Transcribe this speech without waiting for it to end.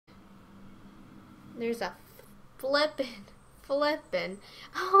There's a flippin'.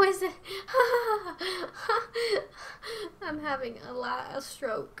 Oh, is it? I'm having a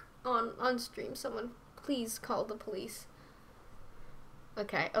stroke on stream. Someone please call the police.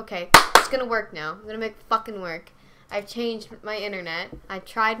 Okay, it's gonna work now. I'm gonna make it fucking work. I've changed my internet. I've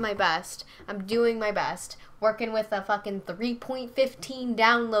tried my best. I'm doing my best. Working with a fucking 3.15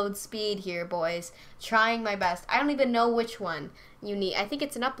 download speed here, boys. Trying my best. I don't even know which one you need. I think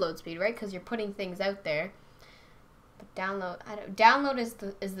it's an upload speed, right? Because you're putting things out there. But download is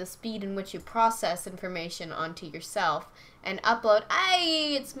the speed in which you process information onto yourself. And upload,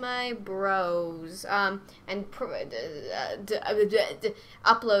 it's my bros. Upload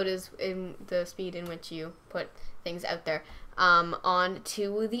is in the speed in which you put things out there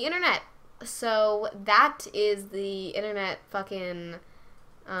onto the internet. So that is the internet fucking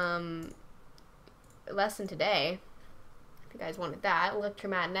lesson today. If you guys wanted that,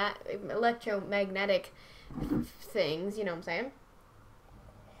 electromagnetic things, you know what I'm saying?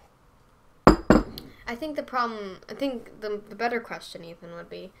 I think the better question, Ethan, would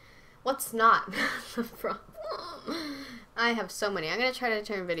be, what's not the problem? I have so many. I'm gonna try to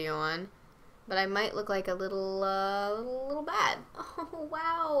turn video on, but I might look like a little bad. Oh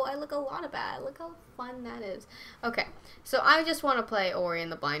wow, I look a lot of bad. Look how fun that is. Okay, so I just want to play Ori and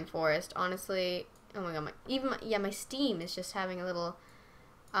the Blind Forest. Honestly, oh my god, my Steam is just having a little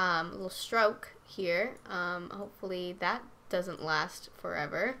stroke here. Hopefully that doesn't last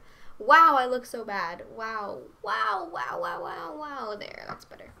forever. Wow, I look so bad. Wow. There, that's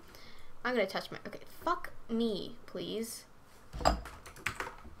better. I'm gonna touch my, okay, fuck me, please. I'm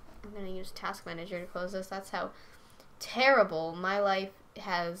gonna use Task Manager to close this. That's how terrible my life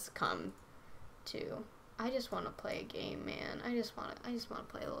has come to. I just want to play a game, man. I just want to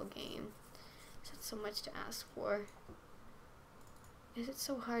play a little game. Is that so much to ask for? Is it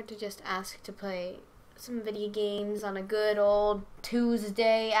so hard to just ask to play some video games on a good old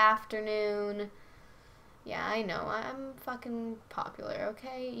Tuesday afternoon? Yeah, I know. I'm fucking popular,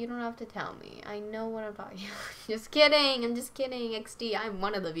 okay? You don't have to tell me. I know what I'm talking about. Just kidding. I'm just kidding. XD, I'm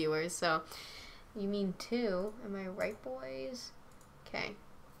one of the viewers, so. You mean two? Am I right, boys? Okay.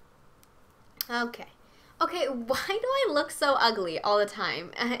 Okay, why do I look so ugly all the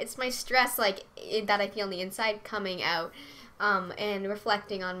time? It's my stress, like, that I feel on the inside coming out, and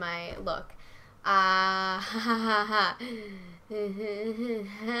reflecting on my look.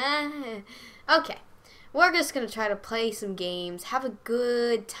 Okay. We're just gonna try to play some games, have a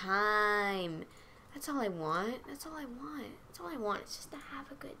good time. That's all I want. That's all I want. It's just to have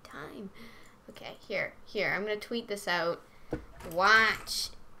a good time. Okay, here. I'm gonna tweet this out. Watch.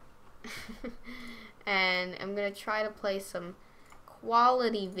 And I'm gonna try to play some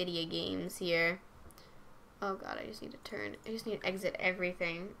quality video games here. Oh god, I just need to exit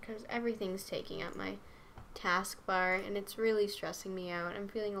everything, because everything's taking up my taskbar, and it's really stressing me out. I'm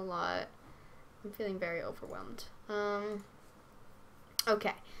feeling very overwhelmed.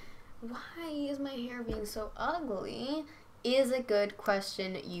 Okay. Why is my hair being so ugly? Is a good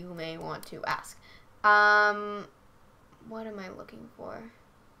question you may want to ask. What am I looking for?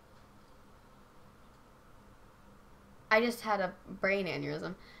 I just had a brain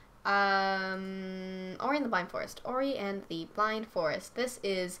aneurysm. Ori and the Blind Forest. Ori and the Blind Forest. This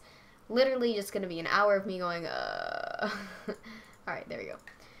is literally just gonna be an hour of me going, Alright, there we go.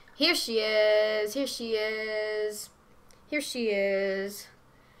 Here she is. Here she is. Here she is.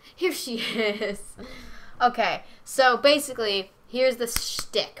 Here she is. Okay, so basically, here's the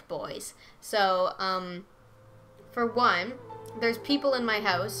shtick, boys. So, for one, there's people in my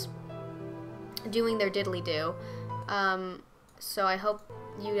house doing their diddly-do. So I hope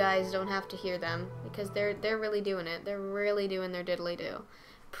you guys don't have to hear them, because they're really doing it. They're really doing their diddly-do.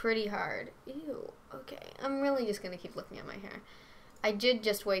 Pretty hard. Ew. Okay, I'm really just gonna keep looking at my hair. I did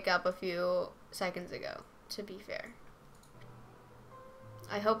just wake up a few seconds ago, to be fair.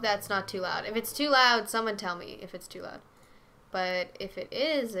 I hope that's not too loud. If it's too loud, someone tell me if it's too loud. But if it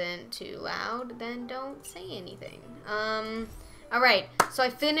isn't too loud, then don't say anything. Alright, so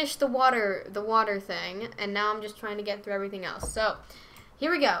I finished the water thing, and now I'm just trying to get through everything else. So, here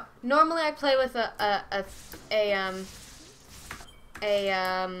we go. Normally I play with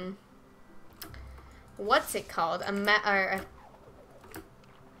what's it called?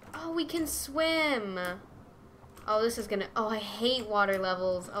 Oh, we can swim. Oh, this is gonna, oh, I hate water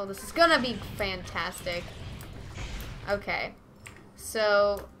levels. Oh, this is gonna be fantastic. Okay.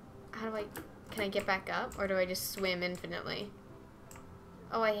 So, can I get back up? Or do I just swim infinitely?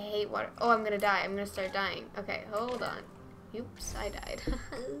 Oh, I hate water. Oh, I'm gonna die. I'm gonna start dying. Okay, hold on. Oops, I died.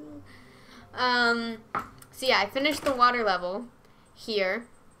 So yeah, I finished the water level here.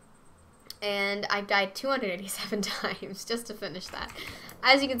 And I've died 287 times just to finish that.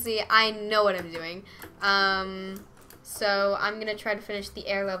 As you can see, I know what I'm doing. So I'm gonna try to finish the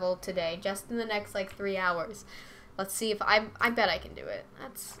air level today, just in the next like 3 hours. Let's see if I bet I can do it.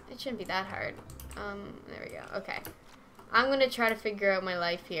 It shouldn't be that hard. There we go. Okay. I'm gonna try to figure out my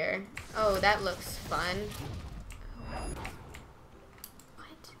life here. Oh, that looks fun.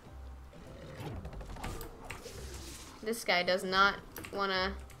 What? This guy does not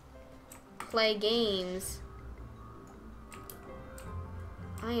wanna play games.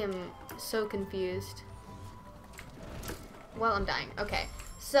 I am so confused. Well, I'm dying. Okay.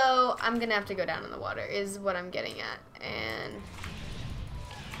 So, I'm gonna have to go down in the water, is what I'm getting at. And...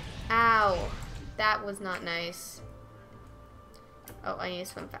 Ow. That was not nice. Oh, I need to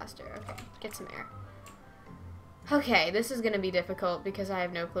swim faster. Okay. Get some air. Okay, this is gonna be difficult because I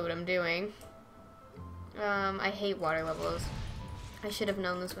have no clue what I'm doing. I hate water levels. I should have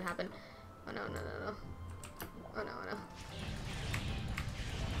known this would happen. Oh, no, no, no, no. Oh, no, oh, no.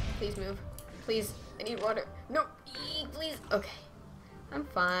 Please move. Please. I need water. No. Please. Okay. I'm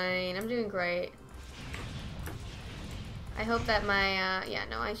fine. I'm doing great. I hope that my, yeah,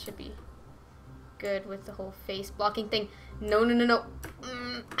 no, I should be good with the whole face blocking thing. No, no, no, no.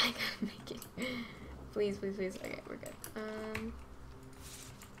 I gotta make it. Please, please, please. Okay, we're good.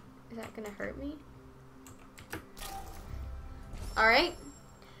 Is that gonna hurt me? Alright.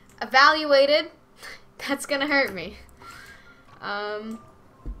 Evaluated. That's gonna hurt me. Is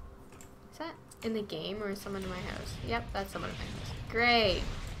that in the game or is someone in my house? Yep, that's someone in my house. Great.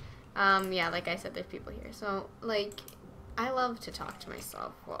 Yeah, like I said, there's people here. So, like, I love to talk to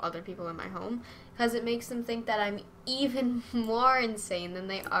myself or other people in my home because it makes them think that I'm even more insane than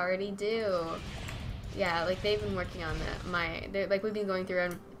they already do. Yeah, like, they've been working on like, we've been going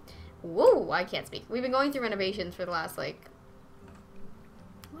through, whoa, I can't speak. We've been going through renovations for the last, like,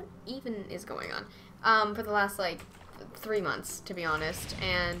 what even is going on? For the last, like, 3 months, to be honest.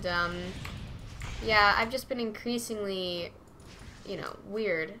 And, yeah, I've just been increasingly, you know,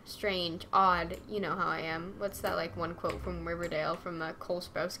 weird, strange, odd. You know how I am. What's that, like, one quote from Riverdale from Cole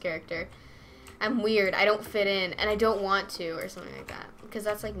Sprouse character? I'm weird, I don't fit in, and I don't want to, or something like that. Because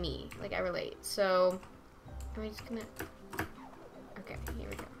that's, like, me. Like, I relate. So, am I just gonna... Okay, here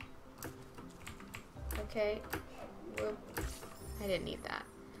we go. Okay. Whoop. I didn't need that.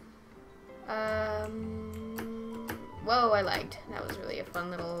 Whoa, I lagged. That was really a fun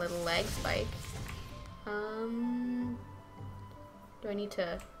little leg spike. Do I need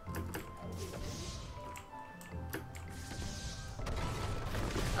to...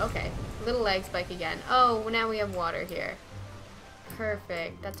 Okay, little leg spike again. Oh, now we have water here.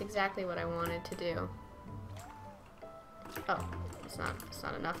 Perfect. That's exactly what I wanted to do. Oh, it's not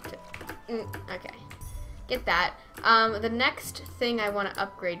enough to... okay. Get that. The next thing I want to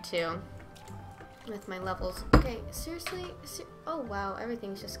upgrade to with my levels. Okay, seriously? Oh, wow.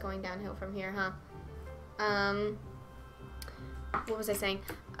 Everything's just going downhill from here, huh? What was I saying?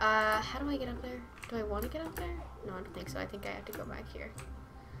 How do I get up there? Do I want to get up there? No, I don't think so. I think I have to go back here.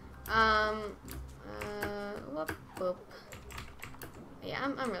 Whoop, whoop. Yeah,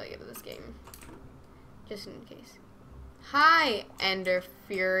 I'm really good at this game. Just in case. Hi, Ender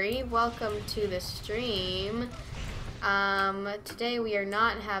Fury. Welcome to the stream. Today we are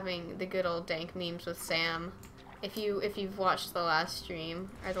not having the good old dank memes with Sam. If you've watched the last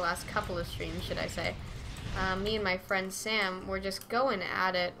stream, or the last couple of streams, should I say. Me and my friend Sam, we're just going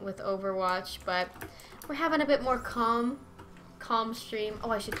at it with Overwatch, but we're having a bit more calm stream.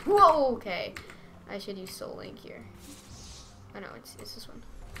 Oh, I should, whoa, okay. I should use Soul Link here. Oh no, it's this one.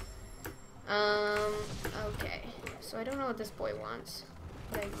 Okay. So I don't know what this boy wants,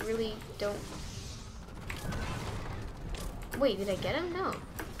 but I really don't. Wait, did I get him? No.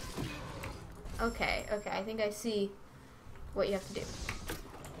 Okay, okay, I think I see what you have to do.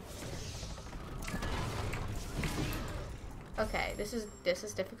 Okay, this is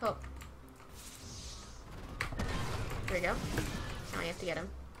difficult. Here we go. Now I have to get him.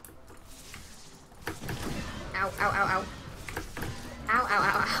 Ow, ow, ow, ow. Ow, ow,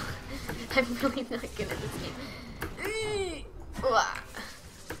 ow, ow. I'm really not good at this game.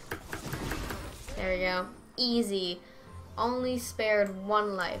 There we go. Easy. Only spared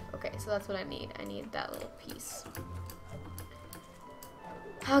 1 life. Okay, so that's what I need. I need that little piece.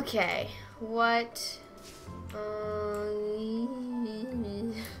 Okay, what...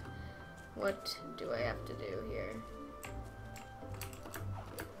 what do I have to do here?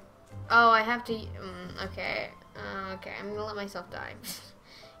 Oh, I have to... okay. Okay, I'm gonna let myself die.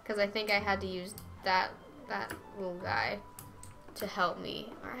 Because I think I had to use that little guy to help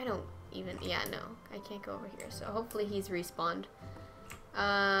me. Or I don't even... yeah, no. I can't go over here. So hopefully he's respawned.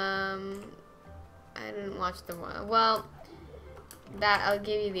 watch the one. Well, that I'll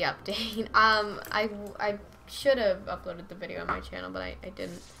give you the update. I should have uploaded the video on my channel, but I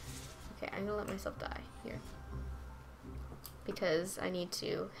didn't. Okay, I'm gonna let myself die here because I need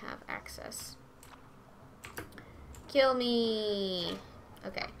to have access. Kill me.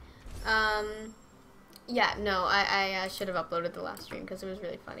 Okay. Yeah, no, I should have uploaded the last stream because it was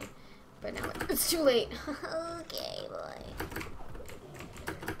really funny. But now it's too late. Okay, boy.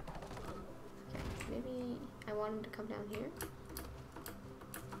 Okay, maybe I want him to come down here.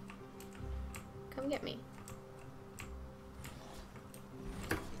 Come get me.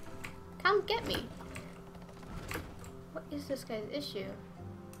 Come get me. What is this guy's issue?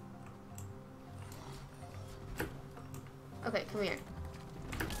 Okay, come here.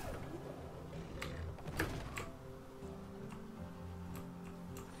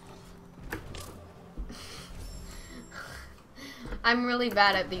 I'm really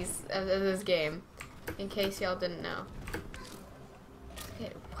bad at this game, in case y'all didn't know.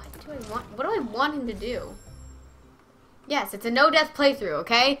 Okay, what do I want him to do? Yes, it's a no-death playthrough,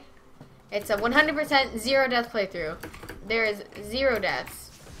 okay? It's a 100% zero-death playthrough. There is 0 deaths.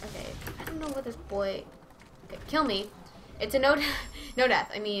 Okay, I don't know what this boy... Okay, kill me. It's a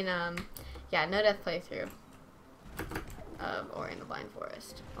no-death. I mean, yeah, no-death playthrough of Ori and the Blind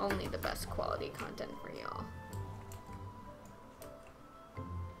Forest. Only the best quality content for y'all.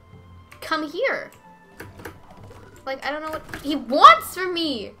 Come here. Like, I don't know what he wants from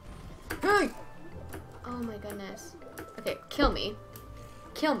me. Oh my goodness. Okay, kill me.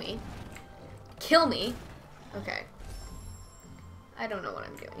 Kill me. Kill me. Okay. I don't know what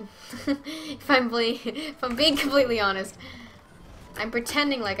I'm doing. if I'm being completely honest, I'm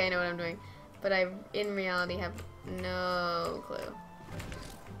pretending like I know what I'm doing, but I, in reality, have no clue.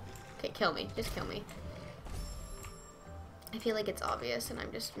 Okay, kill me. Just kill me. I feel like it's obvious and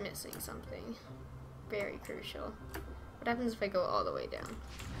I'm just missing something very crucial. What happens if I go all the way down?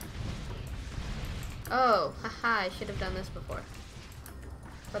 Oh, haha, I should have done this before.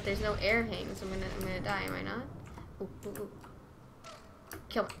 But there's no air hang, so I'm gonna die, am I not? Ooh, ooh, ooh.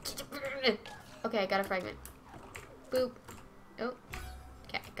 Kill me. Okay, I got a fragment. Boop. Oh.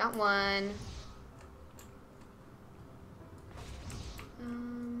 Okay, got one.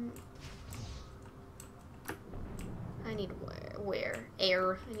 I need where?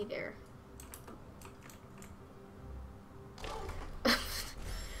 Air. I need air.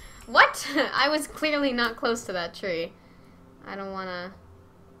 What? I was clearly not close to that tree. I don't want to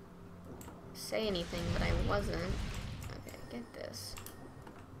say anything, but I wasn't. Okay, get this.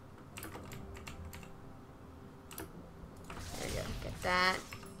 There we go. Get that.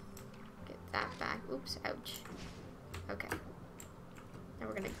 Get that back. Oops, ouch. Okay. Now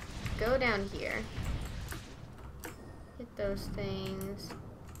we're going to go down here. Get those things.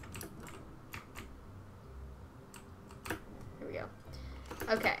 Here we go.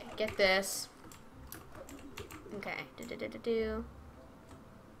 Okay, get this. Okay.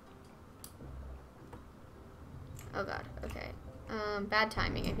 Oh god, okay. Bad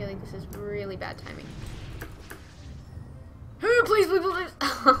timing. I feel like this is really bad timing. Please, please, please.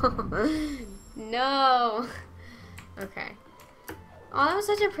 No. Okay. Oh, that was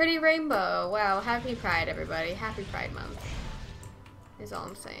such a pretty rainbow. Wow, happy Pride, everybody. Happy Pride Month. Is all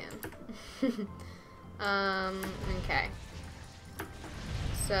I'm saying. Okay.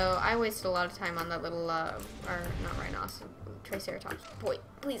 So, I wasted a lot of time on that little, or not rhinoceros, triceratops. Boy,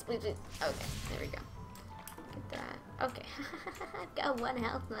 please, please, please. Okay, there we go. Get that. Okay. I've got 1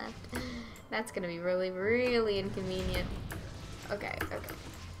 health left. That's gonna be really, really inconvenient. Okay, okay.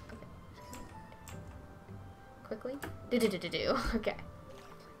 Quickly. Okay.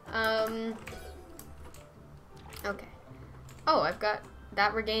 Okay. Oh, I've got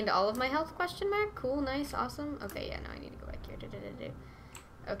that regained all of my health, question mark? Cool, nice, awesome. Okay, yeah, now I need to go back here.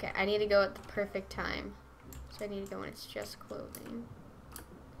 Okay, I need to go at the perfect time. So I need to go when it's just clothing.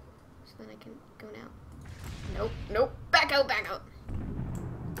 So then I can go now. Nope, nope. Back out, back out.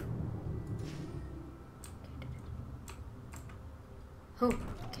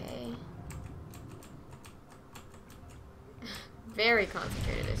 Okay. Very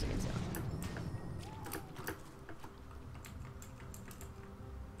concentrated, as you can tell.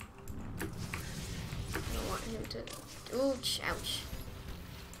 I don't want him to... Ouch, ouch.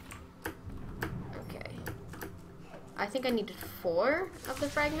 Okay. I think I needed 4 of the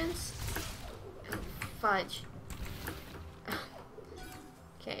fragments. Oh, fudge.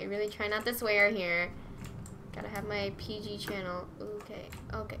 Okay, really try not to swear here. Gotta have my PG channel. Okay,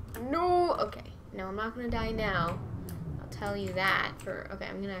 okay. No! Okay. No, I'm not gonna die now. I'll tell you that for... Okay,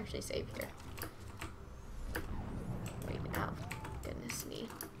 I'm gonna actually save here. Wait, oh. Goodness me.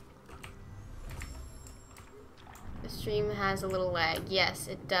 stream has a little lag. Yes,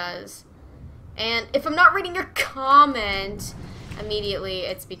 it does. And if I'm not reading your comment immediately,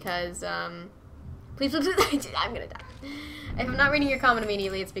 it's because, please, I'm gonna die. If I'm not reading your comment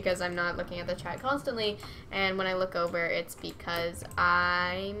immediately, it's because I'm not looking at the chat constantly, and when I look over, it's because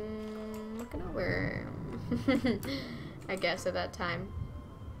I'm looking over. I guess at that time.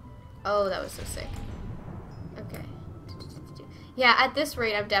 Oh, that was so sick. Okay. Yeah, at this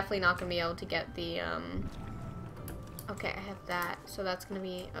rate, I'm definitely not gonna be able to get the, okay, I have that, so that's gonna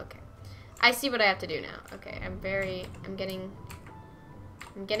be, okay. I see what I have to do now. Okay, I'm getting,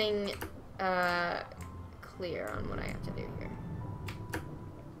 clear on what I have to do here.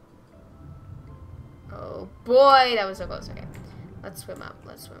 Oh boy, that was so close. Okay, let's swim up,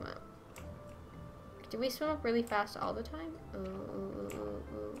 Do we swim up really fast all the time?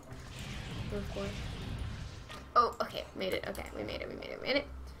 Move forward. Oh, okay, made it. Okay, we made it.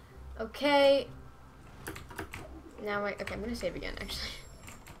 Okay. Now okay, I'm gonna save again, actually.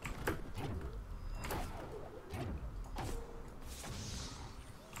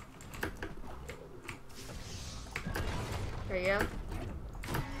 There you go.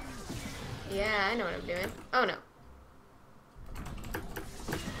 Yeah, I know what I'm doing. Oh no.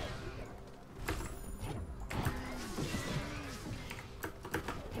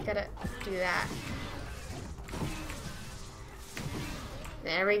 Gotta do that.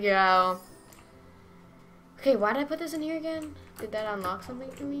 There we go. Okay, why did I put this in here again? Did that unlock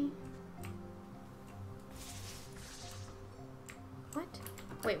something for me? What?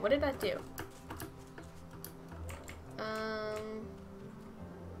 Wait, what did that do?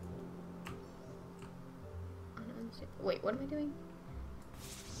 Wait, what am I doing?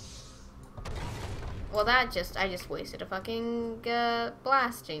 Well, I just wasted a fucking,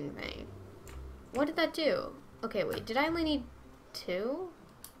 blasting thing. What did that do? Okay, wait, did I only need 2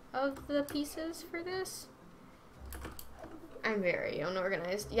 of the pieces for this? I'm very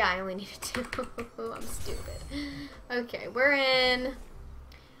unorganized. Yeah, I only needed 2. I'm stupid. Okay, we're in.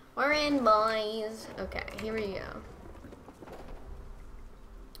 We're in, boys. Okay, here we go.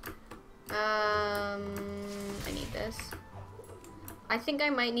 I need this. I think I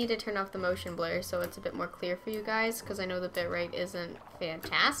might need to turn off the motion blur so it's a bit more clear for you guys, because I know the bitrate isn't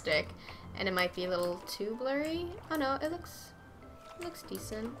fantastic, and it might be a little too blurry. Oh no, it looks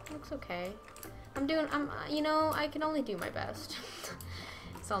decent. It looks okay. You know, I can only do my best.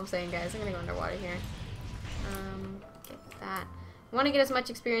 That's all I'm saying, guys. I'm gonna go underwater here. Get that. I want to get as much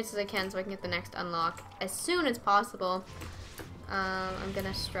experience as I can so I can get the next unlock as soon as possible. I'm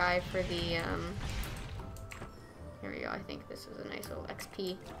gonna strive for the, here we go. I think this is a nice little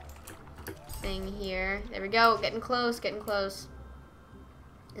XP thing here. There we go. Getting close, getting close.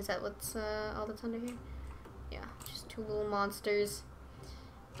 Is that what's, all that's under here? Yeah, just 2 little monsters.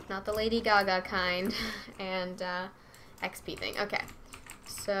 Not the Lady Gaga kind. And, XP thing. Okay.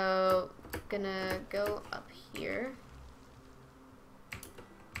 So, gonna go up here.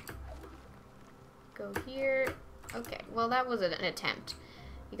 Go here. Okay, well that was an attempt.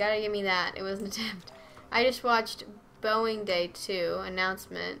 You gotta give me that. It was an attempt. I just watched Boeing Day 2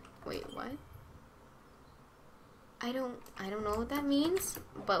 announcement. Wait, what? I don't know what that means,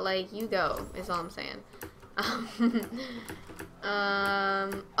 but like, you go, is all I'm saying.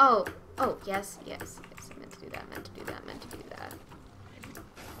 Oh, yes, I meant to do that, meant to do that.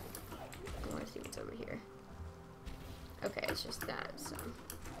 I wanna see what's over here. Okay, it's just that, so.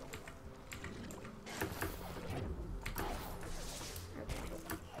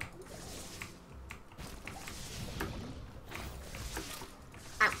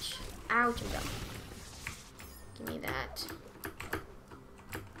 Ouch, and go. Give me that.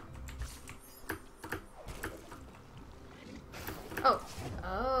 Oh,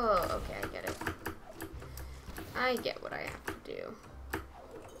 okay, I get it. I get what I have to do.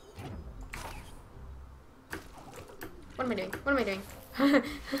 What am I doing?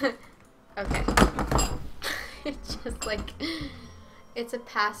 Okay. It's just like, it's a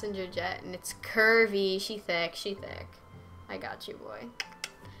passenger jet, and it's curvy. She thick. I got you, boy.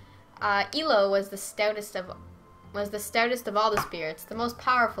 Elo was the stoutest of all the spirits, the most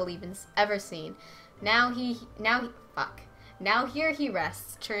powerful ever seen. Now here he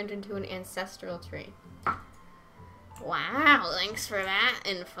rests, turned into an ancestral tree. Wow, thanks for that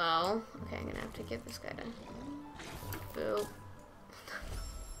info. Okay, I'm gonna have to give this guy to boo.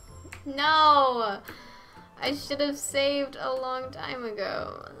 No, I should have saved a long time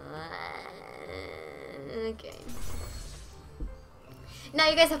ago. Okay. Now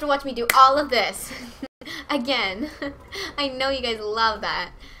you guys have to watch me do all of this. Again. I know you guys love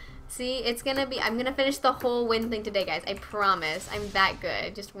that. See, it's gonna be, I'm gonna finish the whole wind thing today, guys. I promise. I'm that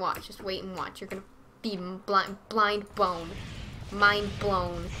good. Just watch. Just wait and watch. You're gonna be blind mind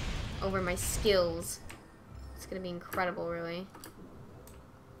blown over my skills. It's gonna be incredible, really.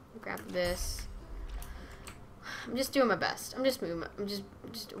 Grab this. I'm just doing my best. I'm just moving.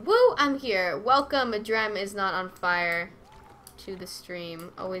 Woo! I'm here. Welcome. Adrem is not on fire to the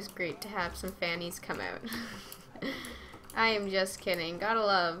stream. Always great to have some fannies come out. I am just kidding. Gotta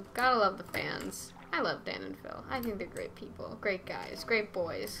love the fans. I love Dan and Phil. I think they're great people, great guys, great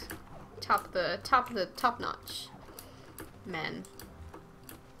boys. Top notch men.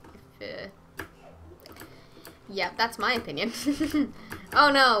 Yeah, that's my opinion.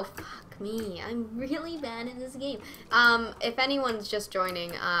 Oh no. Me. I'm really bad at this game. If anyone's just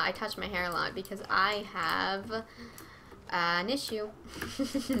joining, I touch my hair a lot because I have an issue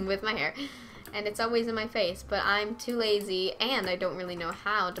with my hair. And it's always in my face, but I'm too lazy and I don't really know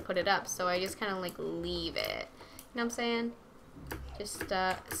how to put it up, so I just kind of like leave it. You know what I'm saying? Just,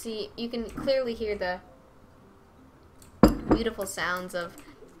 see, you can clearly hear the beautiful sounds of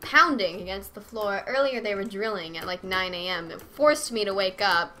pounding against the floor. Earlier they were drilling at like 9 a.m. It forced me to wake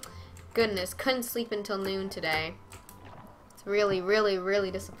up. Goodness, couldn't sleep until noon today. It's really, really,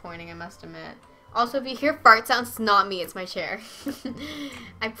 really disappointing, I must admit. Also, if you hear fart sounds, it's not me, it's my chair.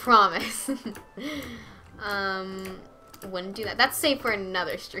 I promise. Wouldn't do that. That's safe for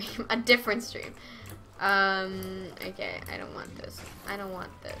another stream, a different stream. Okay, I don't want this. I don't want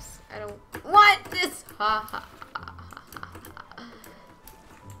this. I don't want this. Ha ha ha ha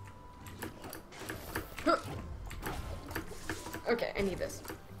ha. Okay, I need this.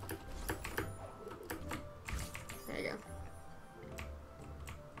 There you go.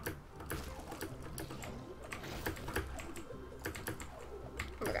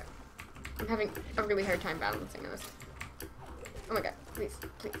 Oh my god. I'm having a really hard time balancing this. Oh my god. Please.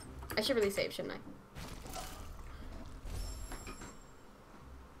 Please. I should really save, shouldn't I?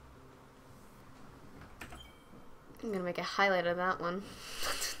 I'm gonna make a highlight of that one.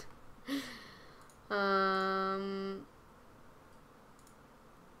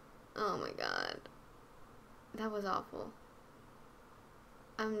 Oh my god. That was awful.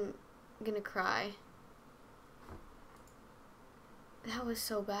 I'm gonna cry. That was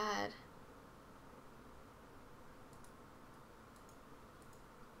so bad.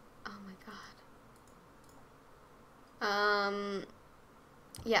 Oh my god.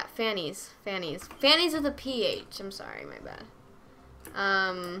 Yeah, fannies. Fannies. Fannies with a PH. I'm sorry, my bad.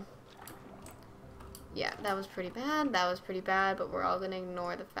 Yeah, that was pretty bad. That was pretty bad, but we're all gonna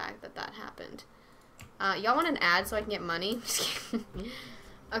ignore the fact that that happened. Y'all want an ad so I can get money? Just kidding.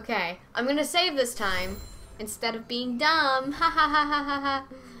 Okay, I'm gonna save this time instead of being dumb. Ha ha ha ha ha ha.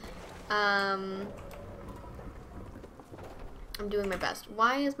 I'm doing my best.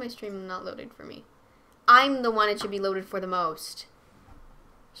 Why is my stream not loaded for me? I'm the one it should be loaded for the most.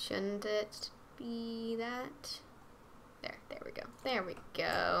 Shouldn't it be that? There we go. There we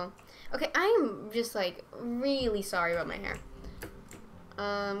go. Okay, I am just like really sorry about my hair.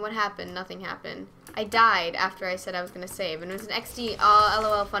 What happened? Nothing happened. I died after I said I was gonna save, and it was an XD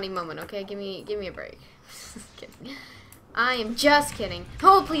LOL funny moment. Okay, give me a break. Just kidding. I am just kidding.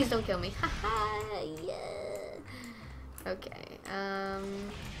 Oh, please don't kill me. Haha, yeah. Okay.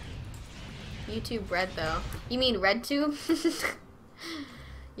 YouTube Red though. You mean RedTube?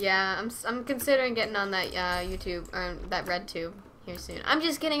 Yeah, I'm considering getting on that YouTube that RedTube here soon. I'm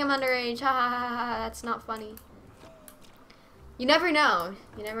just kidding. I'm underage. Ha ha ha ha. That's not funny. You never know.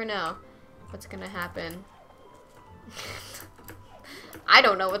 You never know what's gonna happen. I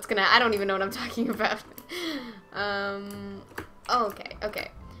don't know what's gonna. I don't even know what I'm talking about. Oh, okay.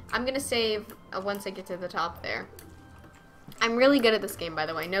 I'm gonna save once I get to the top there. I'm really good at this game, by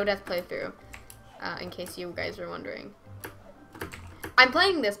the way. No death playthrough. In case you guys were wondering. I'm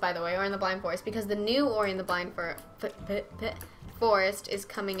playing this, by the way, Ori and the Blind Forest, because the new Ori and the Blind Forest is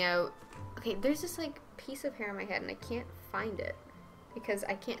coming out. Okay, there's this like piece of hair on my head, and I can't find it because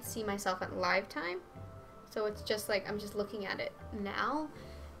I can't see myself at live time. So it's just like I'm just looking at it now,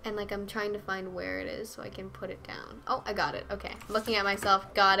 and like I'm trying to find where it is so I can put it down. Oh, I got it. Okay, looking at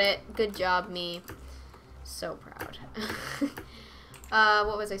myself, got it. Good job, me. So proud.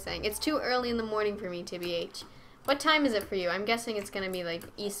 What was I saying? It's too early in the morning for me, TBH. What time is it for you? I'm guessing it's gonna be like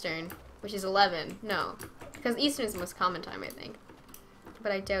Eastern, which is 11. No, because Eastern is the most common time, I think.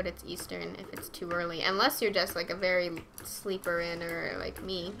 But I doubt it's Eastern if it's too early. Unless you're just like a very sleeper-inner like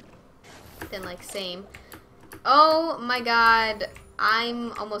me. Then like same. Oh my god.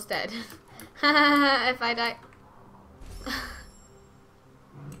 I'm almost dead. If I die...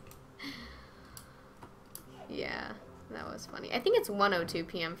 Yeah, that was funny. I think it's 1:02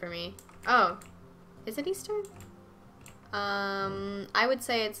 p.m. for me. Oh. Is it Eastern? I would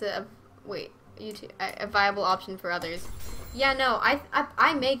say it's a... Wait. YouTube a viable option for others. Yeah, no,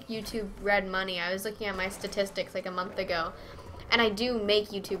 I make YouTube Red money. I was looking at my statistics like a month ago, and I do make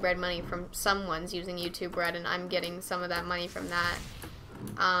YouTube Red money from someone's using YouTube Red, and I'm getting some of that money from that,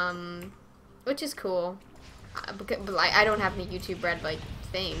 which is cool. But like, I don't have any YouTube Red like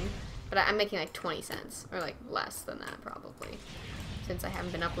thing, but I'm making like 20 cents or like less than that probably, since I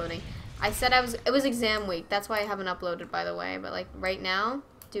haven't been uploading. I said it was exam week. That's why I haven't uploaded, by the way. But like right now,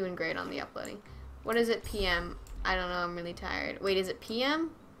 doing great on the uploading. What is it PM? I don't know. I'm really tired. Wait, is it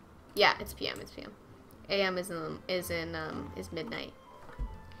PM? Yeah, it's PM. It's PM. AM is midnight.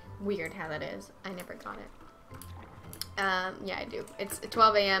 Weird how that is. I never got it. Yeah, I do. It's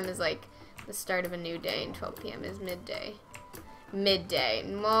 12 AM is like the start of a new day, and 12 PM is midday. Midday.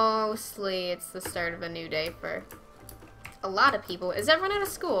 Mostly, it's the start of a new day for a lot of people. Is everyone out of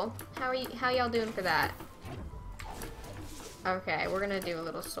school? How y'all doing for that? Okay, we're gonna do a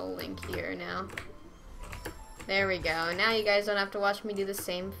little soul link here now. There we go. Now you guys don't have to watch me do the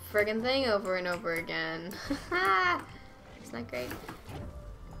same friggin' thing over and over again. Isn't that great?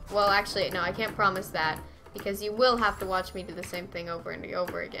 Well, actually, no, I can't promise that, because you will have to watch me do the same thing over and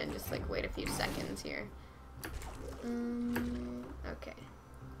over again. Just like wait a few seconds here. Okay.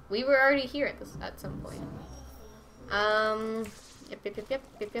 We were already here at some point.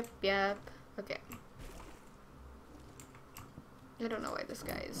 Yep. Okay. I don't know why this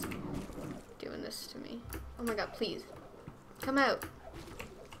guy is doing this to me. Oh my god, please. Come out.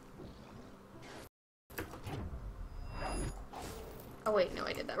 Oh wait, no,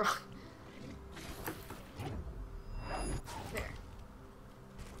 I did that wrong. There.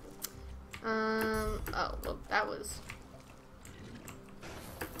 Oh, well, that was...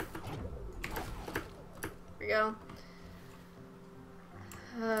 Here we go.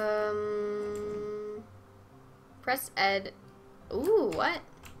 Press ed. Ooh, what?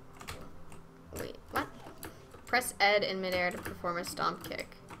 Wait, what? Press ed in midair to perform a stomp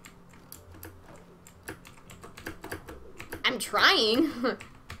kick. I'm trying!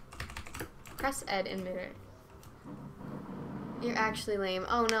 Press ed in midair. You're actually lame.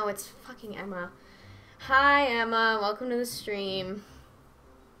 Oh no, it's fucking Emma. Hi Emma, welcome to the stream.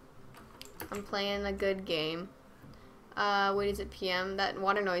 I'm playing a good game. Wait, is it PM? That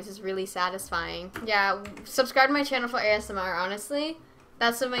water noise is really satisfying. Yeah, subscribe to my channel for ASMR, honestly.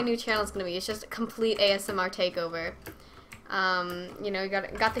 That's what my new channel is gonna be. It's just a complete ASMR takeover. You know,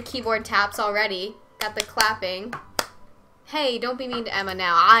 got the keyboard taps already. Got the clapping. Hey, don't be mean to Emma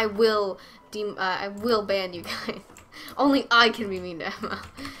now. I will ban you guys. Only I can be mean to Emma.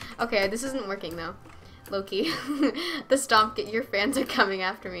 Okay, this isn't working though. Loki. The stomp, your fans are coming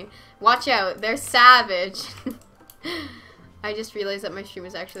after me. Watch out, they're savage. I just realized that my stream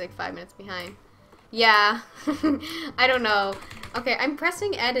is actually like 5 minutes behind. Yeah. I don't know. Okay, I'm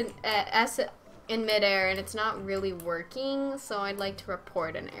pressing ed and S in midair and it's not really working, so I'd like to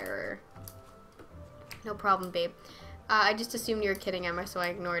report an error. No problem, babe. I just assumed you were kidding, Emma, so I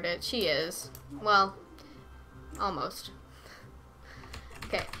ignored it. She is. Well, almost.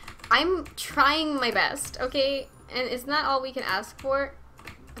 Okay. I'm trying my best, okay? And isn't that all we can ask for?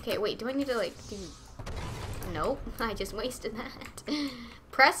 Okay, wait, do I need to, like, do... Nope, I just wasted that.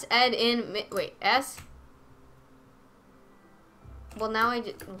 Press ed in wait, S? Well, now I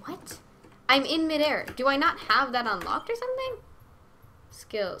just... What? I'm in midair. Do I not have that unlocked or something?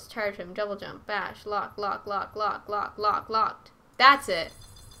 Skills, charge him, double jump, bash, lock, locked. That's it.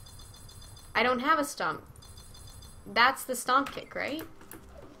 I don't have a stomp. That's the stomp kick, right?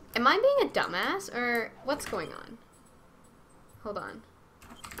 Am I being a dumbass, or what's going on? Hold on.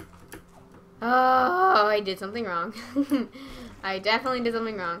 Oh, I did something wrong. I definitely did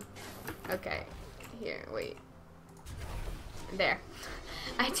something wrong. Okay. Here, wait. There.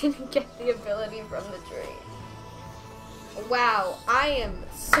 I didn't get the ability from the tree. Wow, I am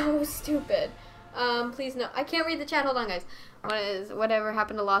so stupid. Please no. I can't read the chat. Hold on, guys. Whatever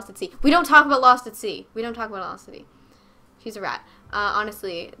happened to Lost at Sea? We don't talk about Lost at Sea. We don't talk about Lost at Sea. She's a rat.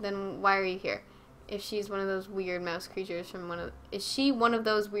 Honestly, then why are you here? If she's one of those weird mouse creatures from is she one of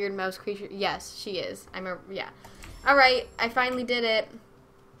those weird mouse creatures? Yes, she is. Yeah. Alright, I finally did it.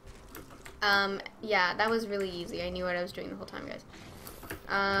 Yeah, that was really easy. I knew what I was doing the whole time, guys.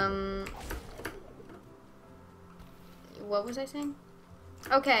 What was I saying?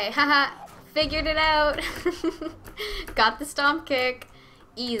 Okay, haha, figured it out. Got the stomp kick.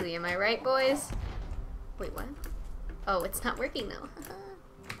 Easy, am I right, boys? Wait, what? Oh, it's not working though.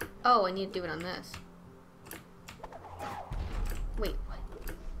 Oh, I need to do it on this. Wait, what?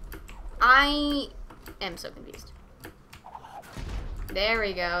 I am so confused. There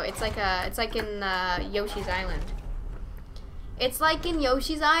we go. It's like in Yoshi's Island. It's like in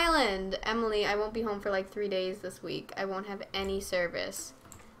Yoshi's Island. Emily, I won't be home for like 3 days this week. I won't have any service.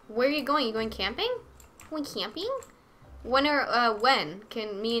 Where are you going? You going camping? Going camping? When?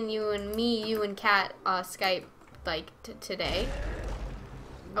 Can me and you and Kat Skype like today?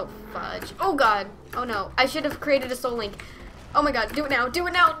 Oh fudge. Oh god. Oh no. I should have created a soul link. Oh my god. Do it now. Do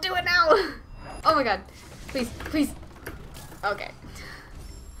it now. Do it now. Oh my god. Please. Please. Okay.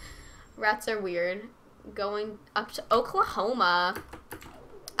 Rats are weird. Going up to Oklahoma.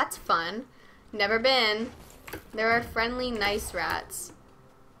 That's fun. Never been. There are friendly, nice rats.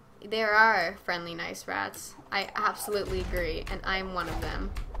 There are friendly, nice rats. I absolutely agree, and I'm one of them.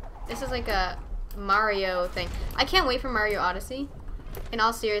 This is like a Mario thing. I can't wait for Mario Odyssey. In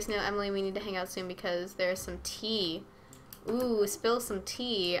all seriousness, Emily, we need to hang out soon because there's some tea. Ooh, spill some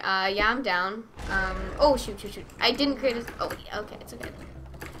tea. Yeah, I'm down. Oh, shoot. I didn't create a... Oh, yeah, okay, it's okay.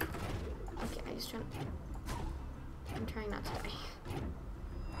 Okay, I'm trying not to die.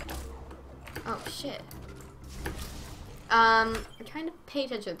 Oh, shit. I'm trying to pay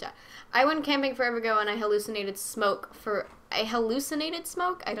attention to that. I went camping forever ago and I hallucinated smoke for... I hallucinated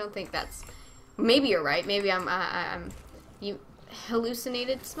smoke? I don't think that's... Maybe you're right. Maybe I'm you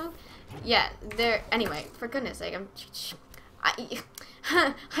hallucinated smoke? Yeah, there... Anyway, for goodness sake, I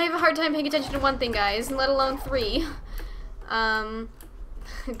have a hard time paying attention to one thing, guys, let alone 3.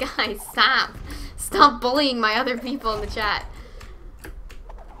 Guys, stop. Stop bullying my other people in the chat.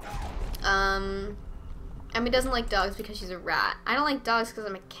 Emmy doesn't like dogs because she's a rat. I don't like dogs because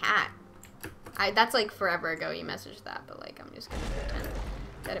I'm a cat. That's like forever ago you messaged that, but like I'm just gonna pretend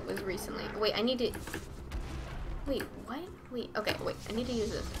that it was recently. Wait, I need to... Wait, what? Wait, okay, wait, I need to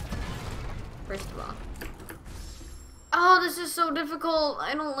use this. First of all. Oh, this is so difficult.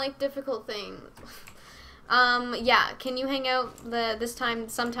 I don't like difficult things. Yeah, can you hang out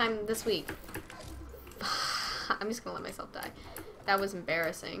sometime this week? I'm just gonna let myself die. That was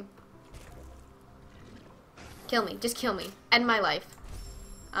embarrassing. Kill me. Just kill me. End my life.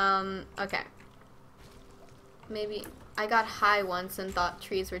 Okay. Maybe... I got high once and thought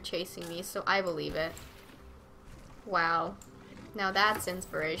trees were chasing me, so I believe it. Wow. Now that's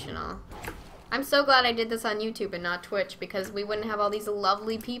inspirational. I'm so glad I did this on YouTube and not Twitch, because we wouldn't have all these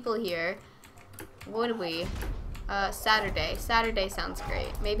lovely people here. Would we? Saturday. Saturday sounds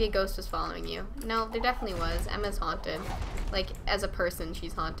great. Maybe a ghost was following you. No, there definitely was. Emma's haunted. Like, as a person,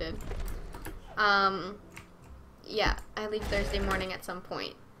 she's haunted. Yeah, I leave Thursday morning at some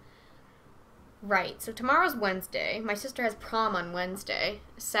point. Right, so tomorrow's Wednesday. My sister has prom on Wednesday.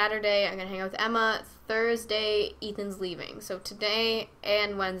 Saturday, I'm gonna hang out with Emma. Thursday, Ethan's leaving. So today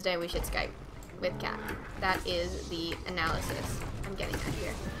and Wednesday, we should Skype with Kat. That is the analysis. I'm getting out of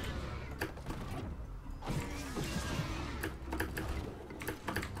here.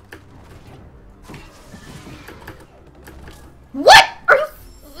 What?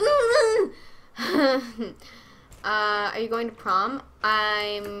 Are you going to prom?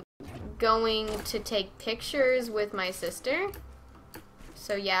 I'm going to take pictures with my sister.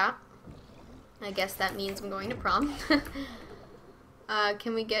 So yeah, I guess that means I'm going to prom.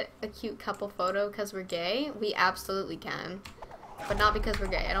 Can we get a cute couple photo because we're gay? We absolutely can. But not because we're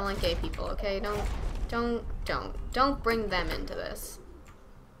gay. I don't like gay people, okay? Don't bring them into this.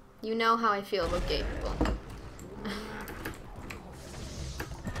 You know how I feel about gay people.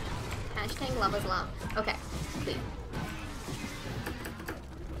 Hashtag love is love. Okay, please.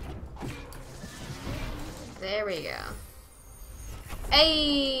 There we go.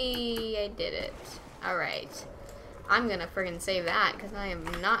 Hey, I did it. Alright. I'm gonna friggin' save that, because I am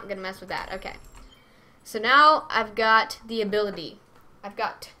not gonna mess with that. Okay. So now I've got the ability. I've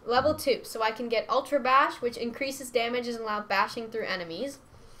got level 2, so I can get Ultra Bash, which increases damage and allows bashing through enemies.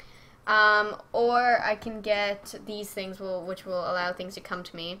 Or I can get these things, which will allow things to come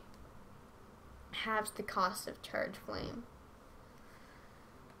to me. Halves the cost of Charge Flame.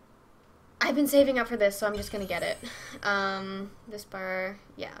 I've been saving up for this, so I'm just gonna get it. This bar,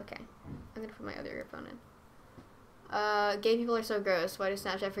 yeah, okay. I'm gonna put my other earphone in. Gay people are so gross. Why do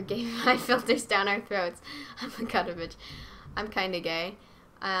Snapchat for gay filters down our throats? I'm a gutter bitch. I'm kinda gay.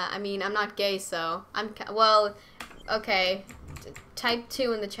 I mean, I'm not gay, so well, okay. Type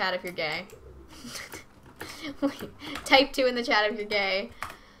 2 in the chat if you're gay. Wait, type 2 in the chat if you're gay.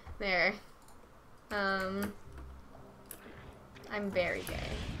 There. I'm very gay.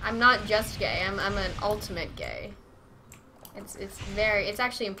 I'm not just gay. I'm an ultimate gay. It's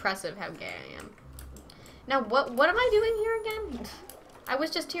actually impressive how gay I am. Now what am I doing here again? I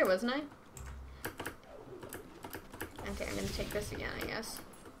was just here, wasn't I? Okay, I'm gonna take this again, I guess.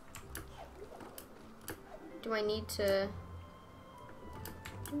 Do I need to...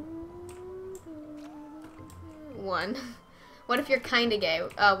 1. What if you're kinda gay?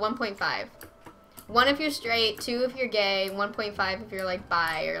 1.5. 1 if you're straight, 2 if you're gay, 1.5 if you're like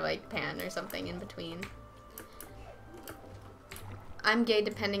bi or like pan or something in between. I'm gay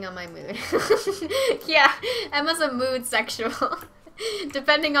depending on my mood. Yeah, Emma's a mood sexual.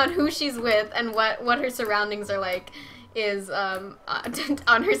 Depending on who she's with and what her surroundings are like is on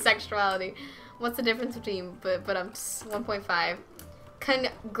her sexuality. What's the difference between but I'm 1.5.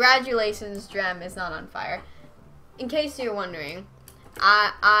 Congratulations, Drem is not on fire. In case you're wondering,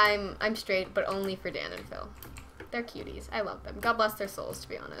 I'm straight, but only for Dan and Phil. They're cuties. I love them. God bless their souls, to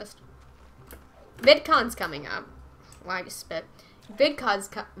be honest. VidCon's coming up. Why I just spit.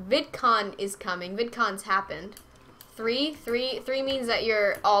 VidCon is coming. VidCon's happened. 3 means that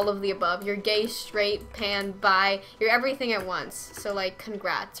you're all of the above. You're gay, straight, pan, bi. You're everything at once. So, like,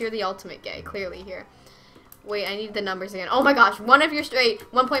 congrats. You're the ultimate gay, clearly here. Wait, I need the numbers again. Oh my gosh. 1 if you're straight,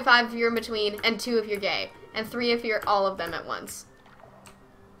 1.5 if you're in between, and 2 if you're gay. And 3 if you're all of them at once.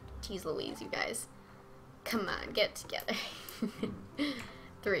 Jeez Louise, you guys. Come on, get together.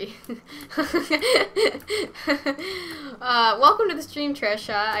 3. Welcome to the stream,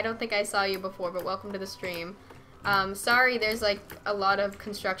 Trisha. I don't think I saw you before, but welcome to the stream. Sorry, there's like a lot of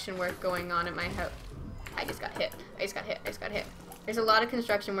construction work going on at my house. I just got hit. There's a lot of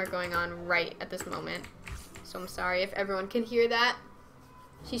construction work going on right at this moment. So I'm sorry if everyone can hear that.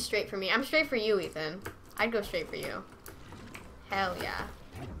 She's straight for me. I'm straight for you, Ethan. I'd go straight for you. Hell yeah.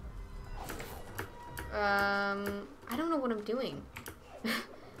 I don't know what I'm doing.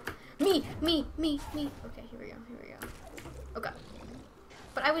 me. Okay, here we go. Okay.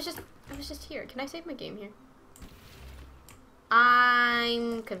 But I was just here. Can I save my game here?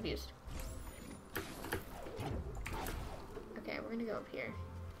 I'm confused. Okay, we're gonna go up here.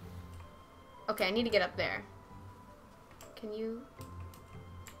 Okay, I need to get up there. Can you?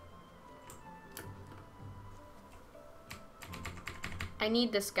 I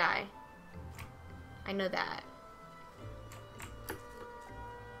need this guy. I know that.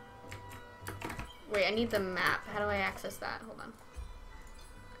 Wait, I need the map. How do I access that? Hold on.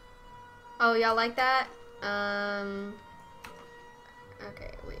 Oh, y'all like that?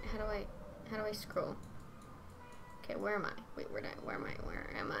 Okay, wait, how do I scroll? Okay, where am I? Wait, where am I?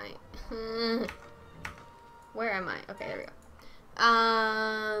 Where am I? Okay, there we go.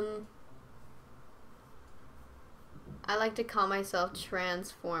 I like to call myself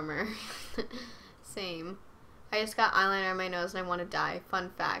Transformer. Same. I just got eyeliner on my nose and I want to die.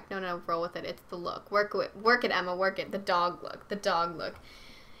 Fun fact. No, roll with it. It's the look. Work it, Emma. Work it. The dog look.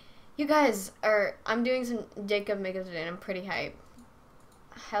 You guys are... I'm doing some Jacob makeup today and I'm pretty hype.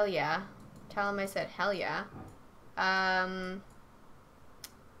 Hell yeah. Tell him I said hell yeah.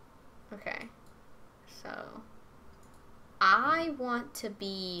 Okay. So... I want to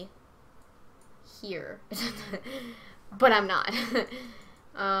be... here. But I'm not.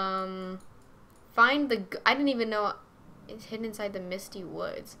 Find the... I didn't even know it's hidden inside the misty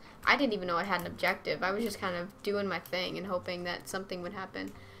woods. I didn't even know I had an objective. I was just kind of doing my thing and hoping that something would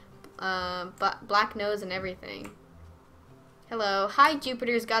happen. But black nose and everything. Hello. Hi,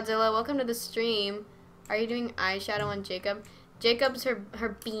 Jupiter's Godzilla. Welcome to the stream. Are you doing eyeshadow on Jacob? Jacob's her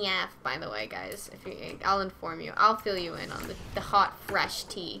BF, by the way, guys. If you, I'll inform you. I'll fill you in on the hot, fresh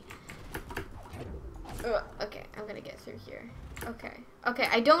tea. Ugh, okay, I'm gonna get through here. Okay. Okay,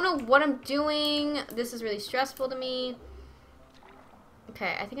 I don't know what I'm doing. This is really stressful to me.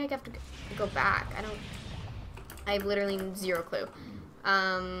 Okay, I think I have to go back. I have literally zero clue.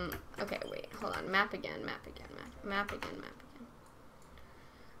 Okay, wait, hold on. Map again.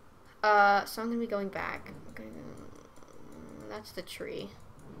 So I'm gonna be going back. Okay, that's the tree.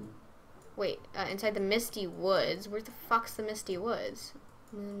 Wait, inside the Misty Woods. Where the fuck's the Misty Woods?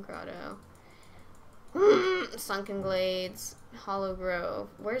 Moon Grotto. Sunken Glades. Hollow Grove.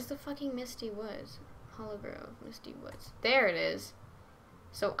 Where's the fucking Misty Woods? Hollow Grove. Misty Woods. There it is.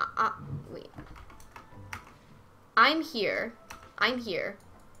 So, wait. I'm here.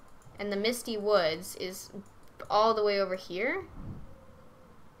 And the Misty Woods is all the way over here?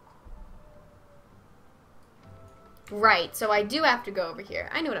 Right, so I do have to go over here.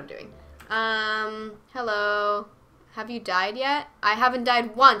 I know what I'm doing. Hello. Have you died yet? I haven't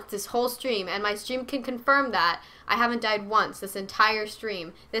died once this whole stream, and my stream can confirm that. I haven't died once this entire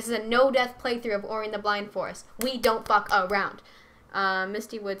stream. This is a no-death playthrough of Ori and the Blind Forest. We don't fuck around.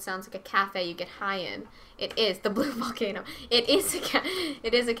 Misty Woods sounds like a cafe you get high in. It is. The Blue Volcano. It is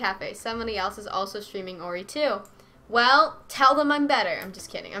a cafe. Somebody else is also streaming Ori too. Well, tell them I'm better. I'm just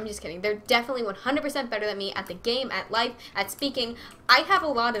kidding. They're definitely 100% better than me at the game, at life, at speaking. I have a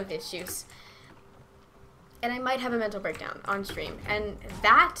lot of issues. And I might have a mental breakdown on stream. And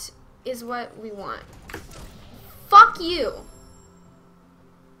that is what we want. Fuck you.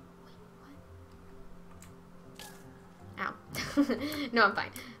 No, I'm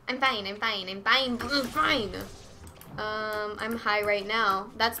fine. I'm fine. I'm fine. I'm fine. I'm fine. I'm high right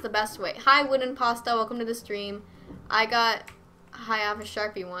now. That's the best way. Hi, Wooden Pasta. Welcome to the stream. I got high off a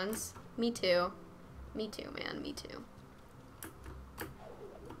Sharpie once. Me too. Me too, man. Me too.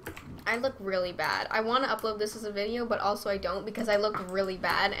 I look really bad. I want to upload this as a video, but also I don't because I look really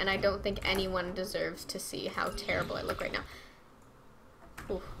bad, and I don't think anyone deserves to see how terrible I look right now.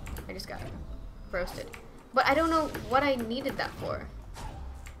 Oof, I just got roasted. But I don't know what I needed that for.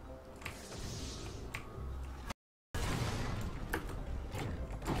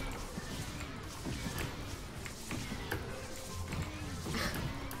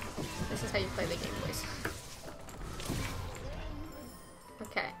 This is how you play the game, boys.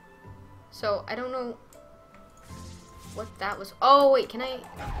 Okay. So, I don't know what that was. Oh, wait, can I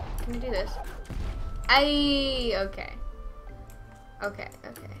do this? Okay. Okay,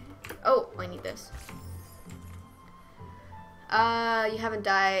 okay. Oh, I need this. You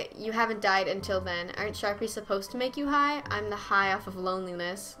haven't died until then. Aren't Sharpies supposed to make you high? I'm the high off of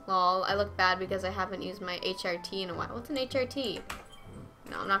loneliness. Lol, I look bad because I haven't used my HRT in a while. What's an HRT?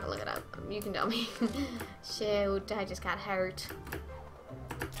 No, I'm not gonna look it up. You can tell me. Shoot, I just got hurt.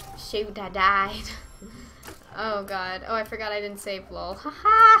 Shoot, I died. Oh god. Oh, I forgot I didn't save, lol. Ha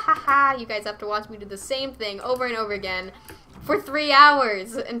ha ha ha. You guys have to watch me do the same thing over and over again for 3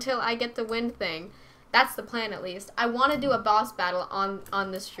 hours until I get the win thing. That's the plan, at least. I want to do a boss battle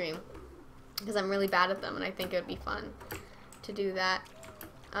on this stream because I'm really bad at them, and I think it would be fun to do that.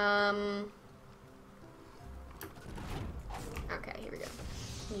 Okay, here we go.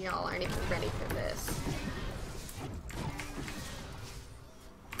 Y'all aren't even ready for this.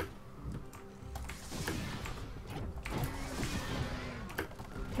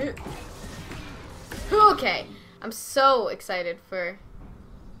 Okay, I'm so excited for...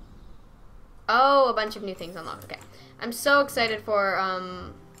 Oh, a bunch of new things unlocked. Okay, I'm so excited for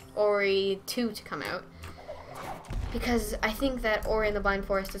Ori 2 to come out because I think that Ori and the Blind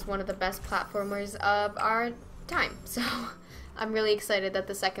Forest is one of the best platformers of our time. So I'm really excited that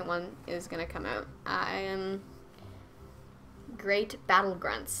the second one is gonna come out. I am great battle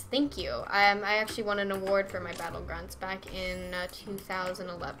grunts. Thank you. I actually won an award for my battle grunts back in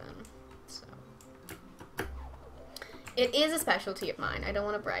 2011. So it is a specialty of mine. I don't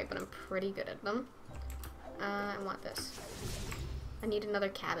want to brag, but I'm pretty good at them. I want this. I need another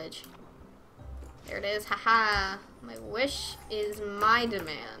cabbage. There it is. Haha. My wish is my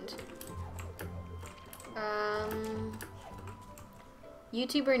demand.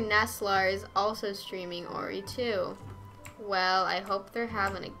 YouTuber Nestlar is also streaming Ori 2. Well, I hope they're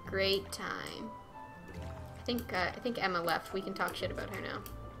having a great time. I think Emma left. We can talk shit about her now.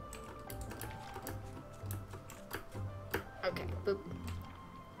 Okay, boop.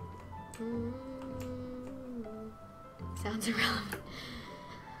 Sounds irrelevant.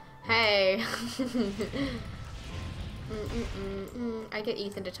 Hey. I get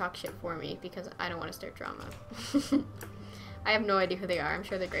Ethan to talk shit for me because I don't want to start drama. I have no idea who they are. I'm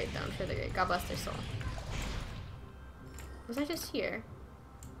sure they're great, though. I'm sure they're great. God bless their soul. Was I just here?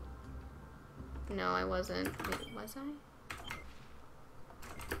 No, I wasn't. Wait, was I?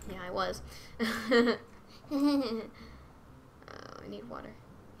 Yeah, I was. Oh, I need water.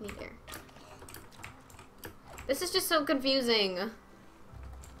 I need air. This is just so confusing.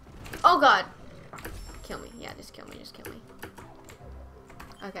 Oh god! Kill me. Yeah, just kill me. Just kill me.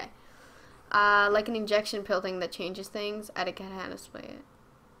 Okay. Like an injection pill thing that changes things. I don't get how to explain it.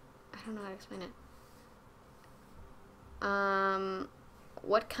 I don't know how to explain it.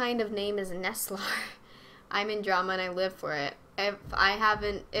 What kind of name is Nestlar? I'm in drama and I live for it. If I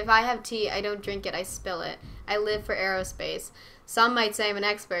have tea, I don't drink it, I spill it. I live for aerospace. Some might say I'm an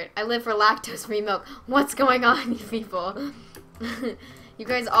expert. I live for lactose-free milk. What's going on, you people? You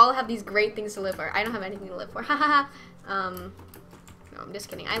guys all have these great things to live for. I don't have anything to live for. Haha. No, I'm just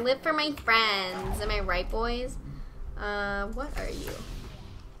kidding. I live for my friends. Am I right, boys? What are you?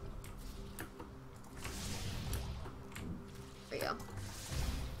 There we go.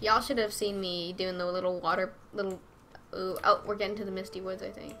 Y'all should have seen me doing the little water, ooh, oh, we're getting to the Misty Woods,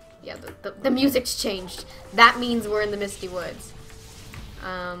 I think. Yeah, the music's changed. That means we're in the Misty Woods.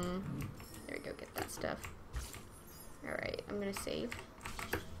 There we go, get that stuff. Alright, I'm gonna save.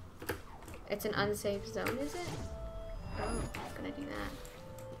 It's an unsafe zone, is it? Oh, I'm gonna do that.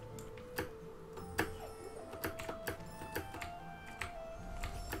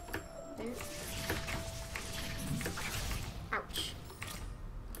 There. Ouch.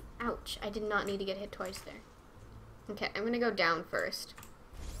 Ouch, I did not need to get hit twice there. Okay, I'm gonna go down first.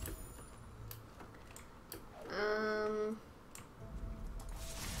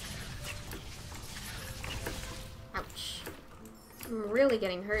 Ouch. I'm really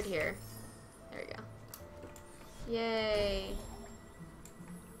getting hurt here. There we go. Yay.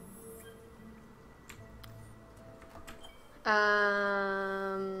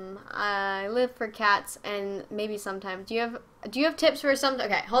 I live for cats and maybe sometimes. Do you have tips for some?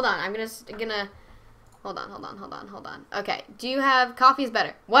 Okay, hold on. I'm gonna hold on. Okay. Do you have coffee's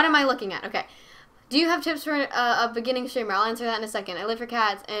better? What am I looking at? Okay. Do you have tips for a beginning streamer? I'll answer that in a second. I live for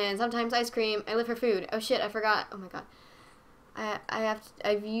cats and sometimes ice cream. I live for food. Oh shit, I forgot. Oh my god.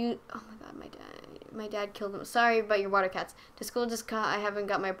 I've used. Oh my god, my dad killed them. Sorry about your water cats. To school I haven't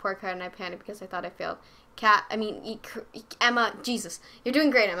got my report card and I panicked because I thought I failed. Emma, Jesus. You're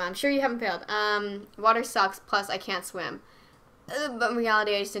doing great, Emma. I'm sure you haven't failed. Water sucks, plus I can't swim. But in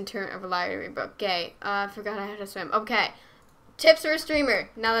reality, I just didn't turn over library book. Gay. I forgot I had to swim. Okay. Tips for a streamer.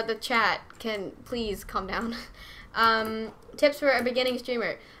 Now that the chat can please calm down. Tips for a beginning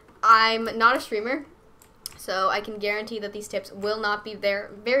streamer. I'm not a streamer, so I can guarantee that these tips will not be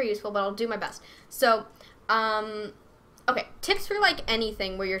very useful, but I'll do my best. So, okay, tips for like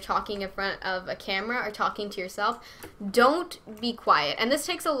anything where you're talking in front of a camera or talking to yourself. Don't be quiet. And this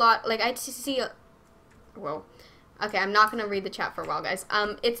takes a lot, like I see, whoa. Okay, I'm not going to read the chat for a while, guys.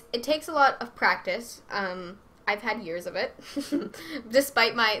 It takes a lot of practice. I've had years of it.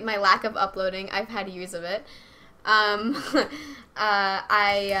 Despite my lack of uploading, I've had years of it. I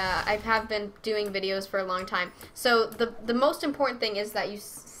have been doing videos for a long time. So the most important thing is that you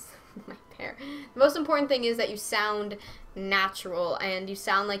my hair. The most important thing is that you sound natural and you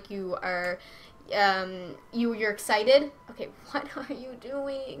sound like you are you're excited. Okay, what are you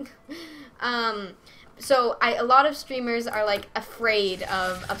doing? So a lot of streamers are like afraid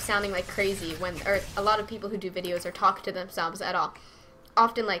of sounding like crazy or a lot of people who do videos or talk to themselves at all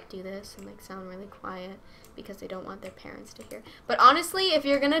often like do this and like sound really quiet because they don't want their parents to hear. But honestly, if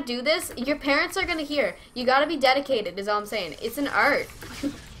you're gonna do this, your parents are gonna hear. You gotta be dedicated is all I'm saying. It's an art.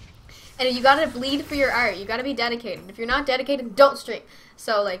 And you gotta bleed for your art. You gotta be dedicated. If you're not dedicated, don't stream.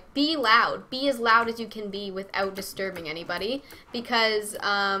 So like be loud. Be as loud as you can be without disturbing anybody because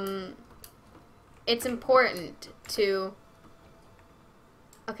it's important to...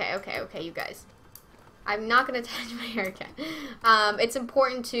 Okay, you guys. I'm not going to touch my hair again. It's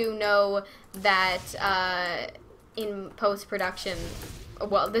important to know that in post-production...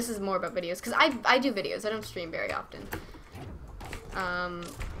 Well, this is more about videos, because I do videos. I don't stream very often.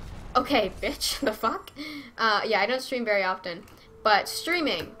 Okay, bitch. The fuck? Yeah, I don't stream very often. But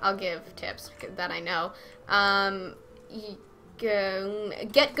streaming, I'll give tips that I know.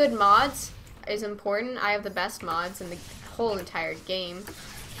 Get good mods is important. I have the best mods in the whole entire game.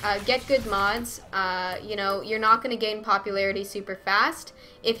 Get good mods. You know, you're not going to gain popularity super fast.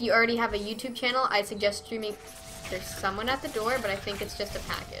 If you already have a YouTube channel, I suggest streaming. There's someone at the door, but I think it's just a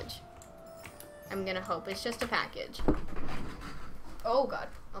package. I'm going to hope it's just a package. Oh god,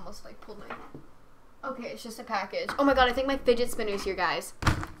 almost like pulled my... Okay, it's just a package. Oh my god, I think my fidget spinner's here, guys.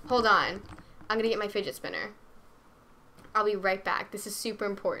 Hold on. I'm going to get my fidget spinner. I'll be right back. This is super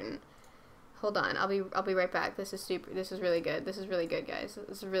important. Hold on, I'll be right back. This is really good. This is really good, guys.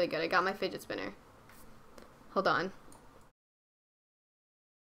 This is really good. I got my fidget spinner. Hold on.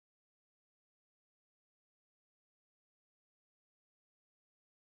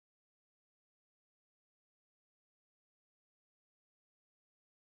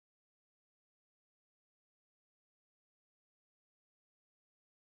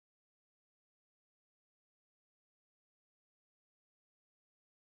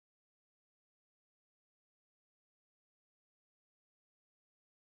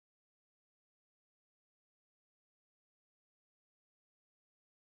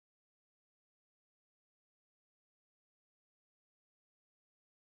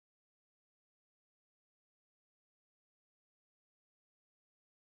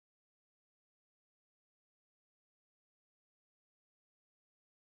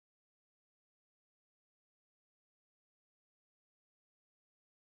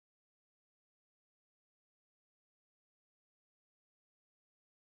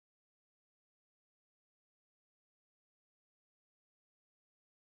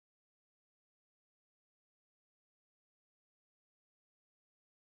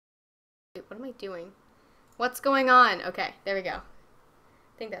 What am I doing? What's going on? Okay, there we go.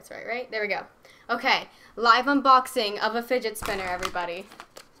 I think that's right? There we go. Okay, live unboxing of a fidget spinner, everybody.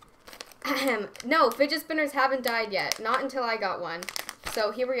 No, fidget spinners haven't died yet. Not until I got one.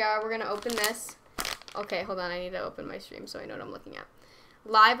 So here we are. We're going to open this. Okay, hold on. I need to open my stream so I know what I'm looking at.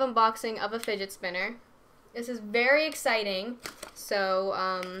 Live unboxing of a fidget spinner. This is very exciting. So,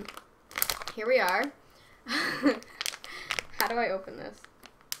 here we are. How do I open this?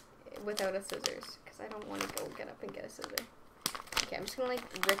 Without a scissors, because I don't want to go get up and get a scissor. Okay, I'm just gonna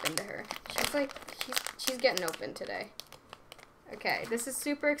like rip into her. She's like, she's getting open today. Okay, this is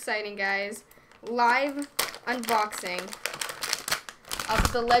super exciting, guys. Live unboxing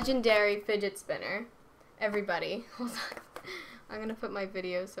of the legendary fidget spinner. Everybody, hold on. I'm gonna put my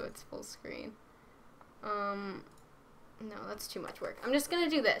video so it's full screen. No, that's too much work. I'm just gonna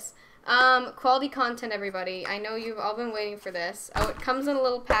do this. Quality content, everybody. I know you've all been waiting for this. Oh, it comes in a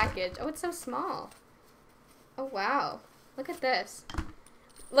little package. Oh, it's so small. Oh, wow. Look at this.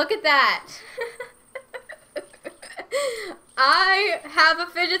 Look at that. I have a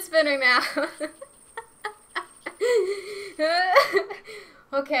fidget spinner now.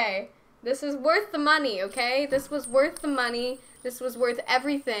 Okay. This is worth the money, okay? This was worth the money. This was worth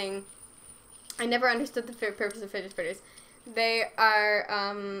everything. I never understood the purpose of fidget spinners. They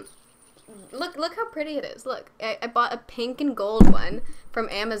are, look how pretty it is. Look, I bought a pink and gold one from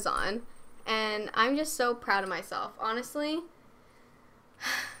Amazon, and I'm just so proud of myself. Honestly,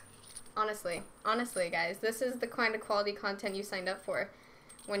 guys, this is the kind of quality content you signed up for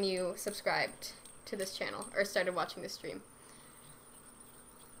when you subscribed to this channel or started watching this stream.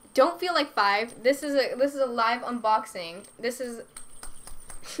 Don't feel like 5. This is a live unboxing. This is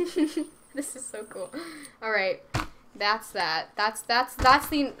this is so cool. All right, that's that. That's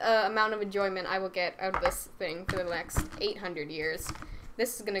the amount of enjoyment I will get out of this thing for the next 800 years.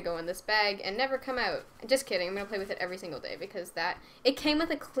 This is gonna go in this bag and never come out. Just kidding. I'm gonna play with it every single day because it came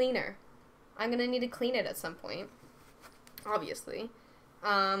with a cleaner. I'm gonna need to clean it at some point, obviously.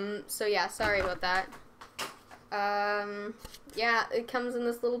 So yeah, sorry about that. Yeah, it comes in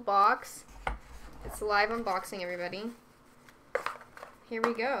this little box. It's a live unboxing, everybody. Here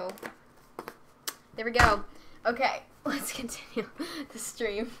we go. There we go. Okay, let's continue the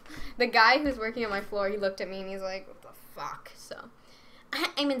stream. The guy who's working on my floor, he looked at me and he's like, what the fuck? So,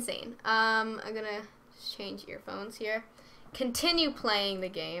 I'm insane. I'm gonna change earphones here. Continue playing the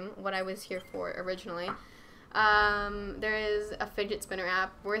game, what I was here for originally. There is a fidget spinner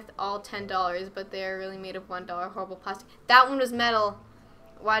app worth all $10, but they're really made of $1 horrible plastic. That one was metal.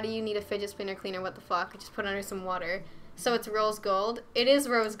 Why do you need a fidget spinner cleaner? What the fuck? Just put it under some water. So it's rose gold. It is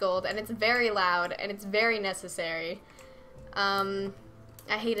rose gold, and it's very loud, and it's very necessary. I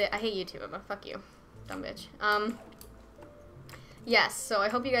hate it. I hate YouTube, Emma. Fuck you. Dumb bitch. Yes, so I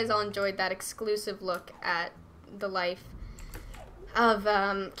hope you guys all enjoyed that exclusive look at the life of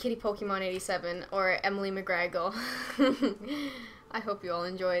Kitty Pokemon 87 or Emily McGraggle. I hope you all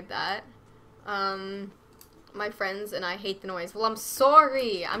enjoyed that. My friends and I hate the noise. Well, I'm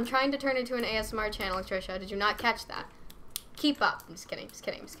sorry. I'm trying to turn into an ASMR channel, Trisha. Did you not catch that? Keep up. I'm just kidding. Just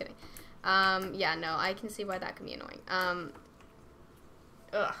kidding. Just kidding. Yeah, no, I can see why that can be annoying.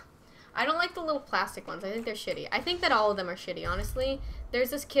 Ugh. I don't like the little plastic ones. I think they're shitty. I think that all of them are shitty, honestly. There's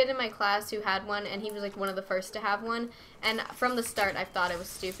this kid in my class who had one, and he was, like, one of the first to have one. And from the start, I thought it was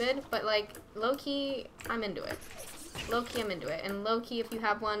stupid. But, like, low-key, I'm into it. Low-key, I'm into it. And low-key, if you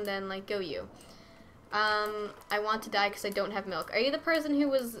have one, then, like, go you. I want to die because I don't have milk. Are you the person who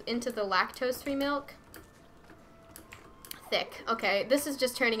was into the lactose-free milk? Thick. Okay, this is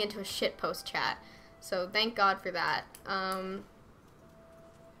just turning into a shitpost chat. So, thank God for that.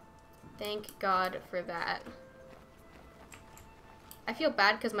 Thank God for that. I feel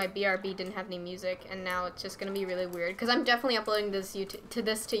bad because my BRB didn't have any music, and now it's just gonna be really weird. Because I'm definitely uploading this to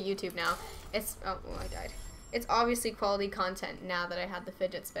YouTube now. It's oh, well, I died. It's obviously quality content now that I had the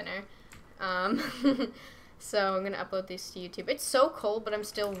fidget spinner. So I'm gonna upload this to YouTube. It's so cold, but I'm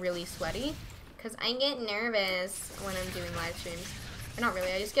still really sweaty because I get nervous when I'm doing live streams. Or not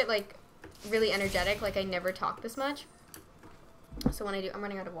really. I just get like really energetic. Like I never talk this much. So when I do, I'm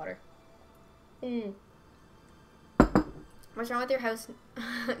running out of water. What's wrong with your house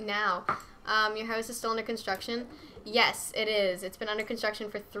now? Your house is still under construction? Yes, it is. It's been under construction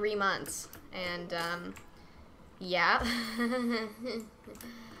for 3 months. And, yeah.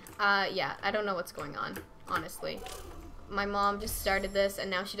 Yeah, I don't know what's going on, honestly. My mom just started this, and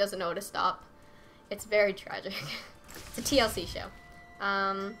now she doesn't know how to stop. It's very tragic. It's a TLC show.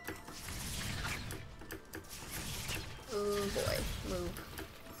 Oh boy, move.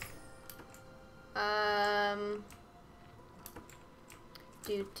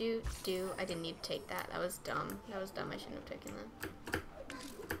 I didn't need to take that. That was dumb. That was dumb. I shouldn't have taken that.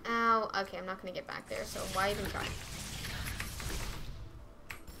 Ow. Okay, I'm not gonna get back there, so why even try?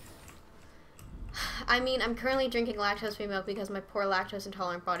 I mean, I'm currently drinking lactose-free milk because my poor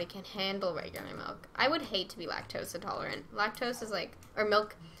lactose-intolerant body can't handle regular milk. I would hate to be lactose-intolerant. Lactose is like, or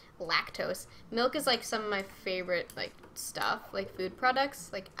milk, lactose. Milk is like some of my favorite, like, stuff, like food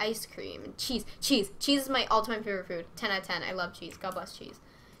products, like ice cream and cheese. Cheese is my all-time favorite food. 10 out of 10. I love cheese. God bless cheese.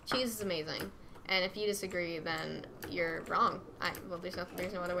 Cheese is amazing. And if you disagree, then you're wrong. Well, there's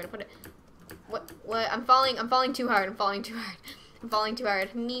no other way to put it. What? I'm falling too hard. I'm falling too hard. I'm falling too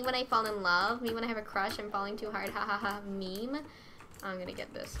hard. Me when I fall in love. Me when I have a crush. I'm falling too hard. Ha ha ha. Meme. I'm gonna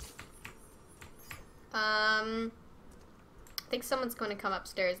get this. I think someone's going to come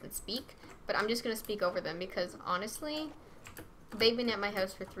upstairs and speak, but I'm just gonna speak over them because honestly, they've been at my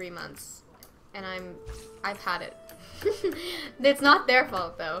house for 3 months, and I've had it. It's not their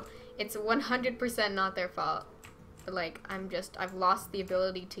fault though. It's 100% not their fault. But like, I've lost the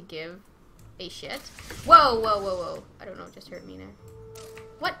ability to give a shit. Whoa, whoa, whoa, whoa. I don't know, it just hurt me there.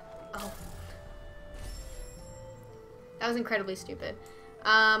 What? Oh. That was incredibly stupid.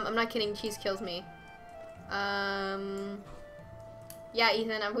 I'm not kidding, cheese kills me. Yeah,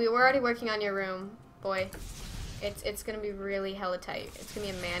 Ethan, we were already working on your room, boy. It's gonna be really hella tight. It's gonna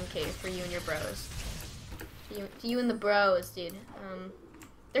be a man cave for you and your bros. You and the bros, dude.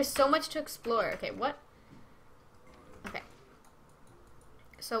 There's so much to explore. Okay, what? Okay.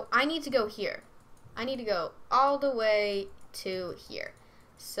 So I need to go here. I need to go all the way to here.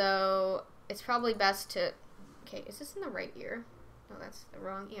 So it's probably best to... Okay, is this in the right ear? No, that's the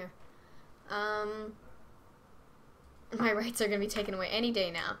wrong ear. My rights are gonna be taken away any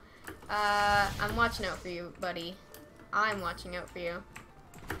day now. I'm watching out for you, buddy. I'm watching out for you.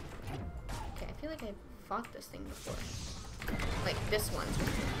 Okay, I feel like I've fought this thing before. Like this one.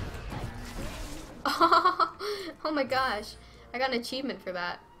 Oh my gosh. I got an achievement for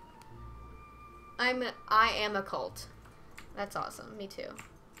that. I am a cult. That's awesome. Me too.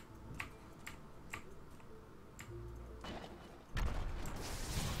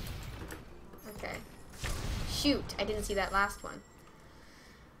 Okay. Shoot, I didn't see that last one.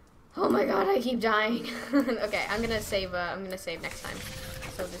 Oh my god, I keep dying. Okay, I'm gonna save next time.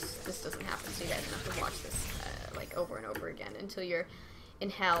 So this doesn't happen, so you guys don't have to watch this like over and over again until you're in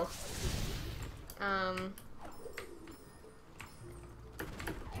hell.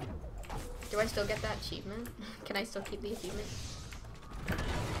 Do I still get that achievement? Can I still keep the achievement?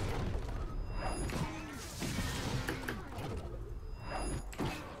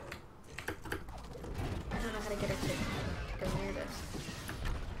 I don't know how to get her to go near this.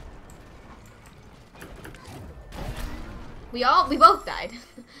 We both died.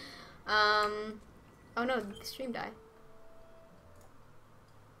 Oh no, the stream died.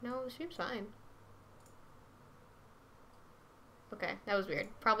 No, the stream's fine. Okay, that was weird.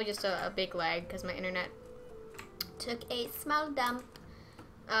 Probably just a big lag because my internet took a small dump.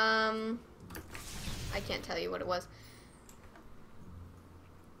 I can't tell you what it was.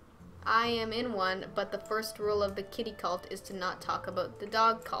 I am in one, but the first rule of the kitty cult is to not talk about the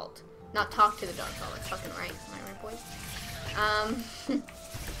dog cult. Not talk to the dog cult. That's fucking right. Am I right, boys?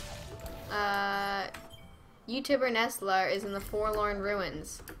 YouTuber Nestlar is in the Forlorn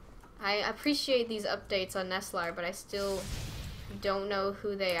Ruins. I appreciate these updates on Nestlar, but I still don't know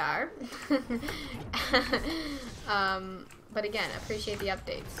who they are. But again, appreciate the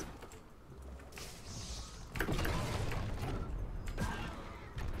updates.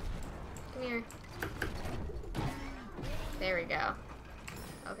 Come here. There we go.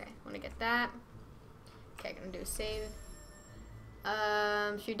 Okay, want to get that. Okay, gonna do a save.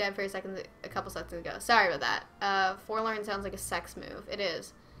 She died for a couple seconds ago. Sorry about that. Forlorn sounds like a sex move. It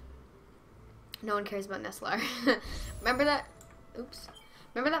is. No one cares about Nestlar. Remember that? Oops.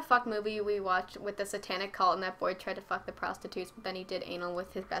 Remember that fuck movie we watched with the satanic cult and that boy tried to fuck the prostitutes, but then he did anal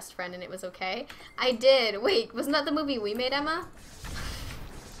with his best friend and it was okay? I did. Wait, wasn't that the movie we made, Emma?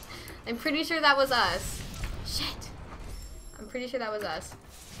 I'm pretty sure that was us. Shit. I'm pretty sure that was us.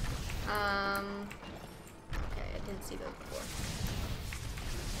 Okay, I didn't see those before.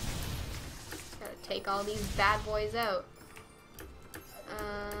 Gotta take all these bad boys out.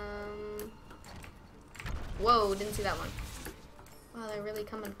 Whoa, didn't see that one. Wow, they're really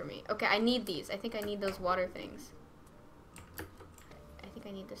coming for me. Okay, I need these. I think I need those water things. I think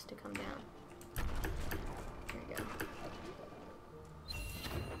I need this to come down. There we go.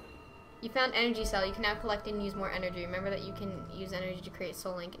 You found energy cell. You can now collect and use more energy. Remember that you can use energy to create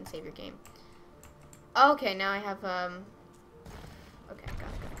soul link and save your game. Okay, now I have, okay, got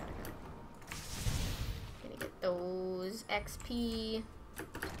it. Gonna get those XP.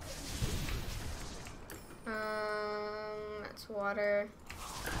 That's water.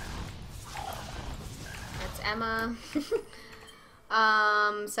 That's Emma.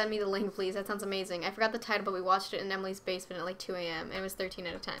 Send me the link, please. That sounds amazing. I forgot the title, but we watched it in Emily's basement at like 2 a.m. and it was 13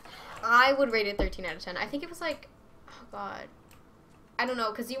 out of 10. I would rate it 13 out of 10. I think it was like, oh god. I don't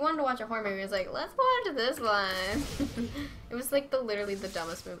know, because you wanted to watch a horror movie. It was like, let's watch this one. It was like literally the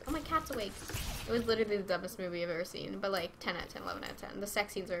dumbest movie. Oh, my cat's awake. It was literally the dumbest movie I've ever seen, but like 10 out of 10, 11 out of 10. The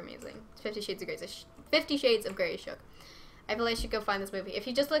sex scenes are amazing. It's 50 Shades of Grey. 50 Shades of Grey shook. I feel like I should go find this movie. If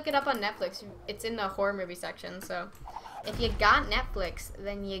you just look it up on Netflix, it's in the horror movie section, so if you got Netflix,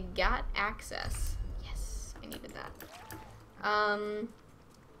 then you got access. Yes, I needed that.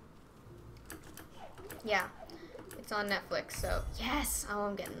 Yeah, it's on Netflix, so yes! Oh,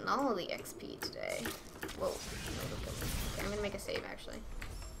 I'm getting all the XP today. Whoa. Okay, I'm gonna make a save, actually.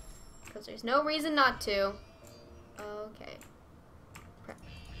 Because there's no reason not to. Okay. Prep.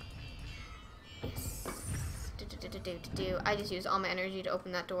 Yes. I just used all my energy to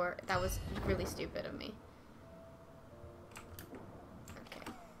open that door. That was really stupid of me. Okay.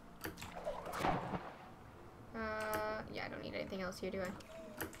 Yeah, I don't need anything else here, do I?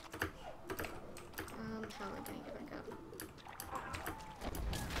 How am I gonna get back up?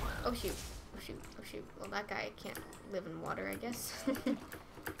 Oh shoot. Oh shoot. Oh shoot. Well, that guy can't live in water, I guess.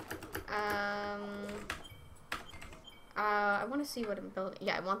 I want to see what I'm building.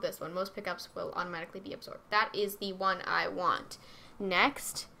 Yeah, I want this one. Most pickups will automatically be absorbed. That is the one I want.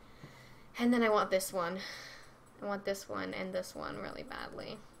 Next. And then I want this one. I want this one and this one really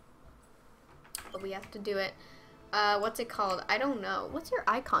badly. But we have to do it. What's it called? I don't know. What's your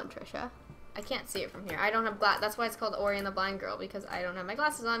icon, Trisha? I can't see it from here. I don't have glass. That's why it's called Ori and the Blind Girl, because I don't have my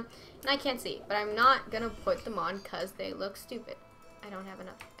glasses on and I can't see. But I'm not going to put them on because they look stupid. I don't have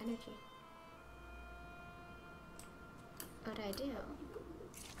enough energy. What do I do?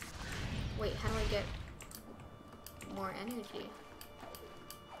 Wait, how do I get more energy?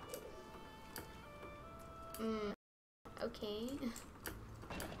 Okay.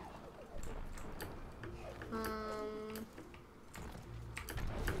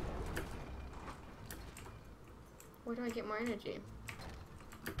 Where do I get more energy?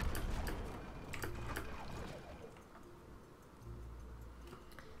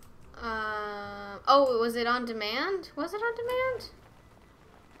 Oh, was it on demand? Was it on demand?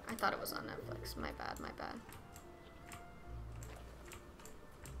 I thought it was on Netflix. My bad, my bad.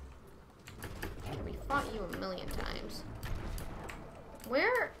 Okay, we fought you a million times.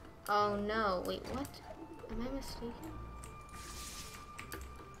 Where? Oh no, wait, what? Am I mistaken?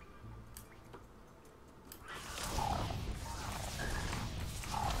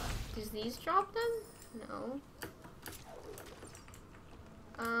 Does these drop them? No.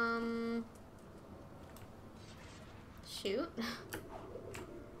 Shoot.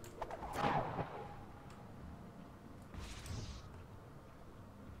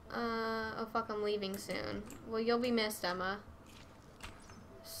 Oh fuck, I'm leaving soon. Well, you'll be missed, Emma.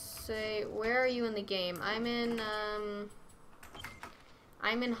 Say, where are you in the game? I'm in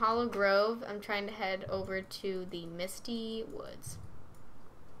Hollow Grove. I'm trying to head over to the Misty Woods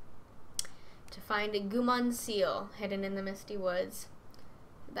to find a Gumon seal hidden in the Misty Woods.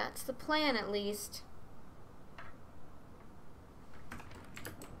 That's the plan, at least.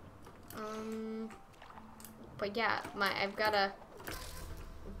 But yeah, I've got a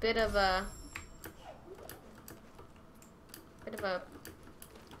bit of an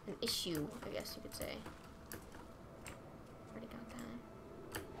issue, I guess you could say. Already got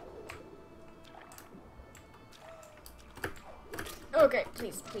that. Okay,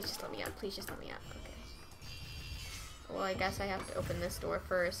 please just let me out. Please just let me out. Okay. Well, I guess I have to open this door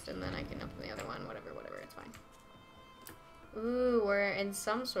first, and then I can open the other one. Whatever, it's fine. Ooh, we're in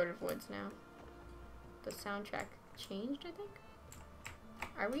some sort of woods now. The soundtrack changed, I think.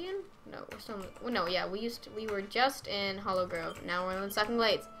 Are we in? No, we're still in, well, no, yeah, we were just in Hollow Grove. Now we're in Sucking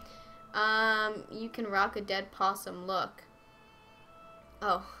Blades. You can rock a dead possum look.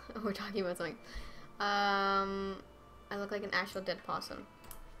 Oh, we're talking about something. I look like an actual dead possum.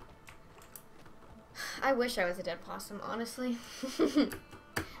 I wish I was a dead possum, honestly.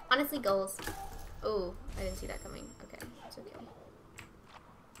 Honestly, goals. Oh, I didn't see that coming. Okay, it's okay.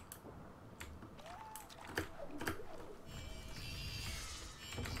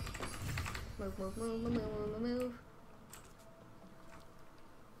 Move.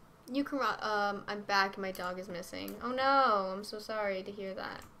 You can I'm back and my dog is missing. Oh no, I'm so sorry to hear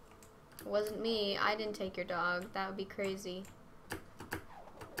that. It wasn't me. I didn't take your dog. That would be crazy.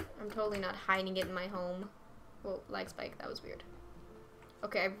 I'm totally not hiding it in my home. Whoa, lag spike. That was weird.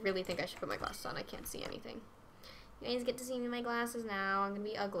 Okay, I really think I should put my glasses on. I can't see anything. You guys get to see me in my glasses now. I'm gonna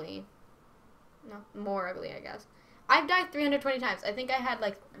be ugly. No, more ugly, I guess. I've died 320 times. I think I had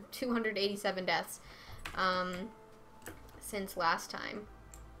like 287 deaths since last time.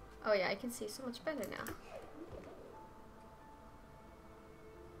 Oh yeah, I can see so much better now.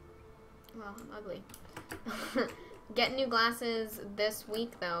 Well, I'm ugly. Get new glasses this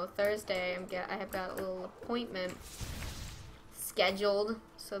week though. Thursday, I have got a little appointment scheduled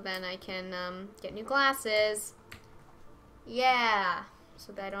so then I can get new glasses. Yeah,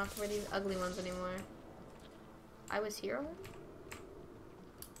 so that I don't have to wear these ugly ones anymore. I was here already?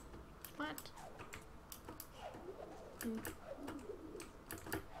 What?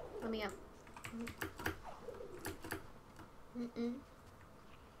 Let me up.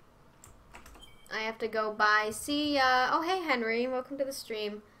 I have to go. Bye. See ya. Oh, hey, Henry. Welcome to the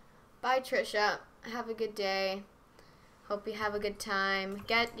stream. Bye, Trisha. Have a good day. Hope you have a good time.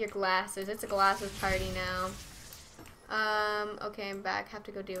 Get your glasses. It's a glasses party now. Okay, I'm back. Have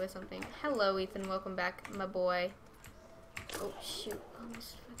to go deal with something. Hello, Ethan. Welcome back, my boy. Oh, shoot.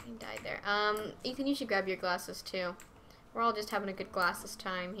 Almost fucking died there. Ethan, you should grab your glasses, too. We're all just having a good glasses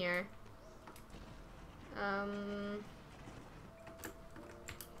time here.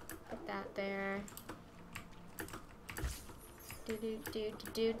 Put that there. Do.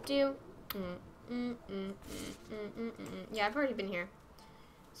 Yeah, I've already been here.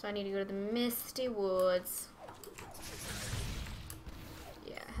 So I need to go to the Misty Woods.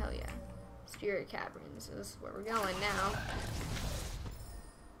 Yeah, hell yeah. Spirit Caverns is where we're going now.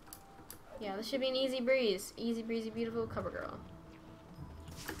 Yeah, this should be an easy breeze. Easy breezy, beautiful cover girl.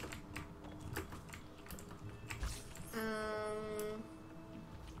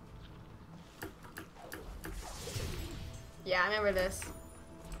 Yeah, I remember this.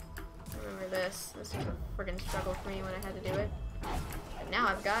 This was a friggin' struggle for me when I had to do it. But now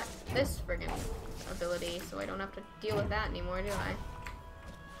I've got this friggin' ability, so I don't have to deal with that anymore, do I?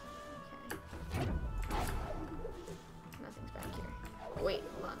 Okay. Nothing's back here. Oh, wait,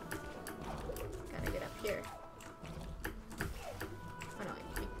 hold on. Gotta get up here. Oh no,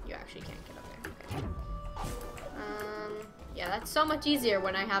 you actually can't get up there. Okay. Yeah, that's so much easier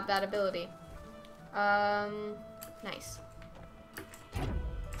when I have that ability. Nice.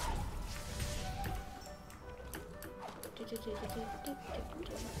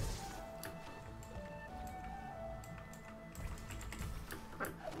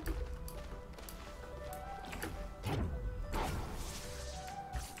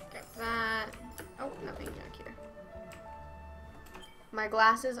 Get that. Oh, nothing back here. My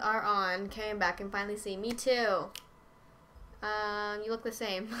glasses are on. Okay, I'm back and finally see. Me too. You look the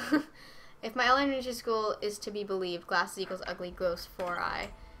same. If my elementary school is to be believed, glasses equals ugly, gross, 4-eye.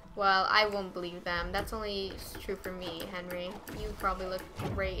 Well, I won't believe them. That's only true for me, Henry. You probably look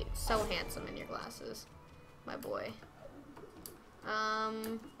great. So handsome in your glasses. My boy. Oh,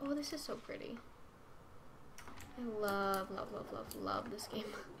 this is so pretty. I love this game.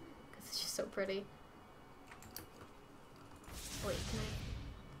 Because it's just so pretty. Wait, can I...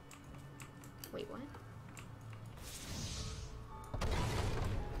 Wait, what?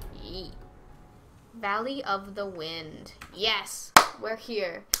 Yeet. Valley of the Wind. Yes! We're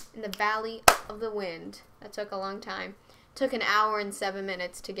here. In the Valley of the Wind. That took a long time. Took an hour and 7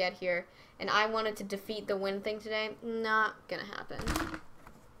 minutes to get here. And I wanted to defeat the wind thing today. Not gonna happen.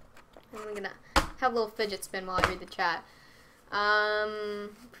 I'm gonna have a little fidget spin while I read the chat.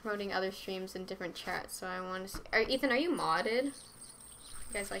 Promoting other streams in different chats. So I want to see. Ethan, are you modded?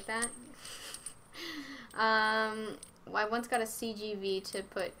 You guys like that? I once got a CGV to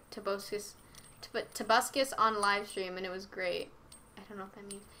put Tobuscus on live stream, and it was great. I don't know what that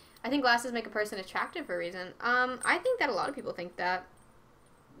means. I think glasses make a person attractive for a reason. I think that a lot of people think that.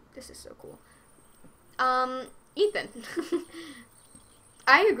 This is so cool. Ethan.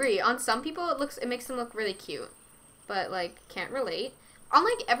 I agree. On some people, it makes them look really cute, but like can't relate.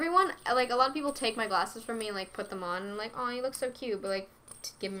 Unlike everyone, like a lot of people take my glasses from me and like put them on and like, oh, you look so cute, but like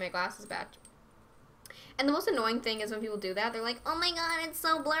give me my glasses back. And the most annoying thing is when people do that, they're like, oh my god, it's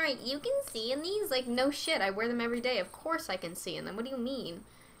so blurry. You can see in these? Like, no shit, I wear them every day. Of course I can see in them. What do you mean?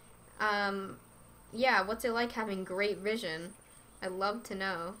 Yeah, what's it like having great vision? I'd love to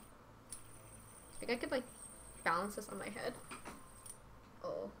know. Like, I could, like, balance this on my head.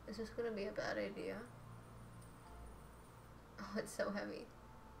 Oh, is this gonna be a bad idea? Oh, it's so heavy.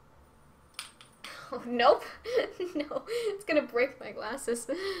 Oh, nope. No, it's gonna break my glasses.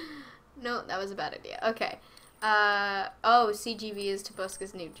 No, that was a bad idea. Okay. Oh, CGV is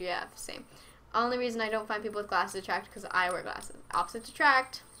Tobuscus new GF. Same. Only reason I don't find people with glasses attractive because I wear glasses. Opposites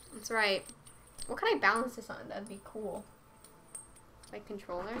attract. That's right. What can I balance this on? That'd be cool. My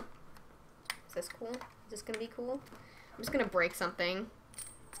controller. Is this cool? Is this gonna be cool? I'm just gonna break something.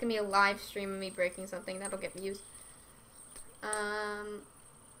 It's gonna be a live stream of me breaking something. That'll get views.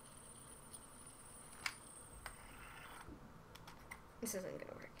 This isn't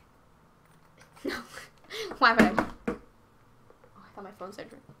gonna work. No. Why would I? Oh, I thought my phone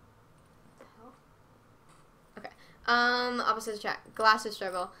said ring. What the hell? Okay. Opposites attract. Glasses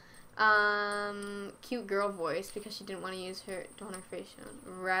struggle.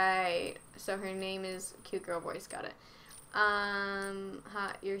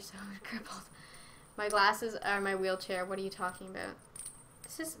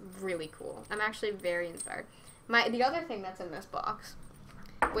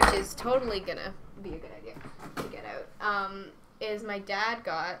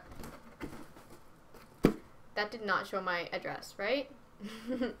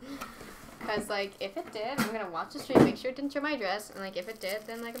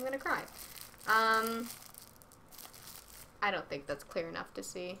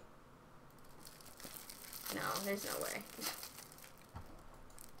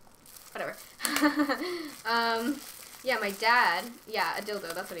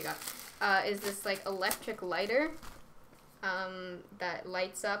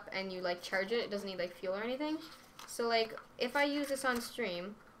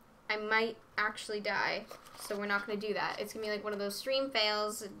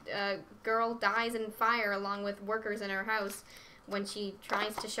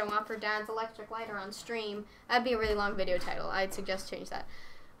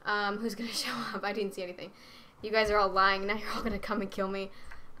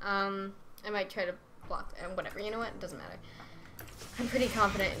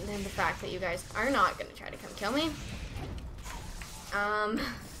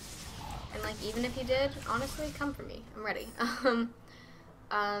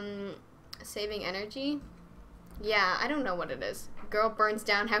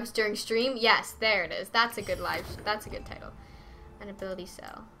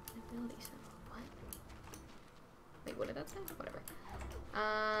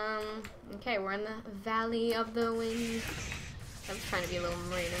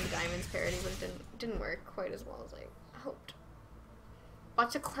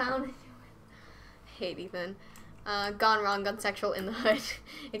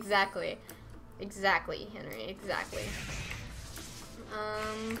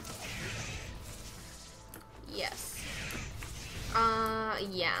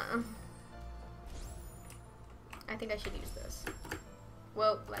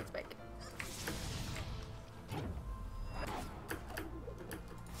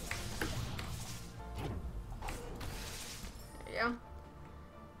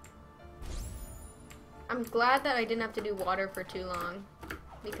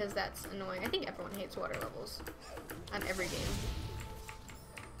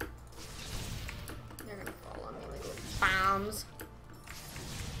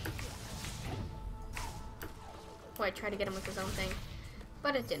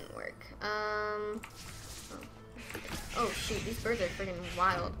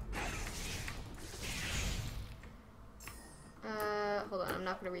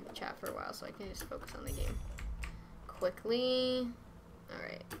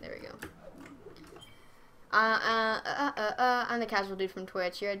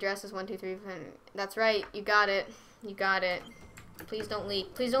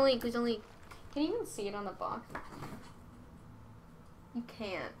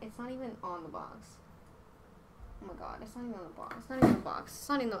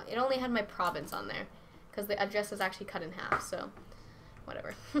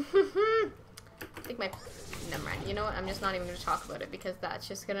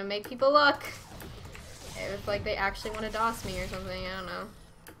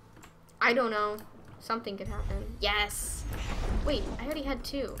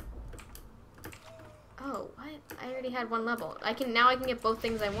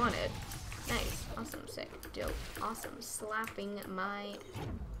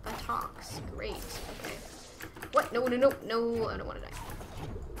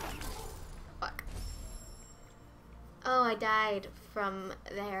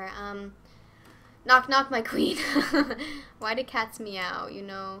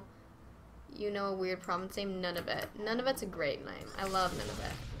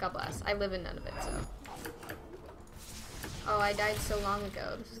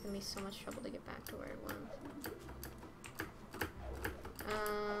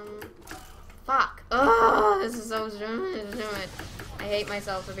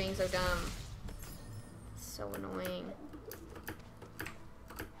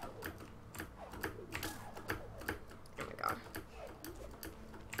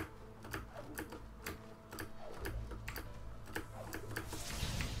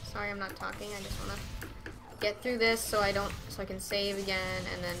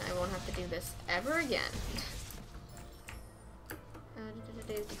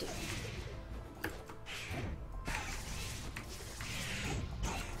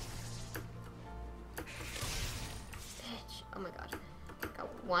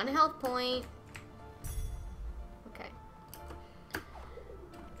 1 health point. Okay.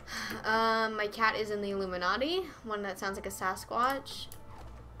 My cat is in the Illuminati. One that sounds like a Sasquatch.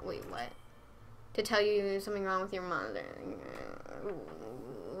 Wait, what? To tell you something wrong with your monitor.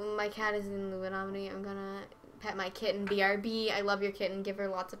 My cat is in the Illuminati. I'm gonna pet my kitten. BRB. I love your kitten. Give her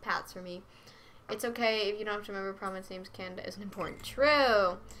lots of pats for me. It's okay if you don't have to remember prominent names. Canada isn't important.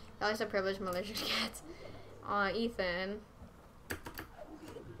 True. At least a privileged malicious cats. Aw, Ethan.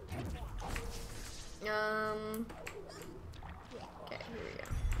 Okay, here we go.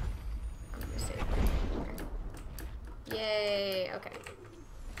 I'm gonna save it. Yay. Okay.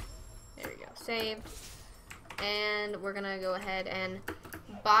 There we go. Save. And we're gonna go ahead and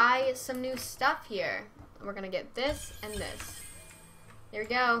buy some new stuff here. We're gonna get this and this. There we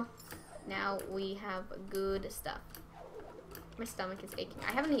go. Now we have good stuff. My stomach is aching.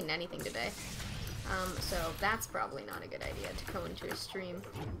 I haven't eaten anything today. So that's probably not a good idea to go into a stream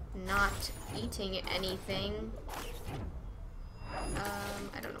not eating anything.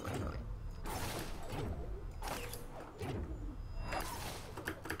 I don't know where I'm going.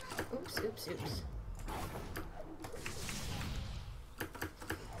 Oops, oops, oops.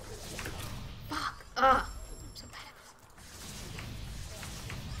 Fuck! Ugh! I'm so bad at this.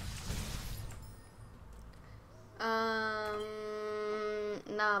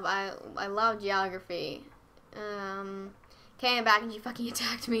 No, I love geography. Came back and you fucking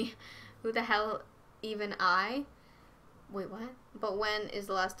attacked me. Who the hell even I? Wait, what? But when is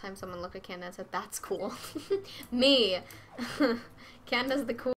the last time someone looked at Canada and said, that's cool? Me! Canada's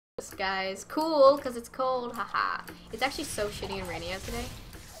the coolest, guys. Cool, because it's cold, haha. It's actually so shitty and rainy out today.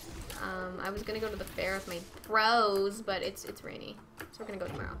 I was gonna go to the fair with my bros, but it's rainy. So we're gonna go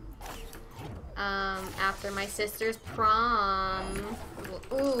tomorrow. After my sister's prom.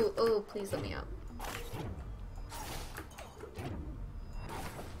 Ooh, ooh, please let me up.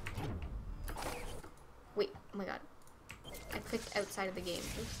 Wait, oh my god. I clicked outside of the game.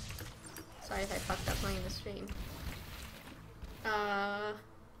 Oops. Sorry if I fucked up playing the stream.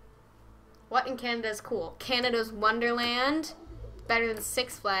 What in Canada is cool? Canada's Wonderland. Better than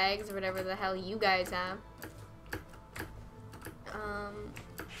Six Flags or whatever the hell you guys have. Oh,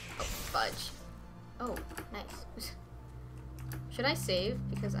 fudge. Oh, nice. Should I save?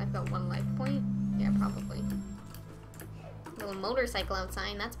 Because I've got 1 life point? Yeah, probably. Little motorcycle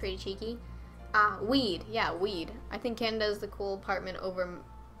outside, that's pretty cheeky. Weed. Yeah, weed. I think Canada's the cool apartment over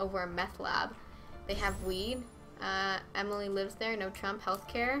a meth lab. They have weed. Emily lives there, no Trump,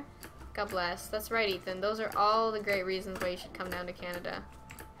 healthcare. God bless. That's right, Ethan. Those are all the great reasons why you should come down to Canada.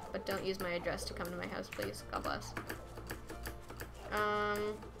 But don't use my address to come to my house, please. God bless. I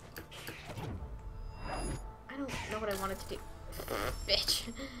don't know what I wanted to do.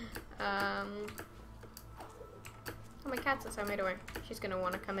 Bitch. Oh, my cat's outside my door. She's gonna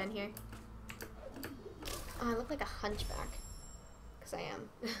want to come in here. Oh, I look like a hunchback. Because I am.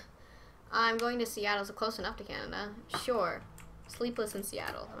 I'm going to Seattle, so close enough to Canada. Sure. Sleepless in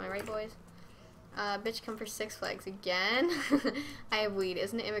Seattle. Am I right, boys? Bitch, come for Six Flags again. I have weed.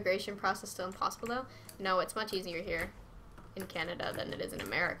 Isn't the immigration process still impossible, though? No, it's much easier here in Canada than it is in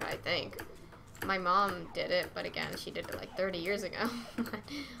America, I think. My mom did it, but again, she did it like 30 years ago.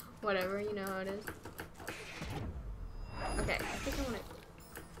 Whatever, you know how it is. Okay, I think I want to...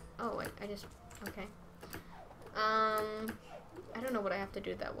 Oh, wait, I just... Okay. I don't know what I have to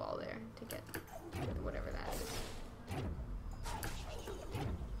do to that wall there to get whatever that is.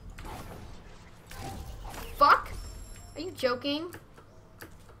 Fuck! Are you joking?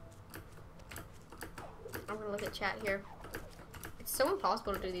 I'm gonna look at chat here. It's so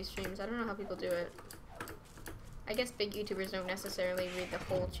impossible to do these streams. I don't know how people do it. I guess big YouTubers don't necessarily read the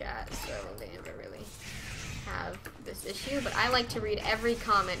whole chat, so they never really have this issue. But I like to read every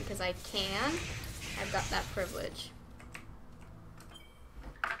comment because I can. I've got that privilege.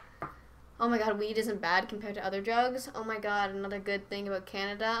 Oh my god, weed isn't bad compared to other drugs. Oh my god, another good thing about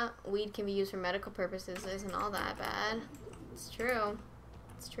Canada, weed can be used for medical purposes. It isn't all that bad. It's true.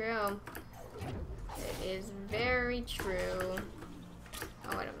 It's true. It is very true.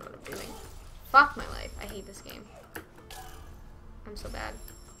 Oh, I don't know what I'm doing. Fuck my life. I hate this game. I'm so bad.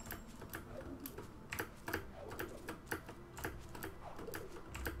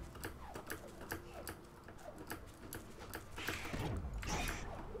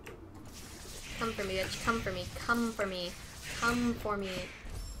 Come for me, bitch. Come for me. Come for me. Come for me.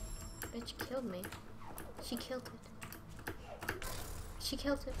 Bitch killed me. She killed it. She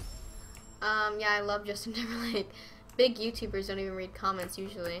killed it. Yeah, I love Justin Timberlake. Big YouTubers don't even read comments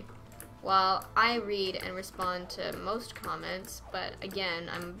usually. Well, I read and respond to most comments, but again,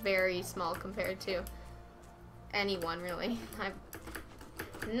 I'm very small compared to anyone, really.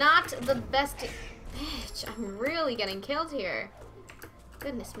 Not the best. Bitch, I'm really getting killed here.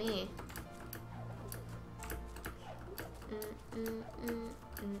 Goodness me.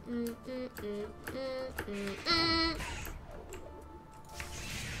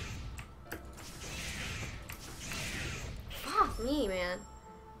 Fuck me, man.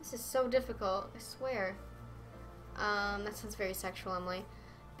 This is so difficult, I swear. That sounds very sexual, Emily.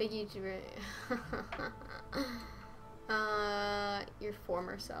 Big YouTuber. Your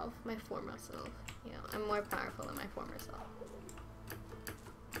former self. My former self. You know, I'm more powerful than my former self.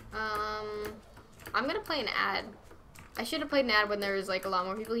 I'm gonna play an ad. I should have played an ad when there was like a lot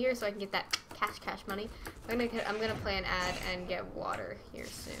more people here so I can get that cash money. I'm gonna play an ad and get water here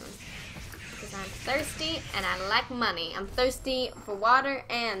soon. Because I'm thirsty and I like money. I'm thirsty for water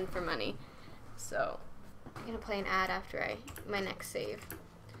and for money. So I'm gonna play an ad after my next save.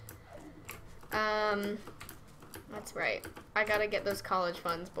 That's right. I gotta get those college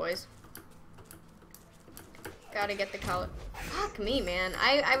funds, boys. Gotta get the college. Fuck me, man.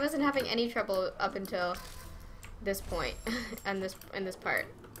 I wasn't having any trouble up until this point, and in this part.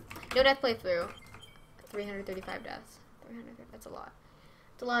 No death playthrough. 335 deaths. 300. That's a lot.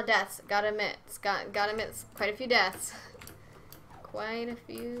 It's a lot of deaths. Gotta admit, gotta admit, it's quite a few deaths. Quite a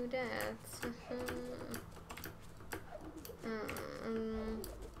few deaths.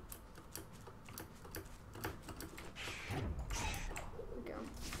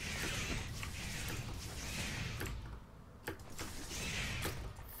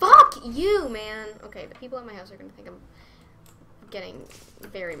 Fuck you, man. Okay, the people at my house are gonna think I'm getting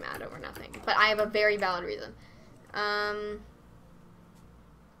very mad over nothing, but I have a very valid reason.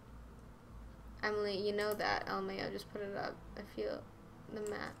 Emily, you know that LMAO just put it up. I feel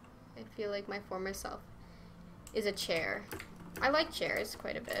like my former self is a chair. I like chairs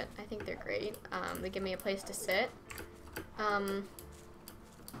quite a bit. I think they're great. They give me a place to sit. And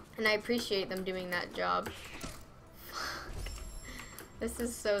I appreciate them doing that job. This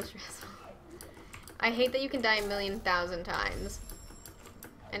is so stressful. I hate that you can die a million thousand times.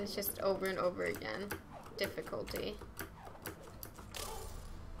 And it's just over and over again. Difficulty.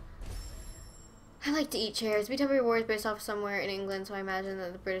 I like to eat chairs. We tell rewards based off somewhere in England, so I imagine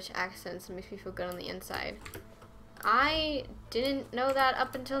that the British accent makes me feel good on the inside. I didn't know that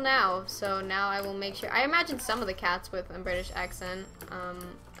up until now, so now I will make sure. I imagine some of the cats with a British accent. I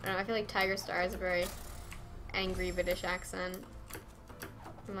don't know, I feel like Tiger Star has a very angry British accent.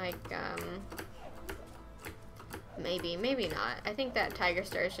 Like, maybe not. I think that Tiger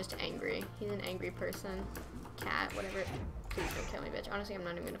Star is just angry. He's an angry person. Cat, whatever. Please don't kill me, bitch. Honestly, I'm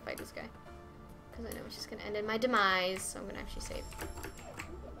not even gonna fight this guy. Because I know it's just gonna end in my demise, so I'm gonna actually save.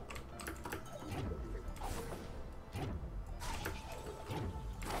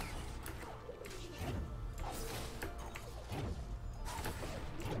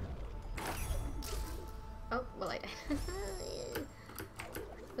 Oh, well I died.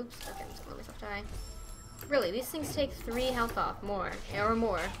 Oops, okay, I'm just gonna let myself die. Really, these things take 3 health off, more. Or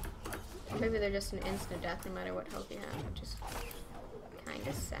more. Or maybe they're just an instant death no matter what health you have, which is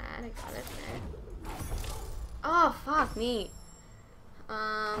kinda sad, I gotta admit. Oh, fuck me.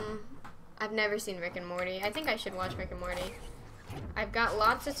 I've never seen Rick and Morty. I think I should watch Rick and Morty. I've got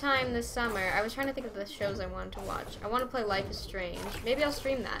lots of time this summer. I was trying to think of the shows I wanted to watch. I want to play Life is Strange. Maybe I'll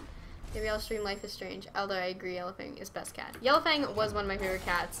stream that. Maybe I'll stream Life is Strange. Although I agree, Yellowfang is best cat. Yellowfang was one of my favorite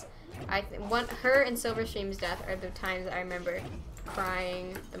cats. Her and Silverstream's death are the times I remember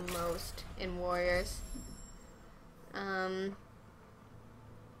crying the most in Warriors. My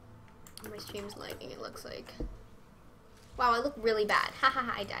stream's lagging, it looks like. Wow, I look really bad.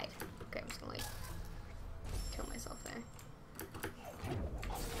 Hahaha, I died. Okay, I'm just gonna like kill myself there.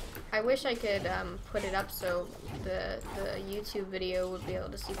 I wish I could put it up so the YouTube video would be able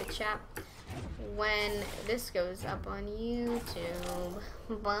to see the chat when this goes up on YouTube,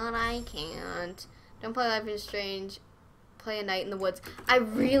 but I can't. Don't play Life is Strange. Play A Night in the Woods. I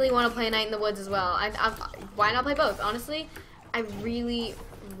really want to play A Night in the Woods as well. Why not play both? Honestly, I really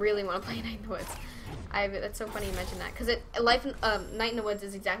want to play Night in the Woods. That's so funny you mentioned that, because Night in the Woods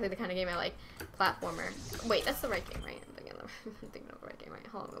is exactly the kind of game I like. Platformer. Wait, that's the right game, right? I'm thinking of the right game, right?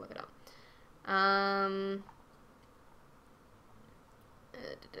 Hold on, I'm gonna look it up.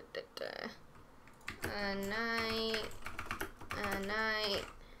 A night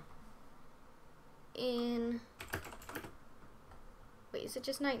in. Wait, is it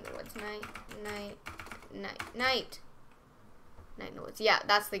just Night in the Woods? Night in the Woods. Yeah,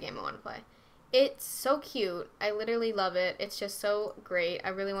 that's the game I want to play. It's so cute. I literally love it. It's just so great. I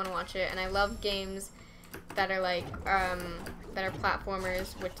really want to watch it, and I love games that are like that are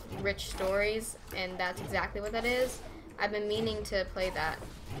platformers with rich stories, and that's exactly what that is. I've been meaning to play that.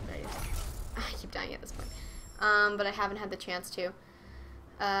 I keep dying at this point. But I haven't had the chance to.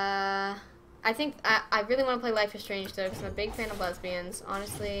 I think I really want to play Life is Strange though, because I'm a big fan of lesbians.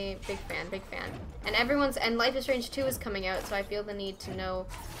 Honestly, big fan. And Life is Strange 2 is coming out, so I feel the need to know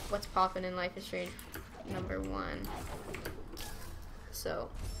what's poppin' in Life is Strange #1. So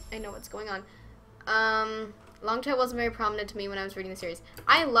I know what's going on. Longtail wasn't very prominent to me when I was reading the series.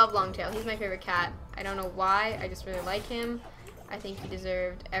 I love Longtail. He's my favorite cat. I don't know why. I just really like him. I think he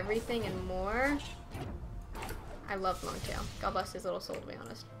deserved everything and more. I love Longtail. God bless his little soul, to be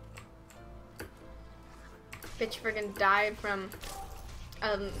honest. Bitch friggin' died from,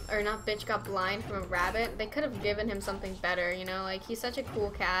 or not bitch, got blind from a rabbit. They could have given him something better, you know? Like, he's such a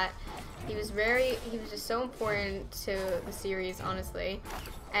cool cat. He was just so important to the series, honestly.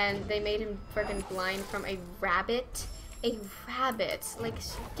 And they made him friggin' blind from a rabbit. A rabbit. Like,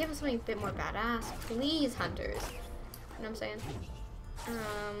 give us something a bit more badass. Please, hunters. You know what I'm saying?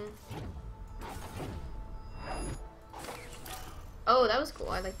 Oh, that was cool.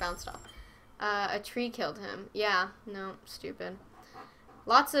 I, like, bounced off. A tree killed him. Yeah, no, stupid.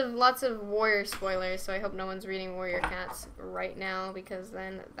 Lots of warrior spoilers, so I hope no one's reading Warrior Cats right now, because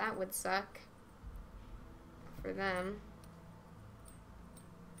then that would suck for them.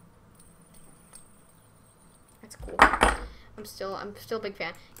 That's cool. I'm still a big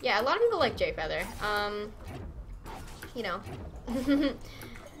fan. Yeah, a lot of people like Jay Feather. You know.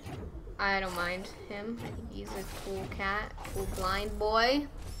 I don't mind him. I think he's a cool cat. Cool blind boy.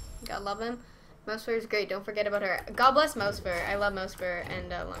 Gotta love him. Mousefur is great. Don't forget about her. God bless Mousefur. I love Mousefur and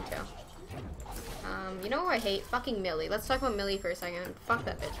Longtail. You know who I hate? Fucking Millie. Let's talk about Millie for a second. Fuck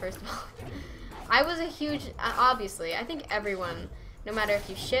that bitch, first of all. I was a huge... obviously, I think everyone, no matter if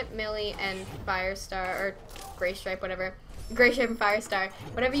you ship Millie and Firestar, or Graystripe, whatever. Graystripe and Firestar.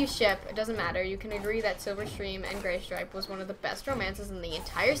 Whatever you ship, it doesn't matter. You can agree that Silverstream and Graystripe was one of the best romances in the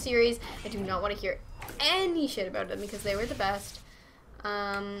entire series. I do not want to hear any shit about them because they were the best.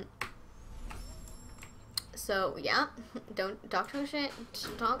 So yeah, don't talk shit.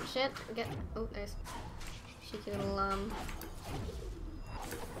 Talk shit. Get there's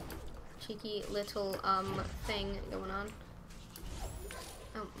cheeky little thing going on.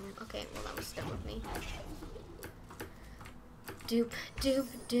 Oh, okay. Well, that was done with me. Doop doop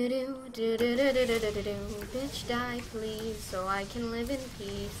doo doo doo doo doo doo doo doo doo. Bitch, die please, so I can live in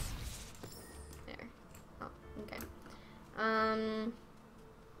peace. There. Oh, okay.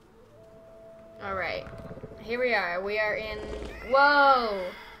 All right. Here we are. We are in... Whoa!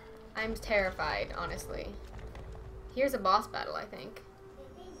 I'm terrified, honestly. Here's a boss battle, I think.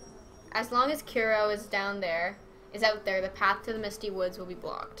 As long as Kuro is down there, is out there, the path to the Misty Woods will be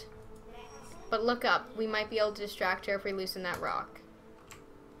blocked. But look up. We might be able to distract her if we loosen that rock.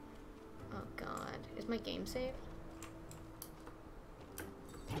 Oh, God. Is my game saved?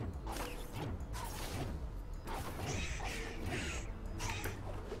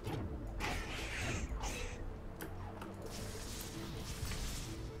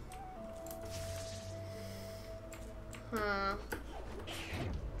 Huh.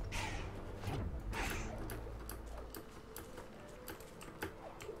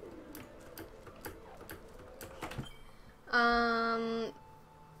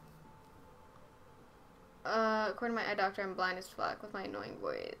 According to my eye doctor, I'm blind as fuck with my annoying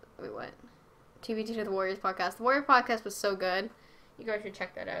voice. Wait, what? TBT to the Warriors podcast. The Warrior podcast was so good. You guys should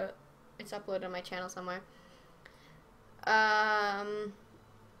check that out. It's uploaded on my channel somewhere.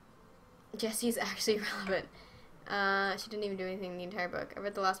 Jessie's actually relevant. She didn't even do anything in the entire book. I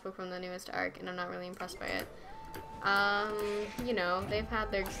read the last book from the newest arc, and I'm not really impressed by it. You know, they've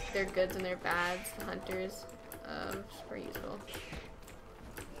had their goods and their bads, the hunters. Super useful.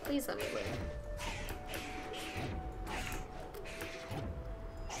 Please let me live.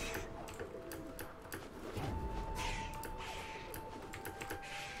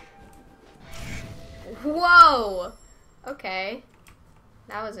 Whoa! Okay.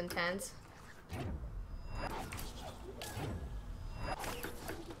 That was intense.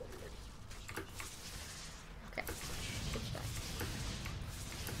 Okay. Switch back.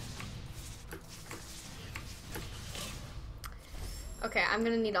 Okay, I'm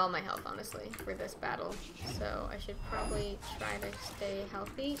gonna need all my health, honestly, for this battle. So I should probably try to stay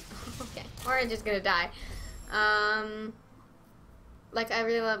healthy. Okay. Or I'm just gonna die. Like, I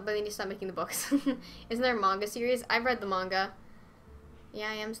really love, but they need to stop making the books. Isn't there a manga series? I've read the manga. Yeah,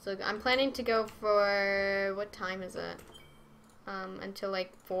 I am still, I'm planning to go for, what time is it? Until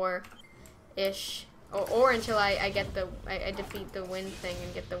like 4-ish. Or until I get I defeat the wind thing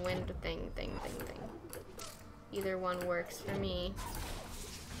and get the wind thing. Either one works for me.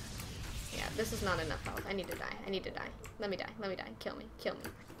 Yeah, this is not enough health. I need to die. I need to die. Let me die. Let me die. Kill me. Kill me.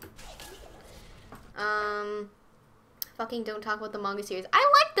 Fucking don't talk about the manga series.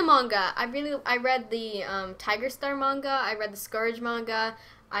 I like the manga. I read the Tiger Star manga. I read the Scourge manga.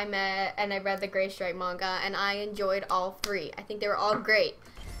 I read the Gray Stripe manga, and I enjoyed all three. I think they were all great.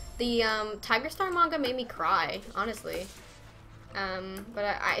 The Tiger Star manga made me cry, honestly.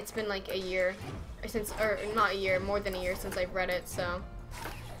 But it's been like a year or not a year, more than a year since I've read it, so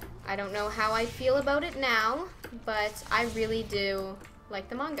I don't know how I feel about it now, but I really do like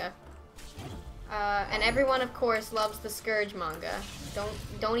the manga. And everyone, of course, loves the Scourge manga.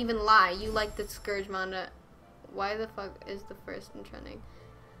 Don't even lie. You like the Scourge manga. Why the fuck is the first in trending?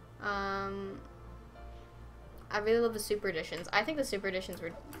 I really love the Super Editions. I think the Super Editions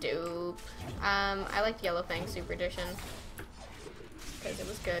were dope. I liked Yellow Fang Super Edition because it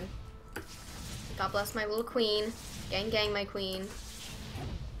was good. God bless my little queen. Gang gang my queen.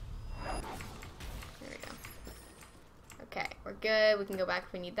 There we go. Okay, we're good. We can go back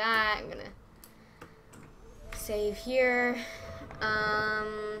if we need that. I'm gonna save here. I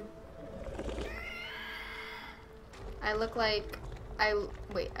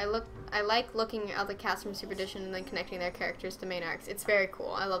like looking at the cast from Super Edition and then connecting their characters to main arcs. It's very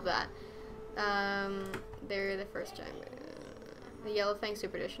cool. I love that. They're the first time. The Yellow Fang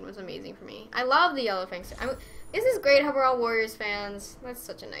Super Edition was amazing for me. I love the Yellow Fang. This is great how we're all Warriors fans. That's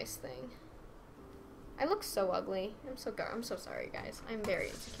such a nice thing. I look so ugly. I'm so sorry, guys. I'm very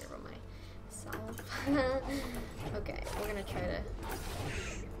insecure about myself. Okay, we're gonna try to.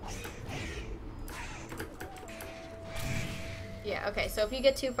 Yeah, okay, so if you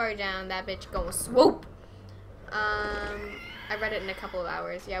get too far down, that bitch gonna swoop. I read it in a couple of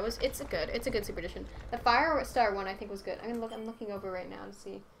hours. Yeah, it's a good Super Edition. The Fire Star one I think was good. I'm looking over right now to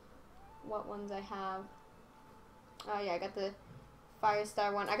see what ones I have. Oh yeah, I got the Fire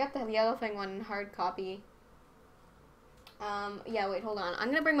Star one. I got the Yellow Fang one in hard copy. Yeah, wait, hold on. I'm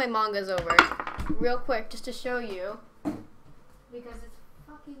gonna bring my mangas over real quick just to show you because it's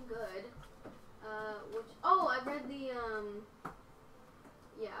fucking good. I read the,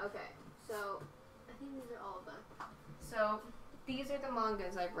 yeah, okay, so, I think these are all of them. So, these are the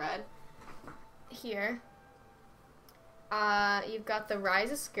mangas I've read. Here. You've got the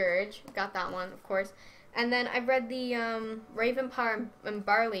Rise of Scourge, got that one, of course. And then I've read the, Ravenpaw and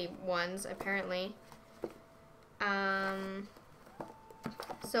Barley ones, apparently.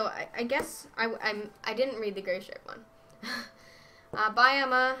 So, I guess I didn't read the Gray Stripe one. Bye,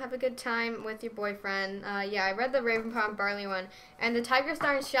 Emma. Have a good time with your boyfriend. Yeah, I read the Ravenpaw and Barley one. And the Tiger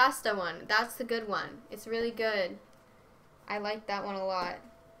Star and Shasta one. That's the good one. It's really good. I like that one a lot.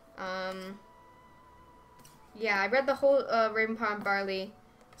 Yeah, I read the whole Ravenpaw and Barley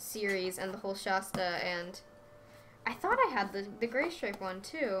series and the whole Shasta, and I thought I had the Gray Stripe one,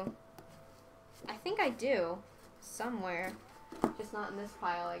 too. I think I do. Somewhere. Just not in this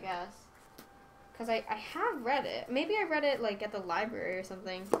pile, I guess. Because I have read it. Maybe I read it, like, at the library or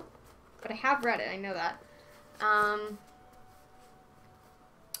something. But I have read it. I know that.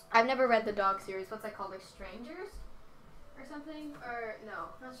 I've never read the dog series. What's that called? Like, Strangers? Or something? Or, no,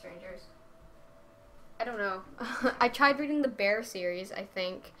 not Strangers. I don't know. I tried reading the Bear series, I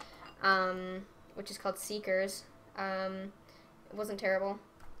think. Which is called Seekers. It wasn't terrible.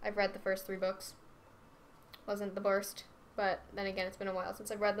 I've read the first 3 books. Wasn't the worst. But then again, it's been a while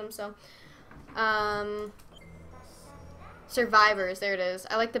since I've read them, so... Survivors, there it is.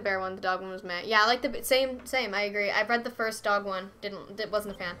 I like the bear one, the dog one was meh. Yeah, I like the same, I agree. I've read the first dog one,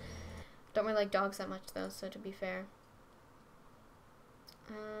 wasn't a fan. Don't really like dogs that much though, so to be fair.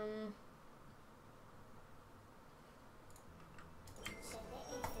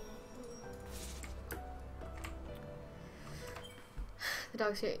 The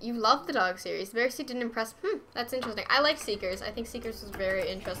dog series. You love the dog series. The bear series didn't impress. That's interesting. I like Seekers. I think Seekers was very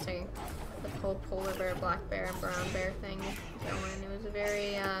interesting. The whole polar bear, black bear, and brown bear thing going. It was a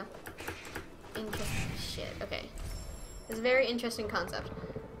very, interesting shit. Okay. It was a very interesting concept.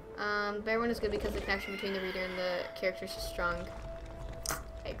 Bear one is good because the connection between the reader and the characters is strong.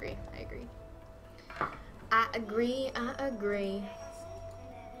 I agree. I agree.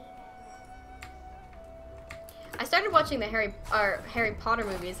 I started watching the Harry Potter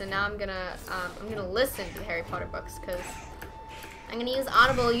movies, and now I'm gonna listen to the Harry Potter books because I'm gonna use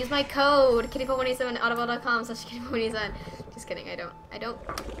Audible. Use my code kittypo187 audible.com/kittypo187. Just kidding. I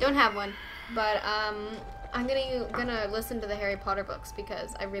don't have one, but I'm gonna listen to the Harry Potter books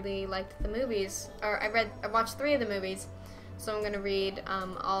because I really liked the movies. Or I watched 3 of the movies, so I'm gonna read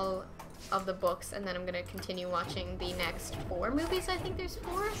all of the books, and then I'm gonna continue watching the next 4 movies. I think there's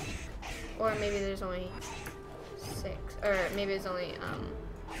 4, or maybe there's only 6, or maybe it's only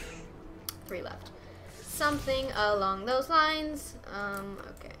 3 left. Something along those lines.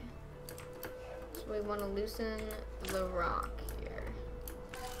 Okay. So we want to loosen the rock here.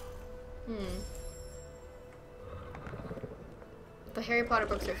 The Harry Potter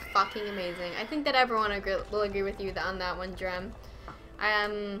books are fucking amazing. I think that everyone will agree with you on that one, Drem.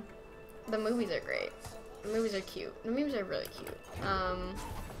 The movies are great. The movies are cute. The movies are really cute.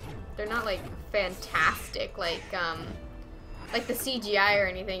 They're not like fantastic, like the CGI or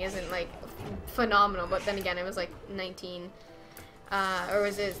anything isn't like phenomenal. But then again, it was like or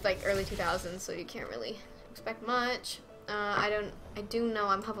was it like early 2000s, so you can't really expect much. I do know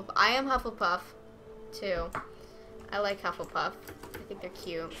I am Hufflepuff too. I like Hufflepuff. I think they're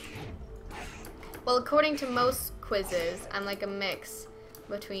cute. Well, according to most quizzes, I'm like a mix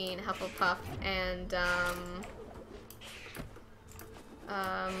between Hufflepuff and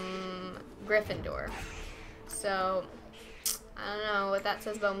Gryffindor. So I don't know what that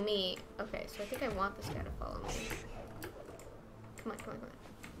says about me. Okay, so I think I want this guy to follow me. Come on, come on, come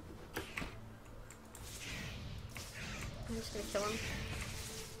on. I'm just gonna kill him.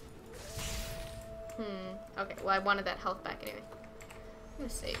 Okay, well I wanted that health back anyway. I'm gonna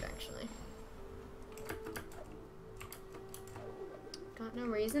save actually. Got no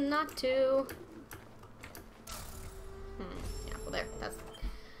reason not to. Yeah, well there, that's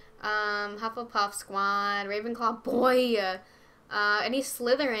Hufflepuff squad, Ravenclaw boy. Any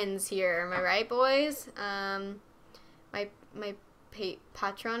Slytherins here, am I right, boys? My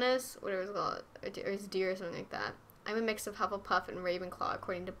Patronus, whatever it's called, or it's deer or something like that. I'm a mix of Hufflepuff and Ravenclaw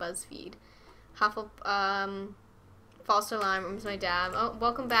according to BuzzFeed. False alarm is my dad. Oh,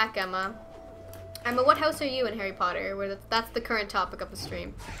 welcome back, Emma. Emma, what house are you in Harry Potter? That's the current topic of the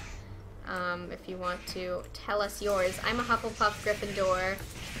stream. If you want to tell us yours. I'm a Hufflepuff Gryffindor.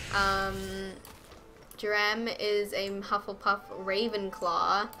 Drem is a Hufflepuff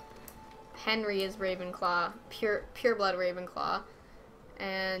Ravenclaw. Henry is Ravenclaw. Pureblood Ravenclaw.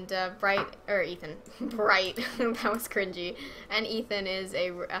 And Ethan. Bright. That was cringy. And Ethan is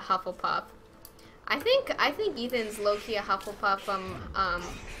a Hufflepuff. I think Ethan's low-key a Hufflepuff,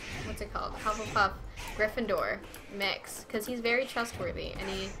 what's it called? Hufflepuff Gryffindor mix. Because he's very trustworthy, and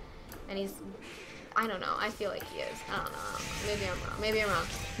he's, I don't know, I feel like he is. I don't know. Maybe I'm wrong. Maybe I'm wrong.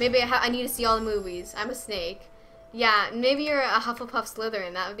 Maybe I need to see all the movies. I'm a snake. Yeah, maybe you're a Hufflepuff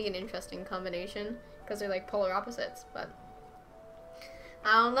Slytherin. That would be an interesting combination. Because they're like polar opposites, but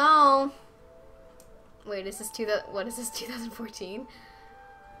I don't know. Wait, is this what is this, 2014?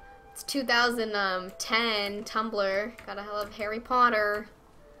 It's 2010, Tumblr. Gotta love Harry Potter.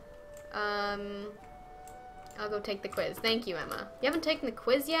 I'll go take the quiz. Thank you, Emma. You haven't taken the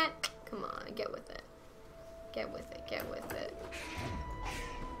quiz yet? Come on, get with it. Get with it, get with it.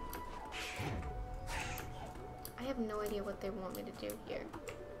 I have no idea what they want me to do here.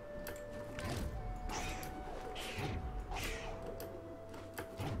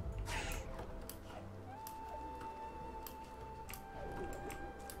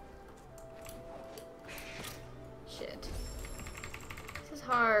 Shit. This is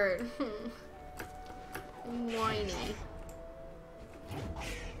hard. I'm whiny.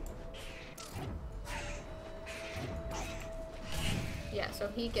 Yeah, so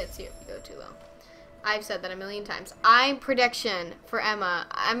he gets you if you go too low. I've said that a million times. Prediction for Emma.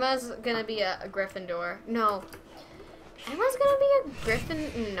 Emma's gonna be a Gryffindor. No. Emma's gonna be a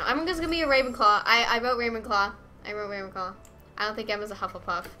Griffin. No, Emma's gonna be a Ravenclaw. I wrote Ravenclaw. I wrote Ravenclaw. I don't think Emma's a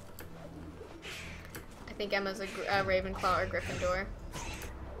Hufflepuff. I think Emma's a Ravenclaw or Gryffindor.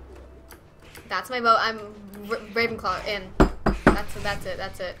 That's my vote. I'm Ravenclaw. In.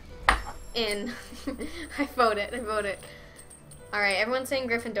 That's it. In. I voted. All right, everyone's saying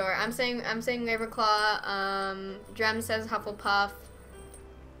Gryffindor. I'm saying Ravenclaw. Drem says Hufflepuff.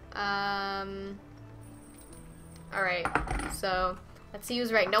 All right, so let's see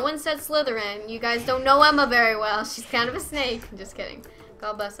who's right. No one said Slytherin. You guys don't know Emma very well. She's kind of a snake. I'm just kidding.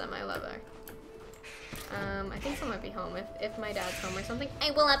 God bless Emma. I love her. I think someone might be home. If my dad's home or something,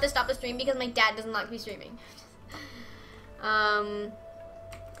 I will have to stop the stream because my dad doesn't like me streaming. I'm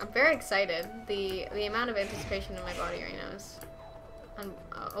very excited. The amount of anticipation in my body right now is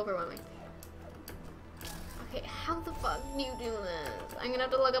overwhelming. Okay, how the fuck do you do this? I'm gonna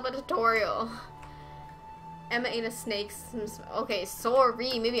have to look up a tutorial. Emma ate a snake. Okay,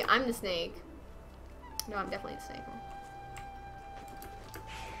 sorry. Maybe I'm the snake. No, I'm definitely the snake.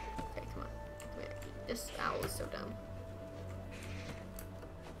 Okay, come on. Come here. This owl is so dumb.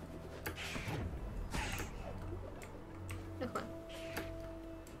 No, come on.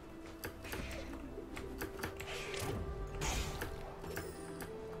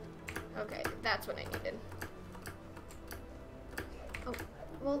 Okay, that's what I needed. Oh,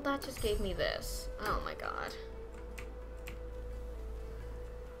 Well, that just gave me this. Oh my god.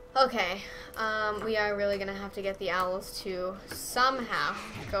 Okay, we are really gonna have to get the owls to somehow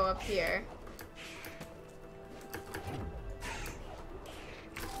go up here.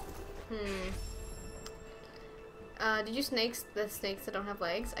 Did you snakes the snakes that don't have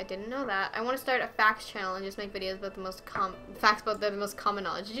legs? I didn't know that. I want to start a facts channel and just make videos about the most facts about the most common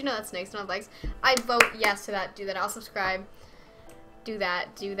knowledge. Did you know that snakes don't have legs? I vote yes to that. Do that. I'll subscribe. Do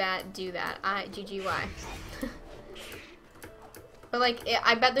that. Do that. Do that. GGY. But like,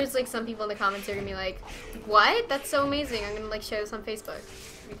 I bet there's like some people in the comments who are gonna be like, "What? That's so amazing! I'm gonna like share this on Facebook,"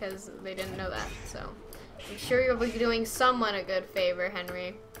 because they didn't know that. So I'm sure you'll be doing someone a good favor,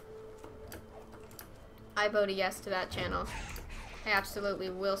 Henry. I vote a yes to that channel. I absolutely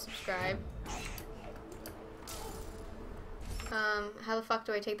will subscribe. How the fuck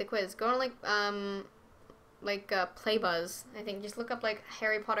do I take the quiz? Go on like Playbuzz. I think just look up like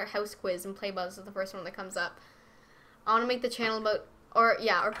Harry Potter house quiz and Playbuzz is the first one that comes up. I want to make the channel about, or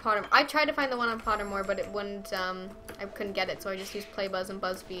Potter. I tried to find the one on Pottermore, but it wouldn't, I couldn't get it, so I just used Playbuzz and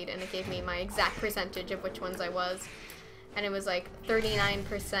BuzzFeed, and it gave me my exact percentage of which ones I was. And it was like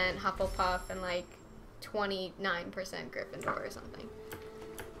 39% Hufflepuff and like 29% Gryffindor or something.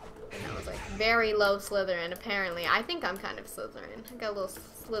 And that was like very low Slytherin, apparently. I think I'm kind of Slytherin. I got a little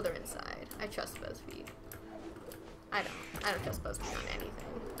Slytherin side. I trust BuzzFeed. I don't trust BuzzFeed on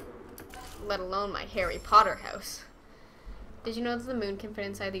anything. Let alone my Harry Potter house. Did you know that the moon can fit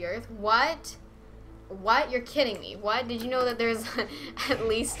inside the earth? What? What? You're kidding me. What? Did you know that there's at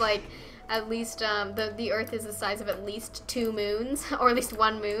least the earth is the size of at least 2 moons? Or at least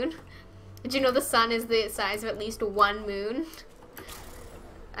 1 moon? Did you know the sun is the size of at least 1 moon?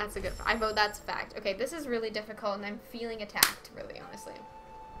 That's a good, I vote that's a fact. Okay, this is really difficult and I'm feeling attacked, really, honestly.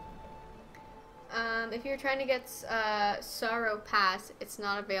 If you're trying to get Sorrow Pass, it's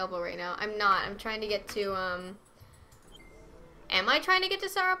not available right now. I'm not. I'm trying to get to, am I trying to get to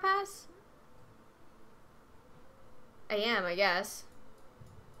Sorrow Pass? I am, I guess.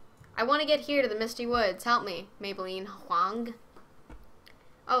 I want to get here to the Misty Woods. Help me, Maybelline Huang.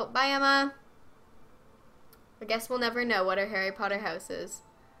 Oh, bye, Emma. I guess we'll never know what our Harry Potter house is.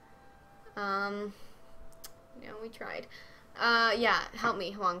 No, we tried. Yeah, help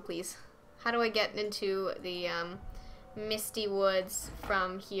me, Huang, please. How do I get into the, Misty Woods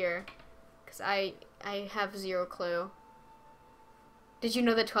from here? Because I have 0 clue. Did you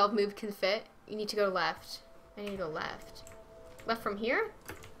know that 12 moves can fit? You need to go left. I need to go left. Left from here?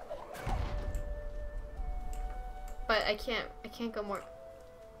 But I can't go more.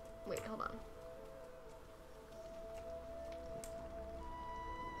 Wait, hold on.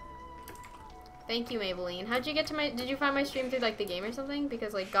 Thank you, Maybelline. How'd you get to my, did you find my stream through like the game or something?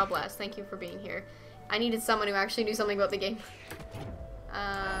 Because like, God bless, thank you for being here. I needed someone who actually knew something about the game.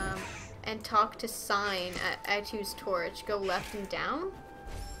 And talk to sign at I2's torch. Go left and down?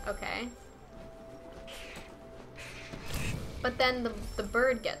 Okay. But then the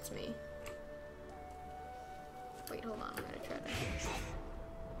bird gets me. Wait, hold on, I'm gonna try this.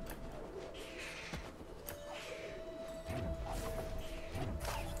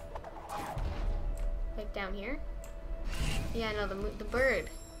 Like down here? Yeah, no, the bird.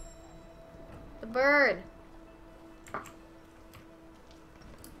 The bird!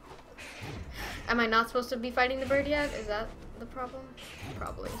 Am I not supposed to be fighting the bird yet? Is that the problem?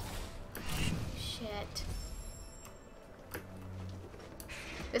 Probably. Shit.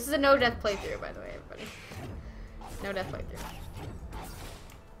 This is a no-death playthrough, by the way, everybody. No-death playthrough.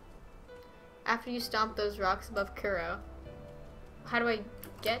 After you stomp those rocks above Kuro. How do I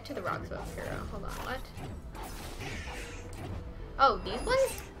get to the rocks above Kuro? Hold on, what? Oh, these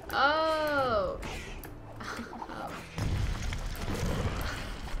ones? Oh.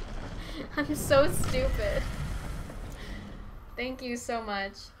 I'm so stupid. Thank you so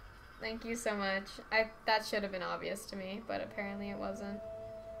much. Thank you so much. That should have been obvious to me, but apparently it wasn't.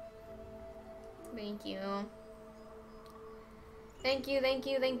 Thank you. Thank you, thank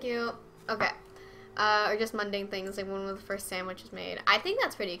you, thank you. Okay. Or just mundane things, like when was the first sandwich was made. I think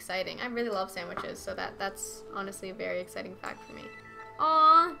that's pretty exciting. I really love sandwiches, so that's honestly a very exciting fact for me.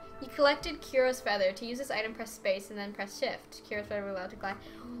 Aww, you collected Kuro's feather. To use this item, press space and then press shift. Kuro's feather will allow to glide.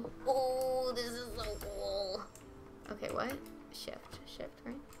 Oh, this is so cool. Okay, what? Shift,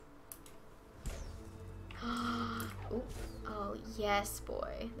 right? Ooh. Oh, yes,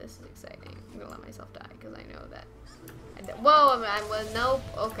 boy. This is exciting. I'm gonna let myself die because I know that. Whoa, nope.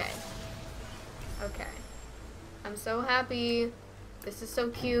 Okay. Okay. I'm so happy. This is so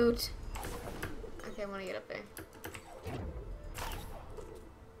cute. Okay, I want to get up there.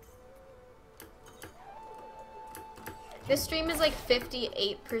 This stream is like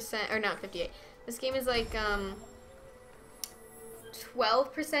 58%, or not 58. This game is like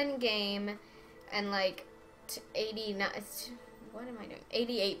 12% game and like 89. What am I doing?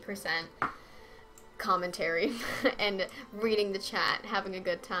 88% commentary and reading the chat, having a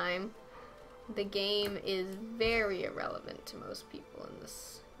good time. The game is very irrelevant to most people in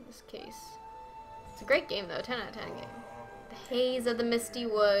this case. It's a great game though, 10 out of 10 game. The haze of the misty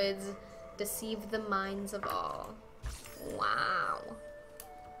woods deceive the minds of all. Wow.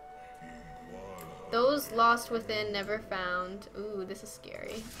 Those lost within, never found. Ooh, this is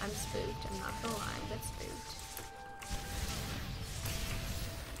scary. I'm spooked. I'm not gonna lie, I'm a bit spooked.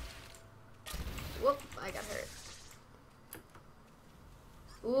 Whoop, I got hurt.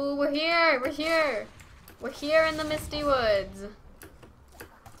 Ooh, we're here! We're here! We're here in the misty woods.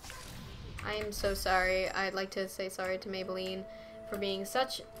 I am so sorry. I'd like to say sorry to Maybelline for being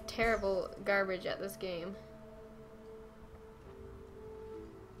such terrible garbage at this game.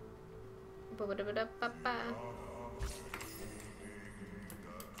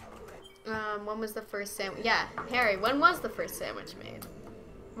 When was the first sandwich? Yeah, Harry, when was the first sandwich made?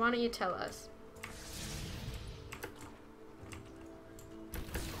 Why don't you tell us?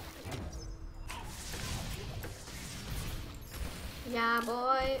 Yeah,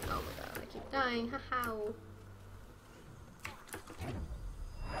 boy. Oh my god, I keep dying. Haha.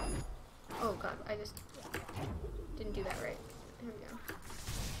 Oh god, I just didn't do that right. There we go.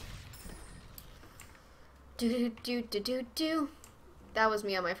 Do. That was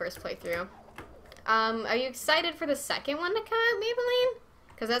me on my first playthrough. Are you excited for the second one to come out, Maybelline?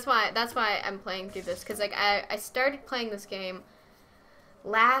 Because that's why I'm playing through this. Because like I started playing this game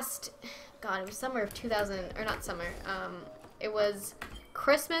last, God, it was summer of 2000, or not summer. It was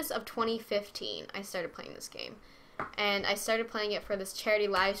Christmas of 2015. I started playing this game, and I started playing it for this charity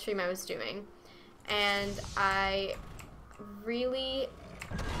live stream I was doing, and I really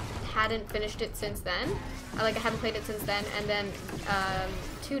hadn't finished it since then. I haven't played it since then, and then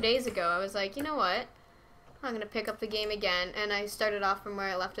 2 days ago I was like, you know what? I'm gonna pick up the game again, and I started off from where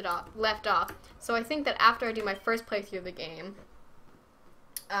I left off. So I think that after I do my first playthrough of the game,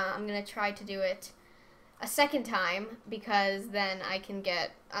 I'm gonna try to do it a second time, because then I can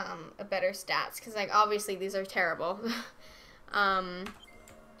get a better stats, because like obviously these are terrible.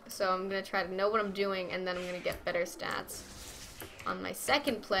 So I'm gonna try to know what I'm doing, and then I'm gonna get better stats on my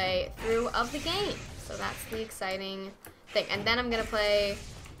second play through of the game. So that's the exciting thing. And then I'm gonna play,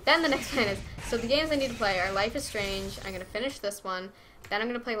 then the next plan is, so the games I need to play are Life is Strange. I'm gonna finish this one, then I'm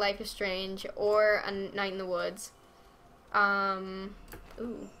gonna play Life is Strange or A Night in the Woods.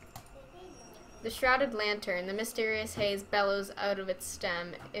 Ooh. The shrouded lantern, the mysterious haze bellows out of its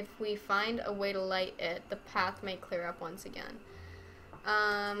stem. If we find a way to light it, the path may clear up once again.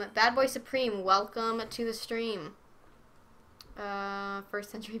 Bad Boy Supreme, welcome to the stream. 1st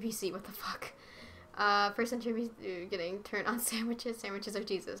century BC, what the fuck? 1st century BC, getting turned on sandwiches. Sandwiches are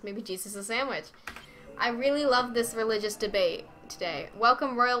Jesus. Maybe Jesus is a sandwich. I really love this religious debate today.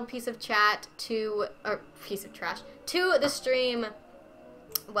 Welcome, royal piece of chat, to, or piece of trash, to the stream.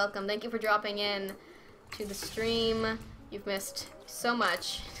 Welcome. Thank you for dropping in to the stream. You've missed so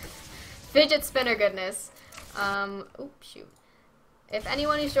much. Fidget spinner goodness. Oh, shoot. If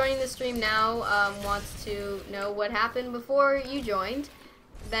anyone who's joining the stream now wants to know what happened before you joined,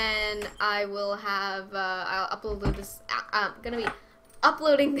 then I will have, I'll upload this, I'm gonna be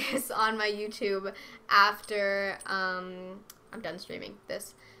uploading this on my YouTube after I'm done streaming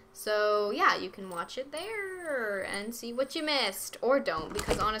this. So yeah, you can watch it there and see what you missed, or don't,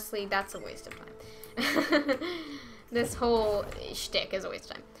 because honestly that's a waste of time. This whole shtick is a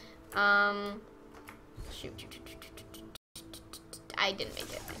waste of time. Shoot. I didn't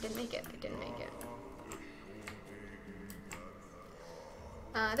make it.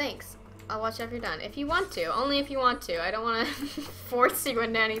 Thanks. I'll watch after you're done. If you want to. Only if you want to. I don't want to force you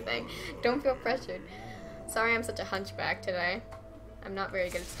into anything. Don't feel pressured. Sorry I'm such a hunchback today. I'm not very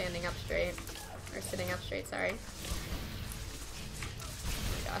good at standing up straight. Or sitting up straight, sorry. Oh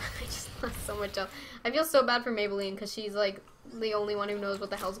my god, I just lost so much health. I feel so bad for Maybelline, because she's like the only one who knows what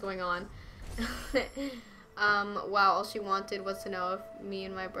the hell's going on. Wow, all she wanted was to know if me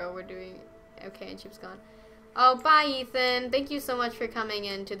and my bro were doing okay, and she was gone. Oh, bye, Ethan. Thank you so much for coming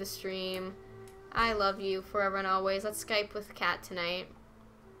into the stream. I love you forever and always. Let's Skype with Kat tonight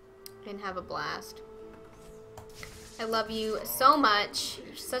and have a blast. I love you so much.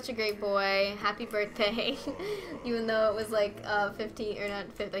 You're such a great boy. Happy birthday. Even though it was like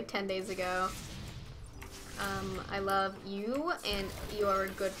 10 days ago. I love you, and you are a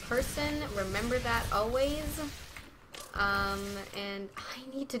good person. Remember that always. And I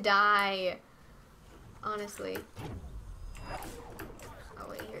need to die. Honestly. Oh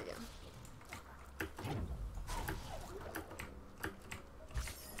wait, here we go.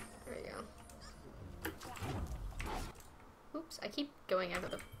 There we go. Oops, I keep going out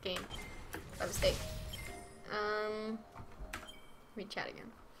of the game by mistake. Read chat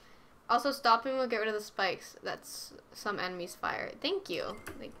again. Also, stopping will get rid of the spikes. That's some enemies fire. Thank you.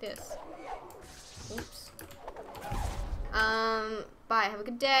 Like this. Oops. Bye. Have a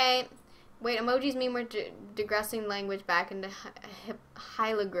good day. Wait, emojis mean we're digressing language back into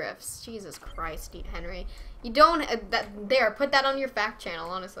hieroglyphs. Jesus Christ, Henry. You don't. There, put that on your fact channel,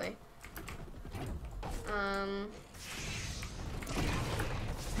 honestly. Okay,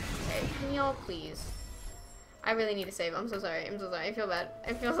 can y'all please? I really need to save. I'm so sorry. I'm so sorry. I feel bad.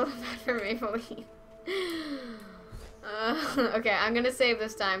 I feel so bad for Maple Leaf. Okay, I'm gonna save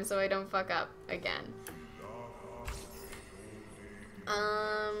this time so I don't fuck up again.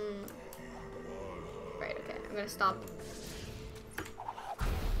 Right, okay. I'm gonna stop.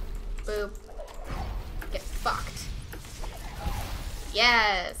 Boop. Get fucked.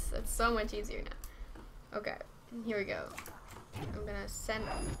 Yes! That's so much easier now. Okay, here we go. I'm gonna send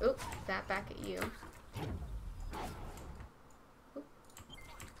that back at you. Oop.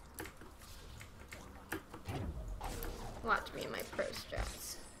 Watch me and my pro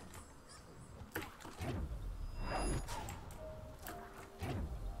strats. There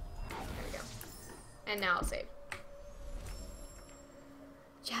we go. And now I'll save.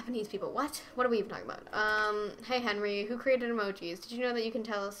 Japanese people. What? What are we even talking about? Hey Henry, who created emojis? Did you know that you can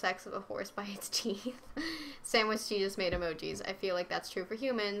tell the sex of a horse by its teeth? Sandwich Jesus made emojis. I feel like that's true for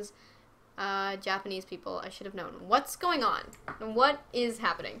humans. Japanese people, I should have known. What's going on? What is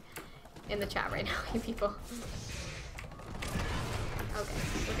happening in the chat right now, you people? Okay.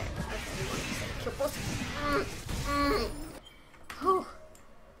 We want to say kill both. Whew.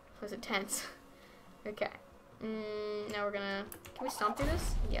 That was intense. Okay. Now we're gonna... Can we stomp through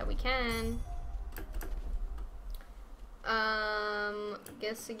this? Yeah, we can.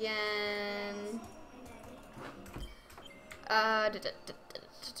 Guess again. I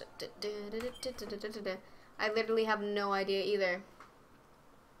literally have no idea either.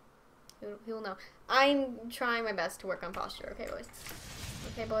 He will know. I'm trying my best to work on posture. Okay, boys.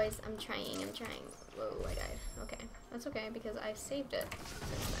 Okay, boys. I'm trying. Whoa, I died. Okay. That's okay, because I saved it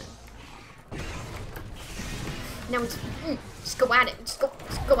since then. Now it's... just go at it. Just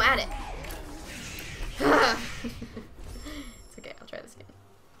go at it. It's okay. I'll try this again.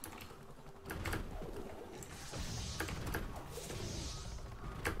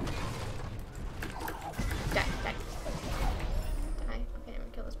 Die. Okay, I'm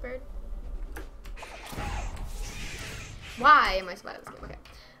gonna kill this bird. Why am I so bad at this game? Okay.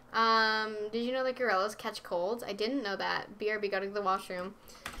 Did you know that gorillas catch colds? I didn't know that. BRB, gotta go to the washroom.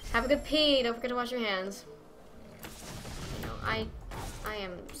 Have a good pee. Don't forget to wash your hands. You know, I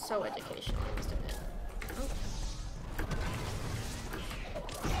am so educational, I must admit. Oh.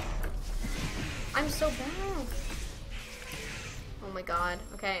 I'm so bad. Oh my god.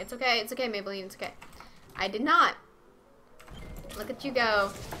 Okay, it's okay, Maybelline, it's okay. I did not. Look at you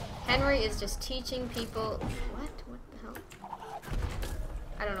go. Henry is just teaching people... What? What the hell?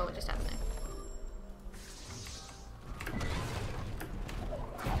 I don't know what just happened there.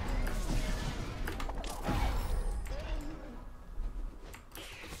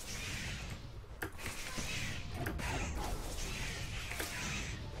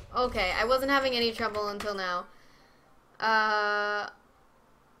 Okay, I wasn't having any trouble until now. I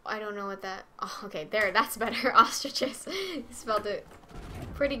don't know what that... Oh, okay, there, that's better. Ostriches. You spelled it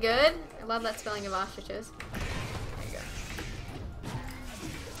pretty good. I love that spelling of ostriches. There you go.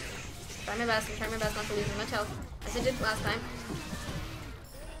 I'm trying my best not to lose as much health as I did last time.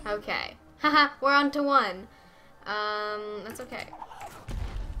 Okay. Haha, we're on to 1. That's okay.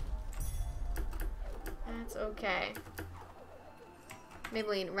 That's okay.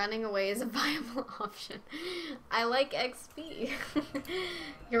 Maybelline, running away is a viable option. I like XP.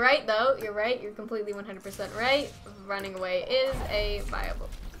 You're right, though. You're right. You're completely 100% right. Running away is a viable...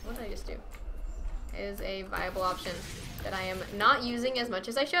 What did I just do? Is a viable option that I am not using as much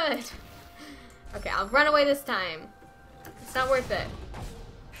as I should. Okay, I'll run away this time. It's not worth it.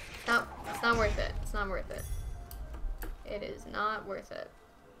 It's not worth it. It's not worth it. It is not worth it.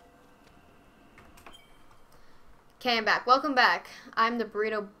 Okay, I'm back. Welcome back. I'm the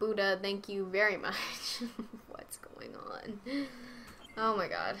Burrito Buddha. Thank you very much. What's going on? Oh my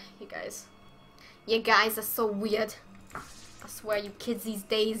god, you guys. You guys are so weird. I swear, you kids these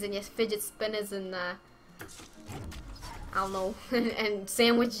days and your fidget spinners and, I don't know, and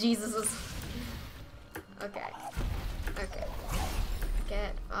sandwich Jesuses. Okay. Okay.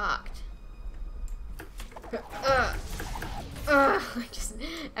 Get fucked. Ugh,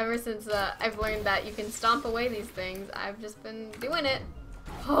 ever since I've learned that you can stomp away these things, I've just been doing it.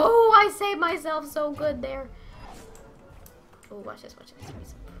 Oh, I saved myself so good there. Oh, watch this, watch this.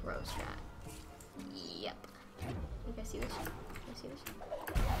 It's a pro strat. Yep. You guys see this shit? You guys see this shit?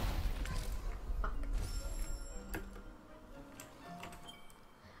 Fuck.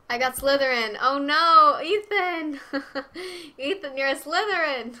 I got Slytherin. Oh no, Ethan! Ethan, you're a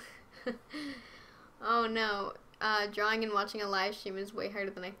Slytherin! Oh no. Drawing and watching a live stream is way harder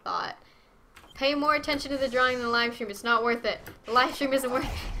than I thought. Pay more attention to the drawing than the live stream. It's not worth it. The live stream isn't worth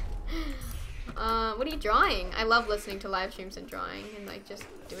it. What are you drawing? I love listening to live streams and drawing and like just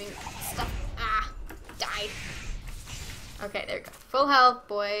doing stuff. Ah, died. Okay, there we go. Full health,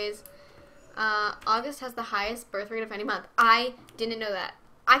 boys. August has the highest birth rate of any month. I didn't know that.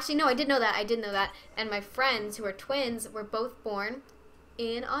 Actually, no, I did know that. I did know that. And my friends who are twins were both born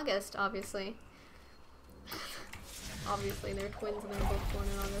in August, obviously. Obviously, they're twins and they were both born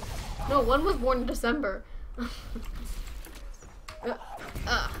in August. No, one was born in December. There we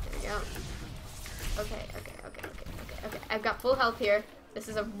go. Okay. I've got full health here. This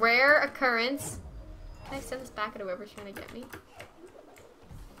is a rare occurrence. Can I send this back at whoever's trying to get me?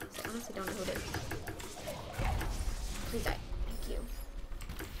 I honestly don't know who it is. Please die. Thank you.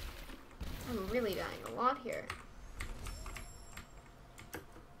 I'm really dying a lot here.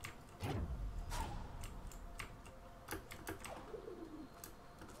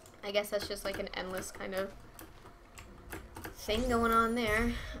 I guess that's just like an endless kind of thing going on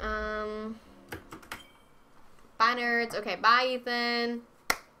there. Bye, nerds. Okay, bye, Ethan.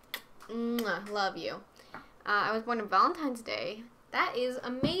 Mwah, love you. I was born on Valentine's Day. That is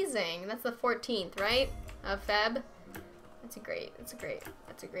amazing. That's the 14th, right? Of Feb. That's a great,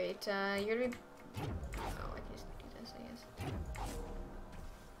 you're gonna be, oh, I can just do this, I guess.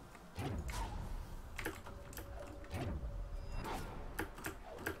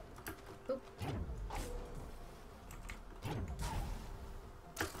 Oop.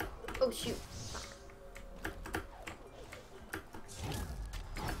 Oh, shoot.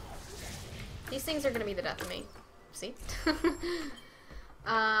 These things are gonna be the death of me. See?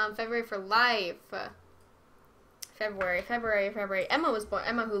 February for life. February. Emma was born.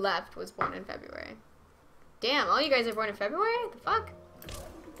 Emma, who left, was born in February. Damn, all you guys are born in February? What the fuck?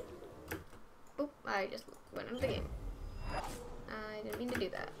 Oop, I just went into the game. I didn't mean to do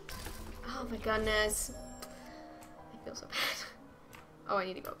that. Oh my goodness. I feel so bad. Oh, I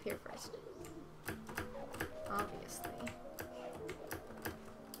need to go up here first. Obviously.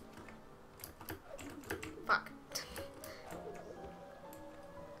 Fuck.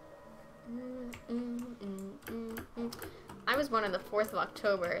 I was born on the 4th of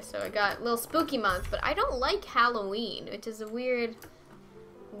October, so I got a little spooky month, but I don't like Halloween, which is a weird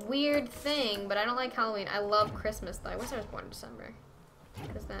thing, but I don't like Halloween. I love Christmas, though. I wish I was born in December,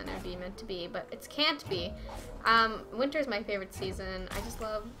 because then it would be meant to be, but it can't be. Winter is my favorite season. I just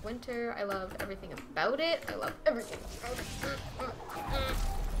love winter. I love everything about it. I love everything about it.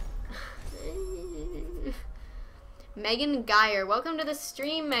 Megan Geyer, welcome to the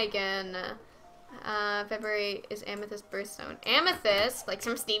stream, Megan. February is Amethyst Birthstone. Amethyst, like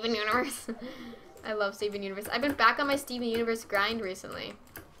some Steven Universe. I love Steven Universe. I've been back on my Steven Universe grind recently,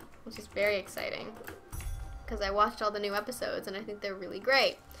 which is very exciting because I watched all the new episodes and I think they're really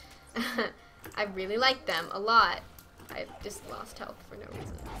great. I really like them a lot. I just lost health for no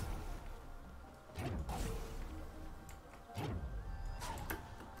reason.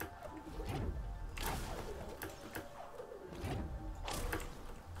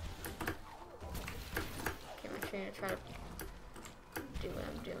 I'm gonna try to do what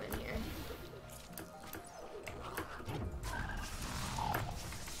I'm doing here.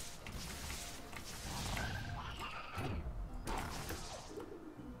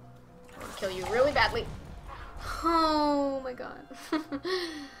 I'm gonna kill you really badly. Oh my god.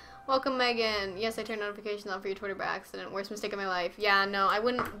 Welcome, Megan. Yes, I turned notifications on for your Twitter by accident. Worst mistake of my life. Yeah, no, I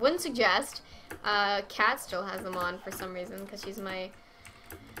wouldn't suggest. Kat still has them on for some reason because she's my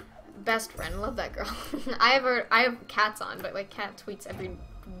best friend. Love that girl. I have Cats on, but like Kat tweets every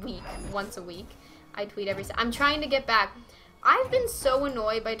week, once a week. I tweet I'm trying to get back. I've been so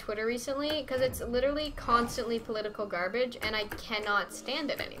annoyed by Twitter recently because it's literally constantly political garbage and I cannot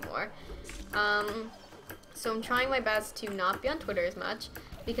stand it anymore. So I'm trying my best to not be on Twitter as much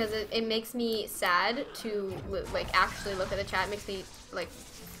because it makes me sad to like actually look at the chat. It makes me like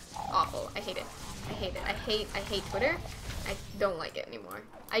awful. I hate it. I hate Twitter. I don't like it anymore.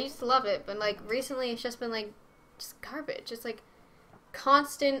 I used to love it, but like recently it's just been like just garbage. It's like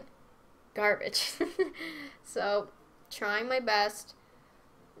constant garbage. So trying my best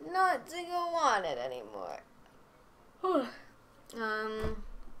not to go on it anymore. Oh,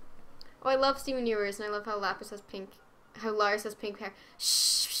 I love Steven Universe, and I love how Lapis has pink, how Lars has pink hair.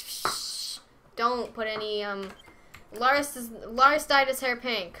 Shh. Don't put any, Lars dyed his hair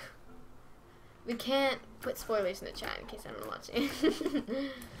pink. We can't put spoilers in the chat in case anyone watching.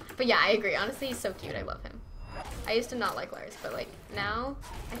 But yeah, I agree. Honestly, he's so cute. I love him. I used to not like Lars, but like now,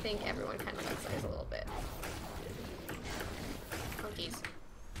 I think everyone kind of likes Lars a little bit. Oh jeez.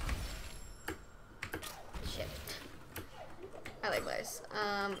 Shit. I like Lars.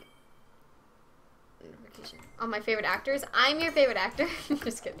 Oh, my favorite actors. I'm your favorite actor.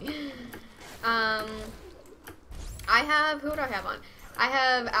 Just kidding. I have, who do I have on? I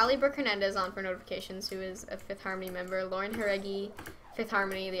have Ali Brooke Hernandez on for notifications, who is a Fifth Harmony member. Lauren Haregi, Fifth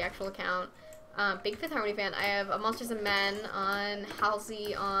Harmony, the actual account. Big Fifth Harmony fan. I have Monsters and Men on,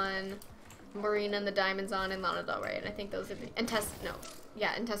 Halsey on, Marina and the Diamonds on, and Lana Del Rey. And I think those are the, and Tessa, no,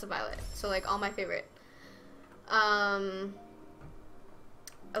 yeah, and Tessa Violet. So like all my favorite,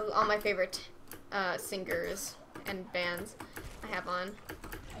 singers and bands I have on.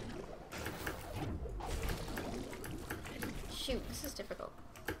 Shoot, this is difficult.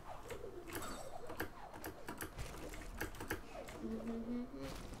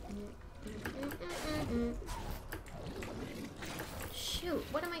 Shoot,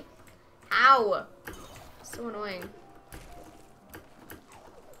 what am I? Ow! So annoying.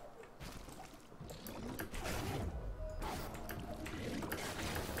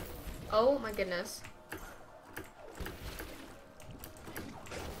 Oh my goodness.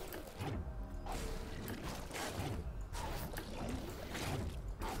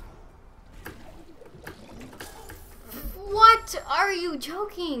 What? Are you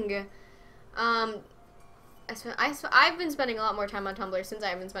joking? I've been spending a lot more time on Tumblr since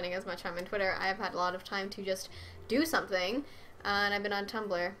I've been spending as much time on Twitter. I've had a lot of time to just do something, and I've been on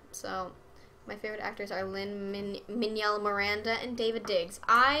Tumblr. So my favorite actors are Lin-Manuel Miranda and David Diggs.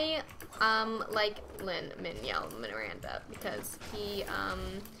 I like Lin-Manuel Miranda because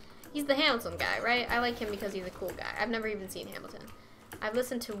he's the Hamilton guy, right? I like him because he's a cool guy. I've never even seen Hamilton. I've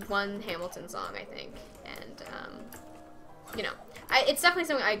listened to one Hamilton song, I think, and you know, it's definitely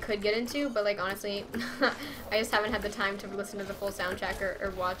something I could get into, but like honestly, I just haven't had the time to listen to the full soundtrack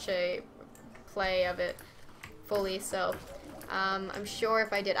or watch a play of it fully. So I'm sure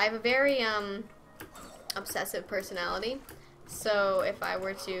if I did, I have a very obsessive personality. So if I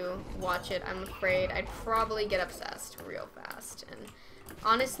were to watch it, I'm afraid I'd probably get obsessed real fast. And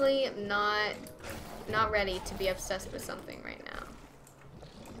honestly, I'm not ready to be obsessed with something right now.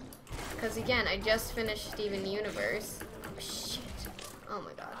 Because again, I just finished Steven Universe. Oh shit. Oh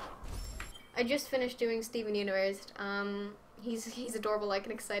my god. I just finished doing Steven Universe. He's adorable like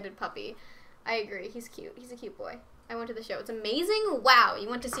an excited puppy. I agree. He's cute. He's a cute boy. I went to the show. It's amazing. Wow, you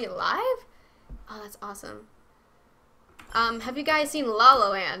went to see it live? Oh, that's awesome. Have you guys seen La La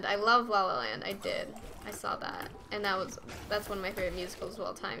Land? I love La La Land. I did. I saw that. And that's one of my favorite musicals of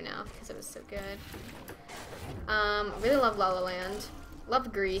all time now because it was so good. Really love La La Land.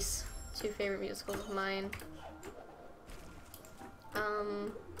 Love Grease. Two favorite musicals of mine.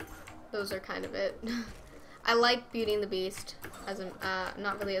 Those are kind of it. I like Beauty and the Beast as a,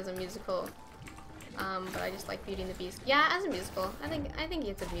 not really as a musical, but I just like Beauty and the Beast. Yeah, as a musical. I think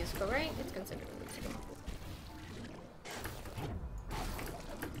it's a musical, right? It's considered a musical.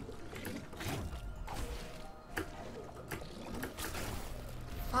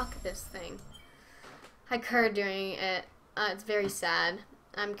 Fuck this thing. I cried doing it. It's very sad.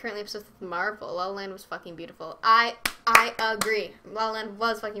 I'm currently obsessed with Marvel. La La Land was fucking beautiful. I agree. La La Land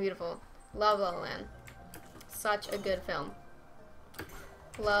was fucking beautiful. Love La La Land. Such a good film.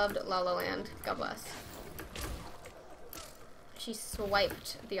 Loved La La Land. God bless. She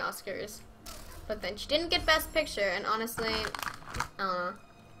swiped the Oscars. But then she didn't get Best Picture, and honestly, I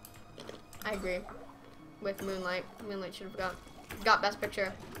agree with Moonlight. Moonlight should have got Best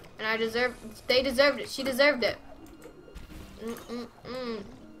Picture. And they deserved it. She deserved it.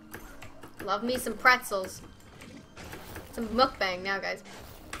 Love me some pretzels. Some mukbang now, guys.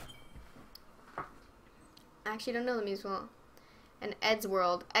 I actually don't know the musical. And Ed's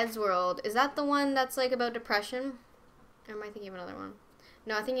World. Ed's World. Is that the one that's like about depression? Or am I thinking of another one?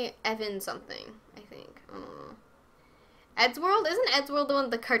 No, I think Evan something. I think. I don't know. Ed's World? Isn't Ed's World the one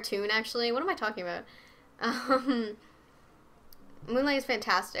with the cartoon, actually? What am I talking about? Moonlight is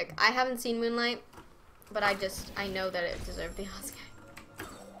fantastic. I haven't seen Moonlight, but I know that it deserved the Oscar.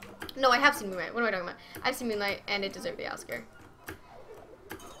 No, I have seen Moonlight. What am I talking about? I've seen Moonlight, and it deserved the Oscar.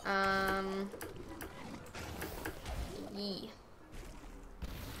 Yee.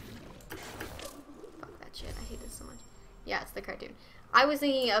 Fuck that shit. I hate this so much. Yeah, it's the cartoon. I was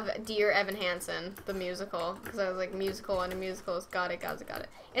thinking of Dear Evan Hansen, the musical, because I was like, musical and a musicals. Got it.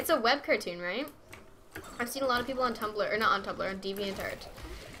 It's a web cartoon, right? I've seen a lot of people on Tumblr, or not on Tumblr, on DeviantArt,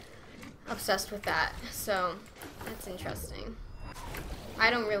 obsessed with that. So that's interesting. I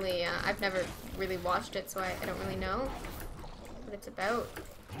don't really, I've never really watched it, so I don't really know what it's about.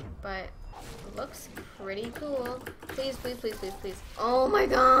 But it looks pretty cool. Please. Oh my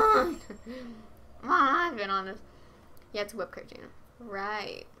god! I've been on this. Yeah, it's a web cartoon.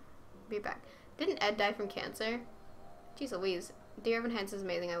 Right. Be back. Didn't Ed die from cancer? Jeez Louise. Dear Evan Hansen is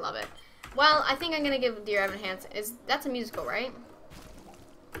amazing. I love it. Well, I think I'm gonna give Dear Evan Hansen. That's a musical, right?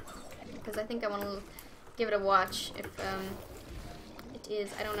 Because I think I want to give it a watch. If it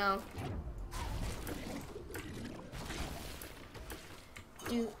is, I don't know.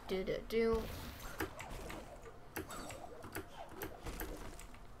 Do.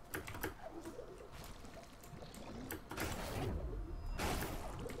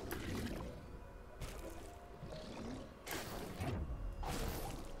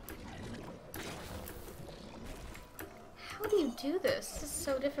 How do you do this? This is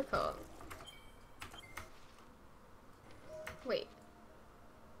so difficult. Wait.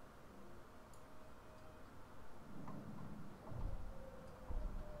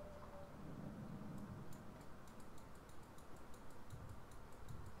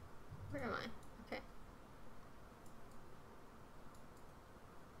 Where am I? Okay.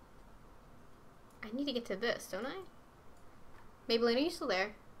 I need to get to this, don't I? Maybelline, are you still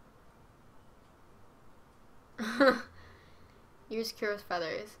there? Use Kuro's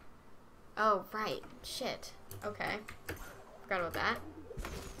feathers. Oh, right. Shit. Okay. Forgot about that.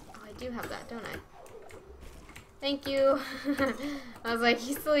 Oh, I do have that, don't I? Thank you. I was like,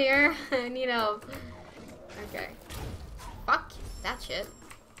 he's still here? I need help. Okay. Fuck that shit.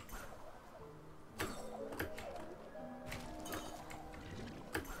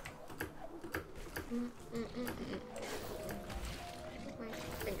 My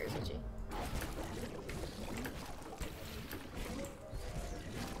finger's itchy.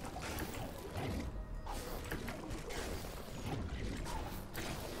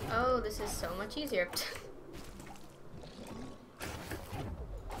 Oh, this is so much easier.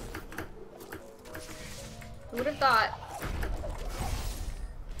 Who would have thought?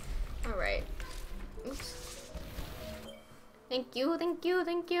 Alright. Oops. Thank you. When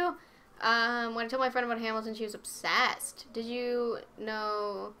I told my friend about Hamilton, she was obsessed. Did you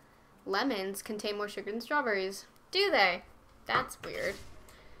know lemons contain more sugar than strawberries? Do they? That's weird.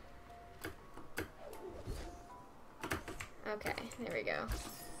 Okay, there we go.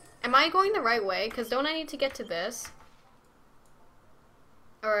 Am I going the right way? Because don't I need to get to this?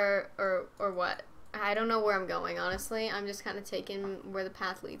 Or what? I don't know where I'm going, honestly. I'm just kind of taking where the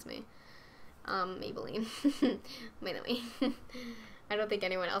path leads me. Maybelline. Maybelline. I don't think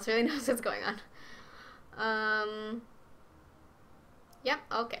anyone else really knows what's going on. Yep,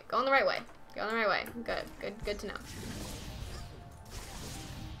 okay. Going the right way. Good to know.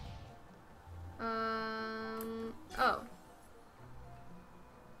 Oh.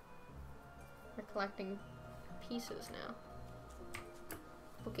 We're collecting pieces now.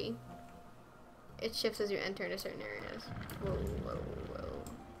 Okay. It shifts as you enter into certain areas. Whoa.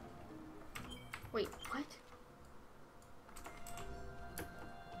 Wait, what?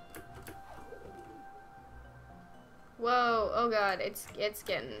 Whoa, oh god, it's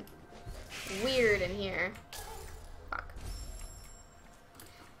getting weird in here. Fuck.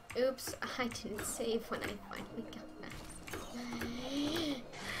 Oops, I didn't save when I finally got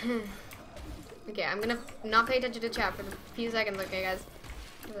that. Okay, I'm gonna not pay attention to chat for a few seconds, okay guys?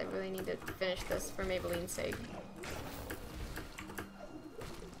 Because I really need to finish this for Maybelline's sake.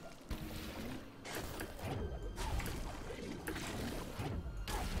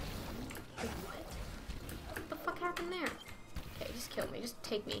 What the fuck happened there? Okay, just kill me. Just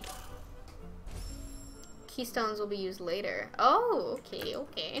take me. Keystones will be used later. Oh,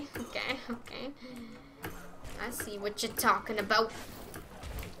 okay. I see what you're talking about.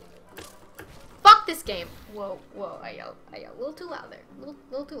 Fuck this game. Whoa. I yelled a little too loud there. A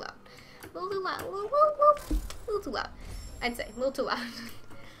little too loud. A little too loud. I'd say a little too loud.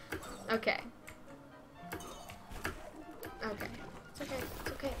 Okay. It's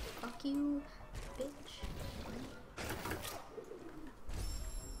okay. Fuck you, bitch.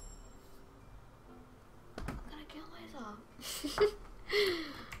 I'm gonna kill myself.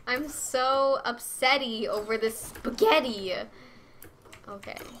 I'm so upsetty over this spaghetti.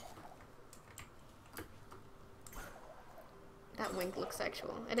 Okay. That wink looks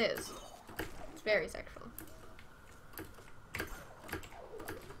sexual. It is. It's very sexual.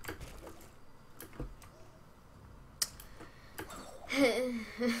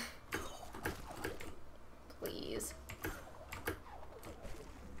 Please.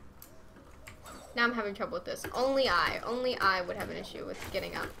 Now I'm having trouble with this. Only I would have an issue with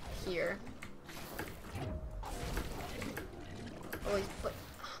getting up here. Always put.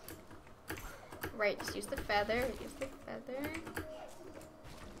 Right, just use the feather. Use the feather.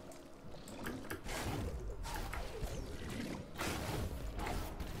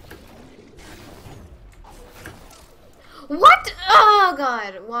 What? Oh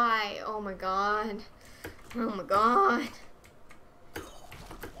god, why? Oh my god. Oh my god.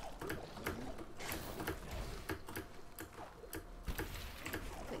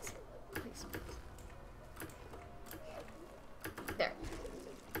 Please, please, please. There.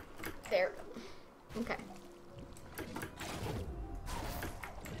 There. Okay.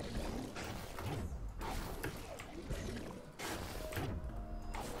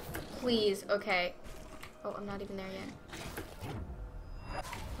 Please, okay. Oh, I'm not even there yet.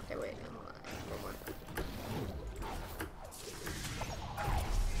 Okay, wait, hold on. One more.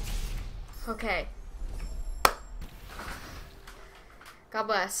 Okay. God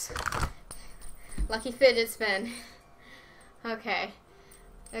bless. Lucky fidget spin. Okay.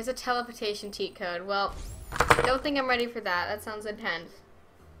 There's a teleportation cheat code. Well, don't think I'm ready for that. That sounds intense.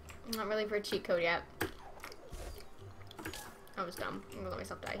 I'm not ready for a cheat code yet. I was dumb. I'm gonna let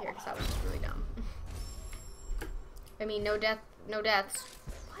myself die here because that was just really dumb. I mean, no deaths.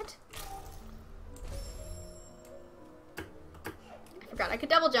 What? I forgot I could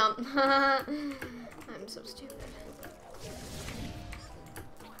double jump. I'm so stupid.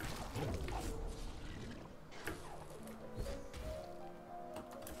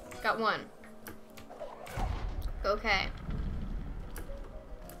 Got one. Okay.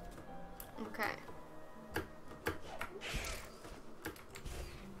 Okay.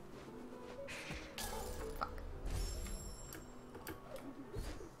 Fuck.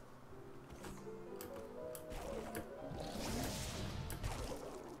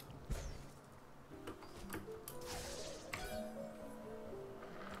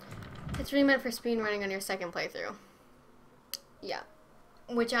 It's really meant for speed running on your second playthrough. Yeah.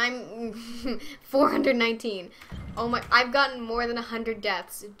 Which I'm 419. Oh my, I've gotten more than 100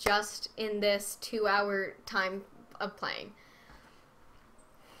 deaths just in this 2-hour time of playing.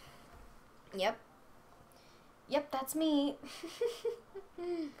 Yep. Yep, that's me.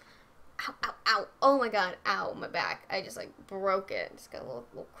 Ow, ow, ow. Oh my god, ow, my back. I just like broke it. Just got a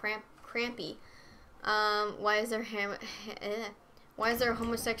little crampy. Why is there why is there a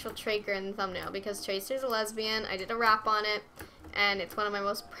homosexual Tracer in the thumbnail? Because Tracer's a lesbian. I did a rap on it. And it's one of my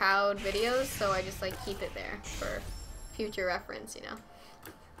most proud videos, so I just like keep it there for future reference, you know.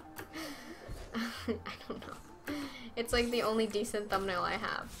 I don't know. It's like the only decent thumbnail I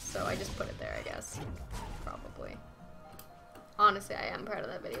have, so I just put it there, I guess. Probably. Honestly, I am proud of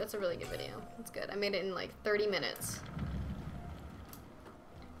that video. It's a really good video. It's good. I made it in like 30 minutes.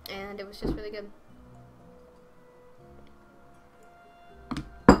 And it was just really good.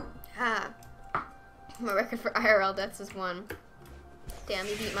 Ah. My record for IRL deaths is 1. Damn,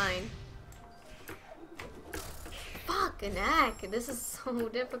 you beat mine. Fucking heck, this is so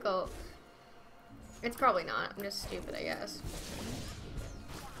difficult. It's probably not. I'm just stupid, I guess.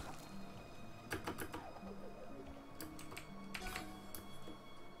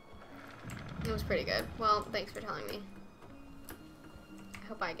 It was pretty good. Well, thanks for telling me. I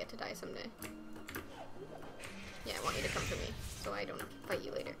hope I get to die someday. Yeah, I want you to come for me, so I don't have to fight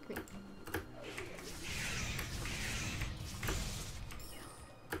you later. Come here.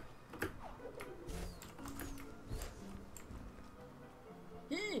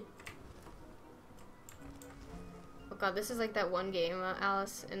 Oh god, this is like that one game,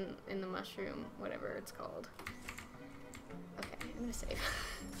 Alice in the Mushroom, whatever it's called. Okay, I'm gonna save.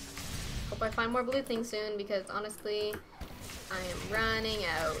 Hope I find more blue things soon, because honestly, I am running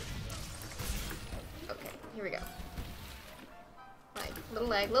out. Okay, here we go. Like, little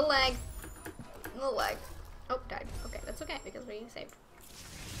leg, little leg, little leg. Oh, died. Okay, that's okay, because we saved.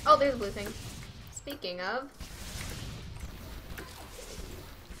 Oh, there's a blue thing. Speaking of.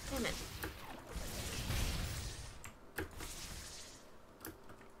 Damn it.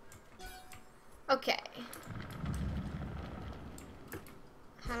 Okay.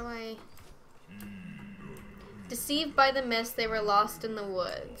 How do I... Deceived by the mist, they were lost in the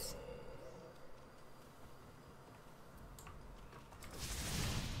woods.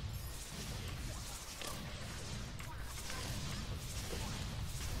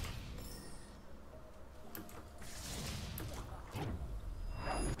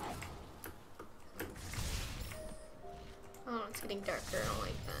 Oh, it's getting darker. I don't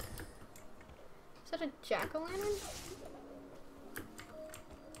like that. Is that a jack-o'-lantern?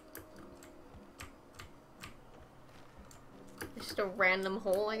 just a random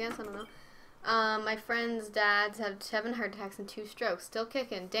hole, I guess. I don't know. My friend's dads have 7 heart attacks and 2 strokes. Still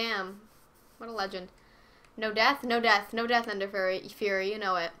kicking. Damn. What a legend. No death? No death. No death under Fury. You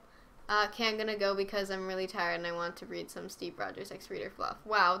know it. Okay, I'm gonna go because I'm really tired and I want to read some Steve Rogers X-Reader fluff.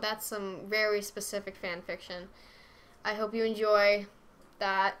 Wow, that's some very specific fan fiction. I hope you enjoy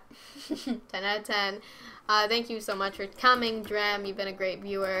that. 10 out of 10. Thank you so much for coming, Drem. You've been a great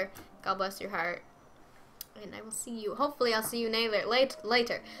viewer. God bless your heart. And I will see you. Hopefully, I'll see you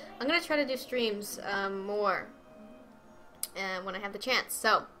later. I'm gonna try to do streams more when I have the chance.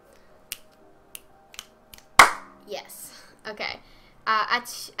 So, yes. Okay.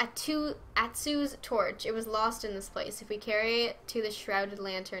 Atsu's torch. It was lost in this place. If we carry it to the shrouded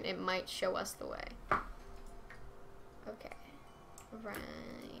lantern, it might show us the way. Okay. Right,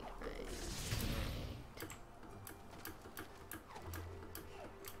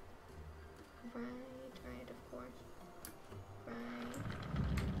 of course. Right.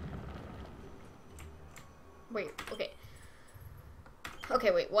 Wait, okay.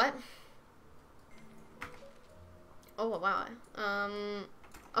 Okay, wait, what? Oh, wow.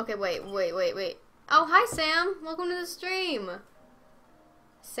 Okay, wait. Oh, hi, Sam. Welcome to the stream.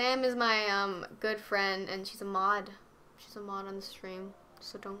 Sam is my, good friend, and she's a mod. She's a mod on the stream.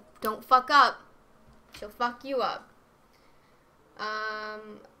 So don't fuck up. She'll fuck you up. A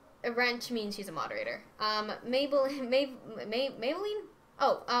wrench means she's a moderator. Maybelline?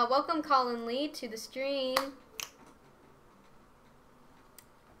 Oh, welcome Colin Lee to the stream.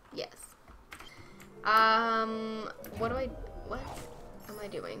 Yes. What am I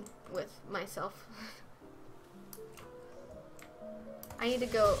doing with myself? I need to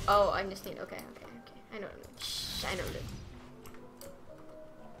go, oh, I just need, okay. I know it.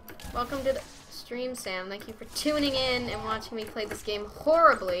 Welcome to the stream, Sam. Thank you for tuning in and watching me play this game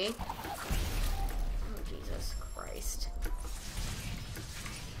horribly. Oh, Jesus Christ.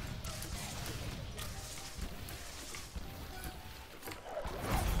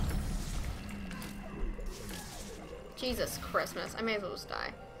 Jesus Christmas. I may as well just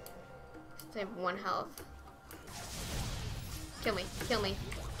die. I have 1 health. Kill me.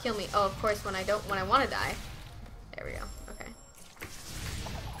 Oh, of course, when I want to die. There we go. Okay.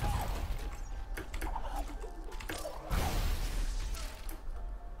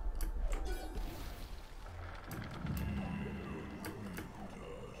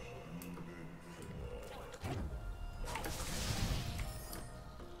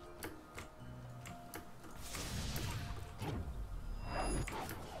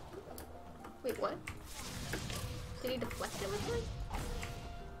 Wait, what? Did he deflect it with me?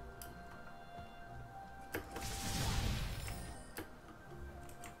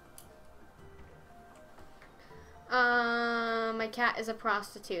 My cat is a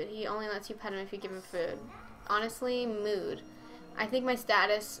prostitute. He only lets you pet him if you give him food. Honestly, mood. I think my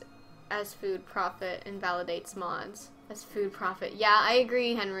status as food prophet invalidates mods. As food prophet. Yeah, I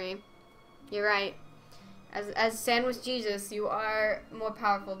agree, Henry. You're right. As Sandwich Jesus, you are more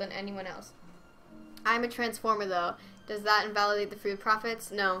powerful than anyone else. I'm a transformer, though. Does that invalidate the food prophets?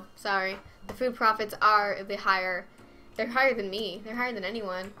 No, sorry. The food prophets are the higher. They're higher than me. They're higher than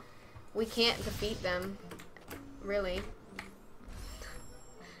anyone. We can't defeat them. Really.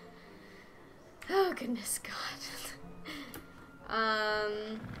 Oh, goodness God.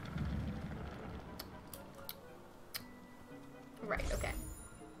 Right, okay.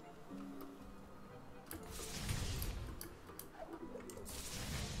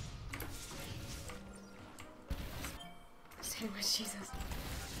 Sandwich Jesus.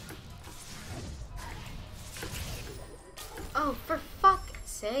 Oh, for fuck's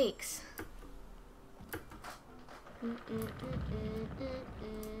sakes.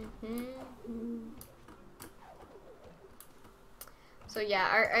 So yeah,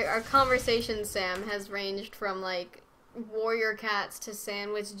 our conversation, Sam, has ranged from like warrior cats to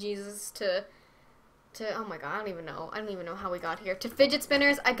Sandwich Jesus to oh my God, I don't even know how we got here. To fidget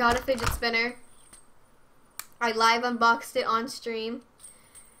spinners. I got a fidget spinner. I live unboxed it on stream,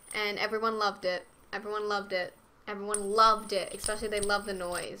 and everyone loved it. Everyone loved it. Especially they love the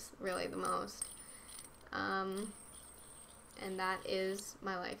noise, really, the most. And that is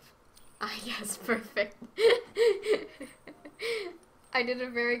my life. Yes, perfect. I did a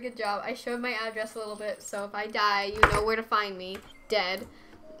very good job. I showed my address a little bit, so if I die, you know where to find me. Dead.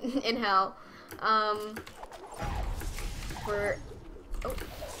 In hell. Oh, die.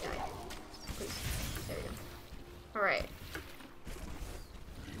 Please. There we go. Alright.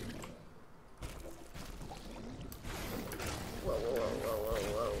 Whoa.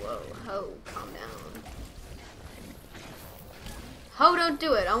 Ho, calm down. Ho, don't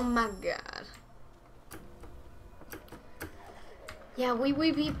do it. Oh my God. Yeah, we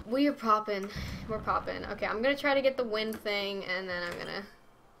are popping. We're popping. Okay, I'm gonna try to get the wind thing, and then I'm gonna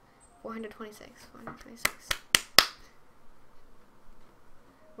 426. 426.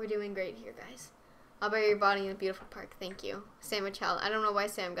 We're doing great here, guys. I'll bury your body in a beautiful park. Thank you, Sandwich Hell. I don't know why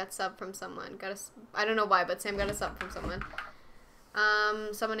Sam got sub from someone. I don't know why, but Sam got a sub from someone.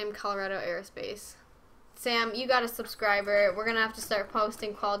 Someone named Colorado Aerospace. Sam, you got a subscriber. We're gonna have to start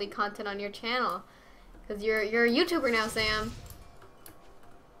posting quality content on your channel, cause you're a YouTuber now, Sam.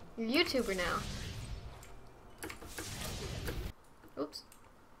 You're a YouTuber now. Oops.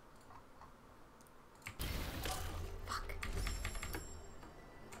 Fuck.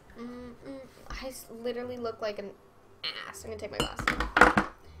 I literally look like an ass. I'm gonna take my glasses off.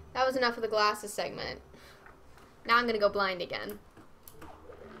 That was enough of the glasses segment. Now I'm gonna go blind again.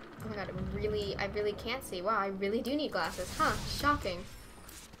 Oh my god, I really can't see. Wow, I really do need glasses. Huh, shocking.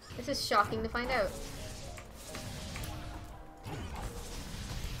 This is shocking to find out.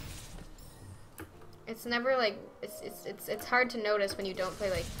 It's never like, it's hard to notice when you don't play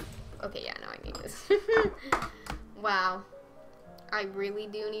like, okay, yeah, now I need this. Wow. I really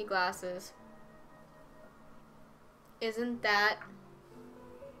do need glasses. Isn't that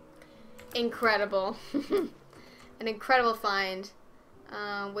incredible? An incredible find.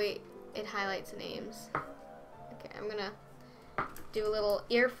 Wait, it highlights names. Okay, I'm gonna do a little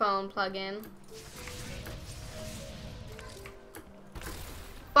earphone plug-in.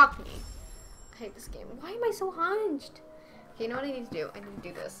 Fuck me. I hate this game. Why am I so hunched? Okay, you know what I need to do? I need to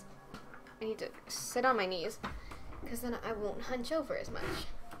do this. I need to sit on my knees, because then I won't hunch over as much.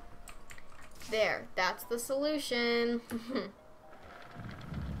 There, that's the solution.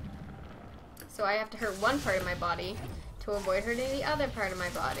 So I have to hurt one part of my body to avoid hurting the other part of my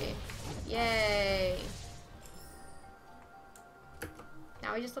body. Yay.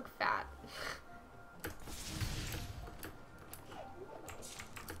 Now I just look fat.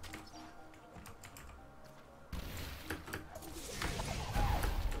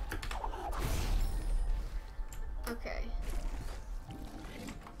 Okay.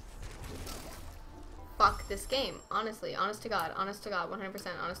 Fuck this game. Honestly, honest to God, 100%,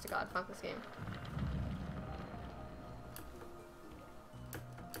 honest to God, fuck this game.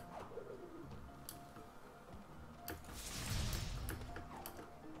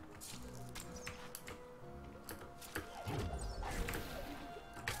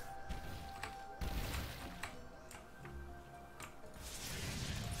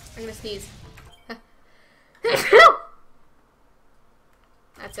 I'm gonna sneeze.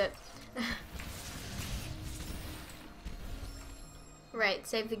 That's it. Right,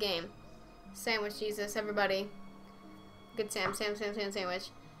 save the game. Sandwich Jesus, everybody. Good Sam, sandwich.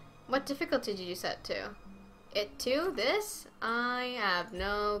 What difficulty did you set to? It to? This? I have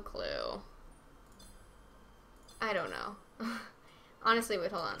no clue. I don't know. Honestly,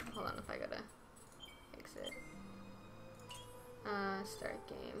 wait, hold on if I gotta exit. Start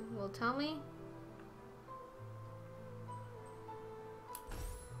game. Will tell me?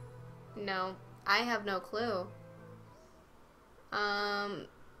 No, I have no clue.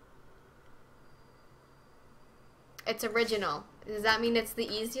 It's original. Does that mean it's the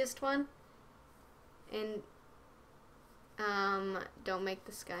easiest one? And, don't make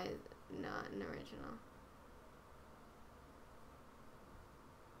the sky not an original.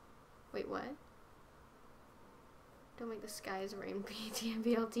 Wait, what? Don't make the skies rain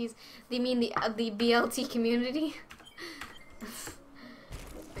BLTs. They mean the BLT community?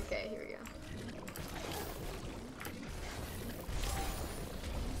 Okay, here we go.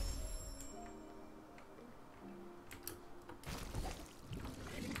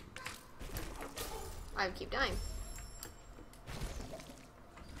 I would keep dying.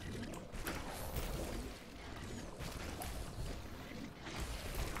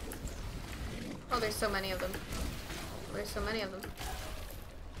 Oh, there's so many of them. There's so many of them.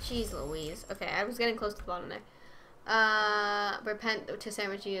 Jeez Louise. Okay, I was getting close to the bottom there. Repent to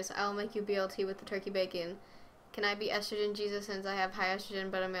Sandwich Jesus. I will make you BLT with the turkey bacon. Can I be estrogen Jesus since I have high estrogen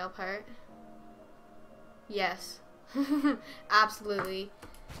but a male part? Yes. Absolutely.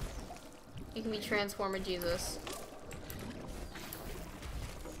 You can be Transformer Jesus.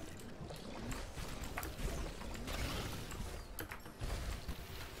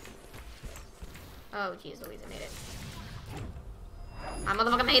 Oh, jeez Louise, I made it. I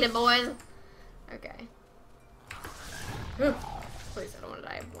motherfucking made it, boys! Okay. Please, I don't want to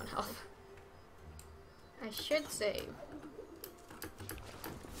die. I have 1 health. I should save.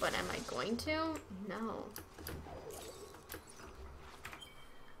 But am I going to? No.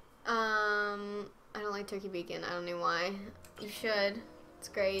 I don't like turkey bacon. I don't know why. You should. It's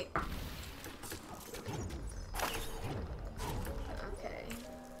great.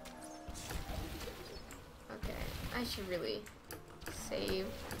 I should really save.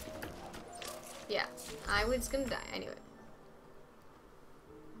 Yeah, I was gonna die anyway.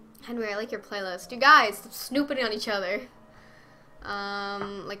 Anyway, I like your playlist. You guys, stop snooping on each other.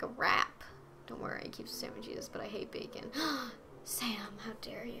 Like a rap. Don't worry, I keep saying Jesus, but I hate bacon. Sam, how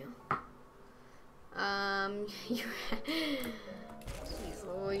dare you? You. Jeez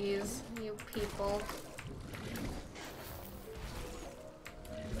Louise, you people.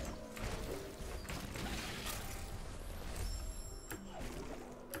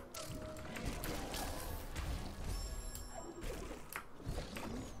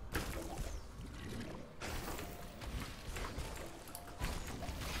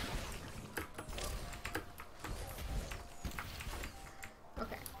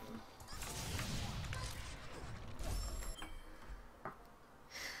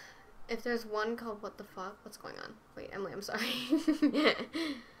 If there's one called What the Fuck, what's going on? Wait, Emily, I'm sorry.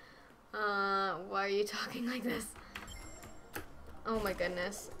 Why are you talking like this? Oh my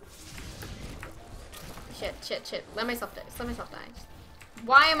goodness. Shit, shit, shit. Let myself die. Just let myself die.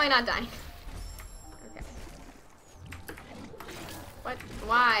 Why am I not dying? Okay. What?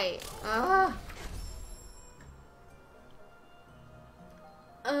 Why?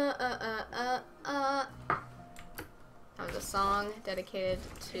 That was a song dedicated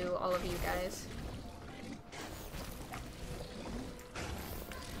to all of you guys.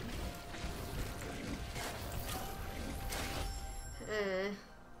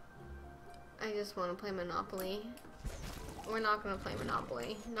 I just want to play Monopoly. We're not going to play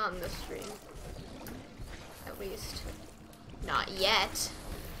Monopoly. Not in this stream. At least. Not yet.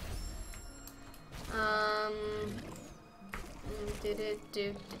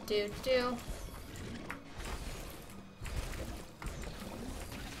 Do.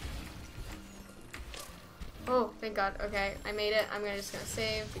 Oh, thank God. Okay, I made it. I'm just gonna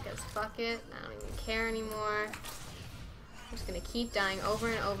save because fuck it. I don't even care anymore. I'm just gonna keep dying over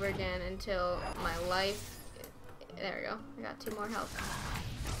and over again until my life. There we go. I got 2 more health.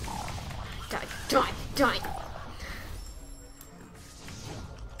 Die.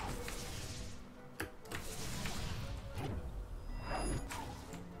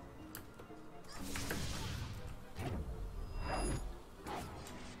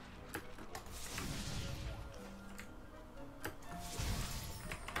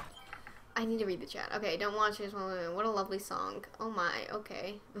 I need to read the chat. Okay, don't watch this one. What a lovely song. Oh my,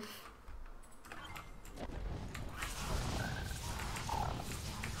 okay.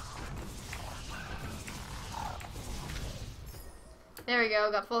 There we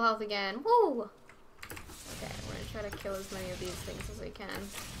go, got full health again. Woo! Okay, we're gonna try to kill as many of these things as we can.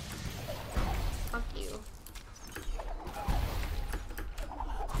 Fuck you.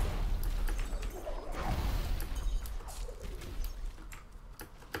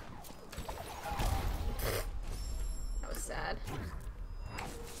 Sad.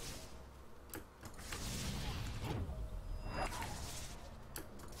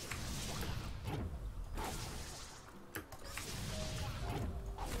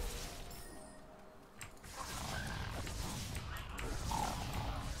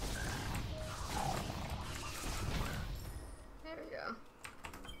 There we go.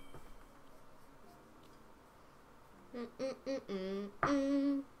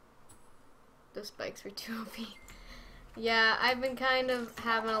 Those spikes were too OP. Yeah, I've been kind of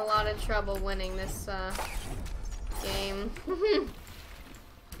having a lot of trouble winning this game.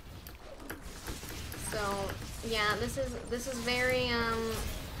 So yeah, this is very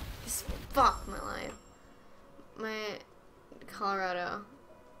fuck my life. My Colorado.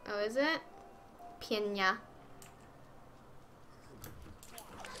 Oh, is it? Piña.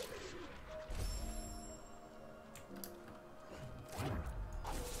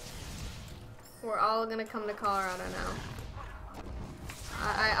 We're all gonna come to Colorado now.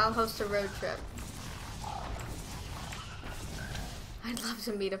 I'll host a road trip. I'd love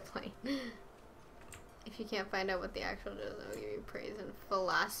to meet a plane. If you can't find out what the actual is, I'll give you praise and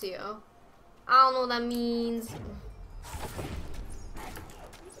fellatio. I don't know what that means.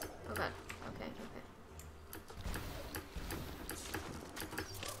 Okay, okay.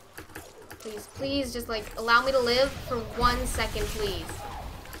 Please, just like allow me to live for 1 second, please.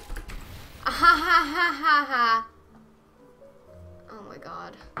 Ha ha ha ha ha. Oh my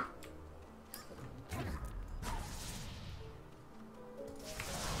God.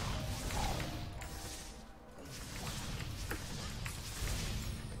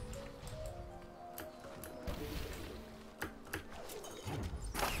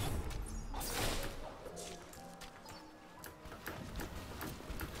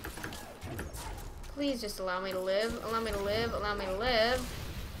 Please just allow me to live. Allow me to live. Allow me to live.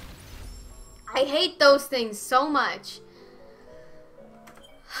 I hate those things so much.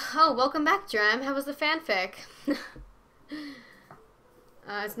 Oh, welcome back, Drem. How was the fanfic?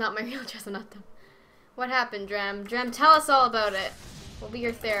 It's not my real dress, I'm not them. What happened, Drem? Drem, tell us all about it. We'll be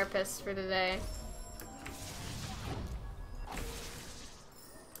your therapist for today.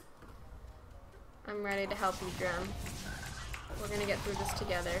 I'm ready to help you, Drem. We're gonna get through this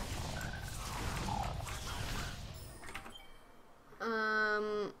together.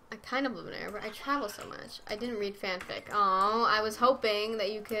 I kind of live in air, but I travel so much. I didn't read fanfic. Oh, I was hoping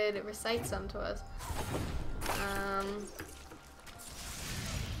that you could recite some to us.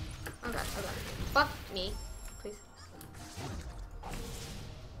 Oh god, oh god. Fuck me, please.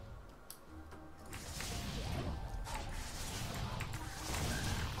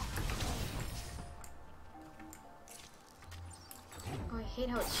 Oh, I hate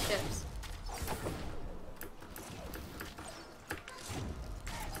how it shifts.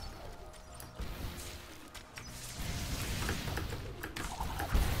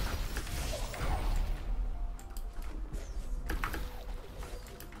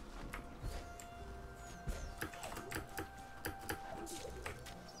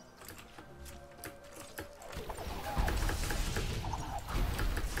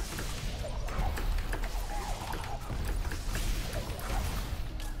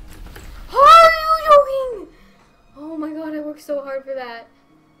 So hard for that.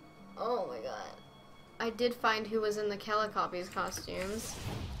 Oh my god. I did find who was in the Kellicopies costumes.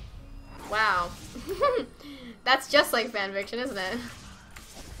 Wow. That's just like fanfiction, isn't it?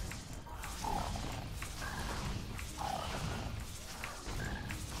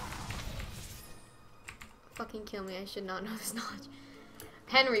 Fucking kill me, I should not know this knowledge.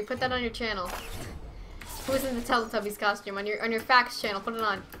 Henry, put that on your channel. Who was in the Teletubbies costume? On your facts channel, put it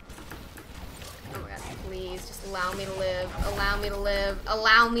on. Oh my god, please, just allow me to live. Allow me to live.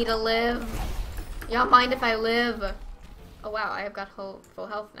 Allow me to live. Y'all mind if I live? Oh wow, I have got full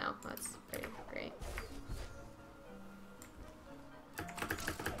health now. That's pretty great.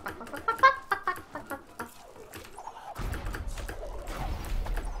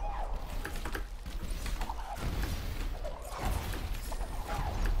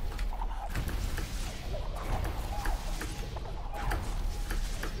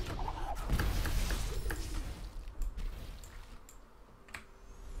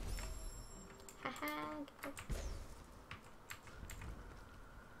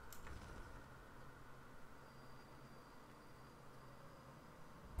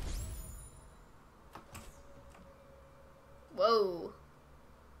 Whoa.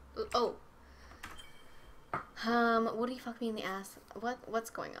 Oh. What do you fuck me in the ass? What's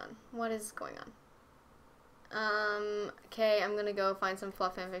going on? What is going on? Okay, I'm gonna go find some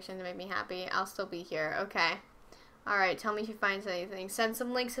fluff fanfiction to make me happy. I'll still be here. Okay. Alright, tell me if you find anything. Send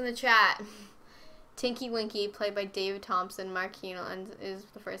some links in the chat. Tinky Winky, played by David Thompson, Mark Heenan, is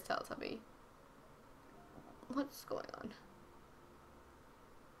the first Teletubby. What's going on?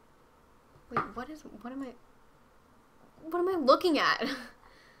 Wait, what am I looking at?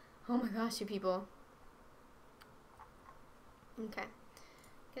 Oh my gosh, you people. Okay.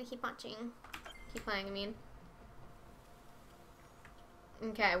 Gonna keep watching. Keep playing, I mean.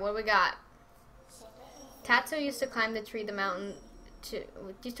 Okay, what do we got? Tatsu used to climb the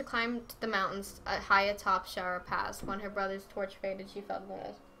mountains high atop Shower Pass. When her brother's torch faded, she felt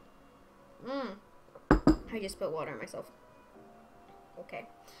bonus. I just spilled water on myself. Okay.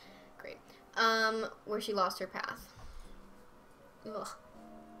 Great. Where she lost her path. Ugh.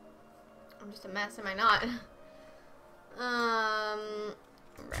 I'm just a mess, am I not?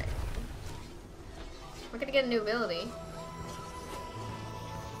 Right. We're gonna get a new ability.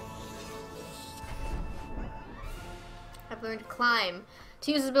 I've learned to climb.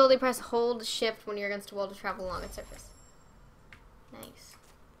 To use this ability, press hold shift when you're against a wall to travel along its surface. Nice.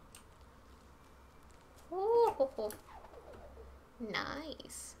 Oh,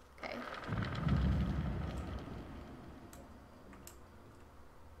 nice. Okay.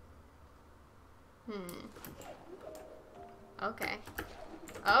 Okay.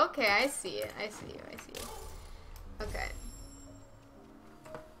 Okay, I see it. I see you. I see you. Okay.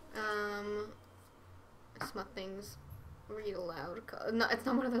 Smut things. Read aloud. No, it's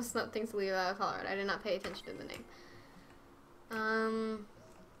not one of those smut things to read aloud. Colorado. I did not pay attention to the name.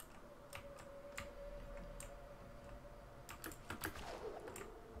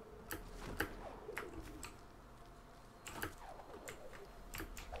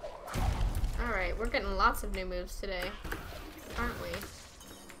 Alright, we're getting lots of new moves today, aren't we?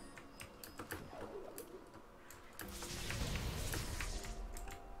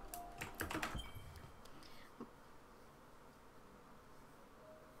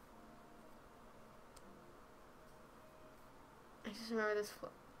 just remember this.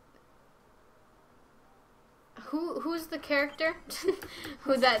 Who's the character?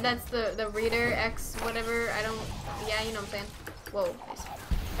 Who's that? That's the reader X whatever. I don't. Yeah, you know what I'm saying. Whoa! I just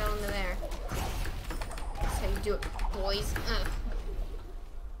fell into there. That's how you do it, boys. Ugh.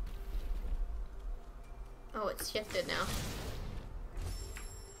 Oh, it's shifted now.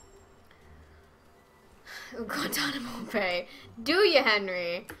 Guantanamo Bay. Do you,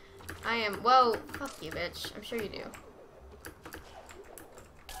 Henry? I am. Whoa! Fuck you, bitch. I'm sure you do.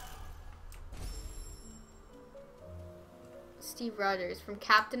 Steve Rogers from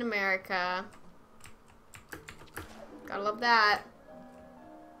Captain America. Gotta love that.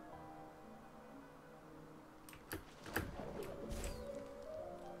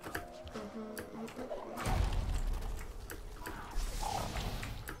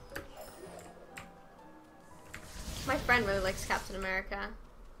 My friend really likes Captain America.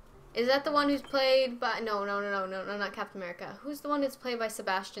 Is that the one who's played by... No, not Captain America. Who's the one that's played by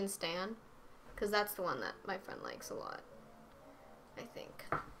Sebastian Stan? Because that's the one that my friend likes a lot. I think.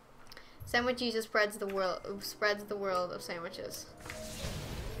 Sandwich Jesus spreads the world of sandwiches.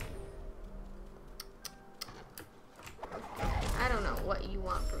 I don't know what you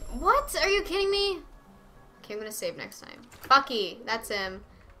want from... What? Are you kidding me? Okay, I'm gonna save next time. Bucky. That's him.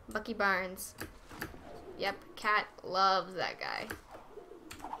 Bucky Barnes. Yep, Kat loves that guy.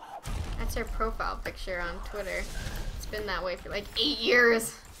 That's her profile picture on Twitter. It's been that way for like 8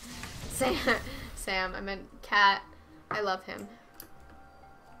 years. Sam, I meant Kat. I love him.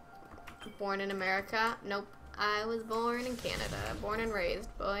 Born in America? Nope. I was born in Canada. Born and raised,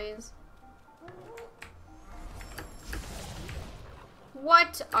 boys.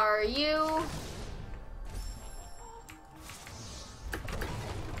 What are you?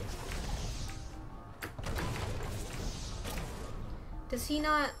 Does he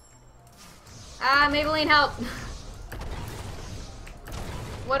not? Ah, Maybelline, help!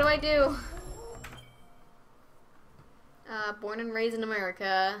 What do I do? Born and raised in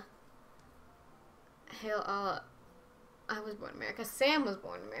America. Hail, I was born in America. Sam was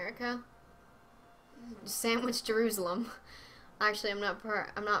born in America. Sandwich Jerusalem. Actually, I'm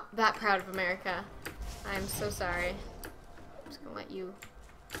not that proud of America. I'm so sorry. I'm just gonna let you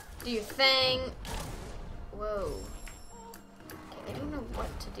do your thing. Whoa. Okay, I don't know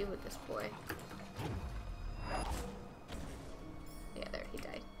what to do with this boy. Yeah, there, he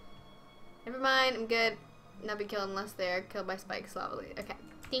died. Never mind, I'm good. Not be killed unless they're killed by spikes, lovely. Okay,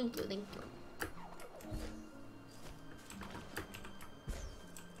 thank you, thank you.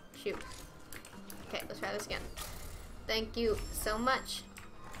 Shoot. Okay, let's try this again. Thank you so much.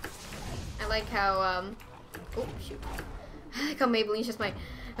 I like how, oh, shoot. I like how Maybelline's just my,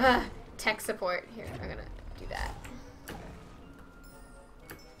 tech support. Here, I'm gonna do that.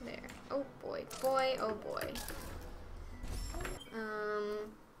 There. Oh boy, oh boy.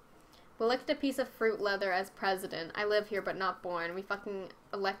 We'll elect a piece of fruit leather as president. I live here but not born. We fucking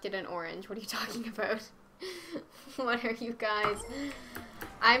elected an orange. What are you talking about? What are you guys?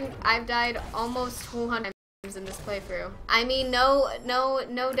 I've died almost 200 times in this playthrough. I mean, no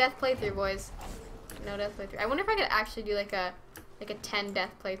death playthrough, boys. No death playthrough. I wonder if I could actually do like a 10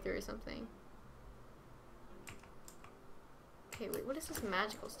 death playthrough or something. Okay, wait, what is this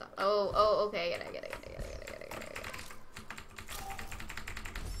magical stuff? Oh, okay, I get it.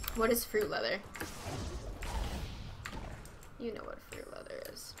 What is fruit leather? You know what fruit leather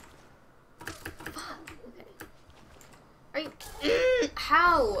is. Fuck, okay. Are you...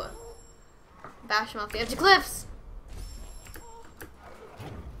 How? Bash him off the edge of cliffs!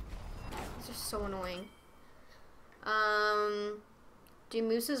 These are so annoying. Do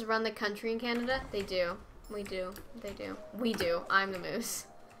mooses run the country in Canada? They do. We do. They do. We do. I'm the moose.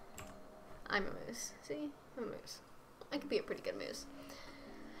 I'm a moose. See? I'm a moose. I could be a pretty good moose.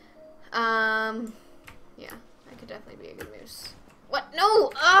 Yeah. I could definitely be a good moose. What? No!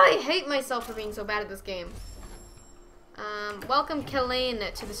 Oh, I hate myself for being so bad at this game. Welcome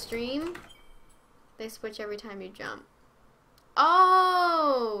Killane to the stream. They switch every time you jump.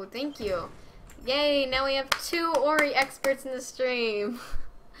 Oh! Thank you. Yay! Now we have 2 Ori experts in the stream.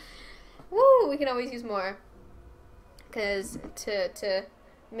 Woo! We can always use more. Because to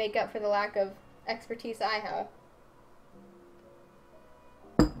make up for the lack of expertise I have.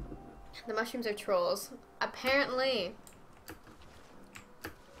 The mushrooms are trolls. Apparently.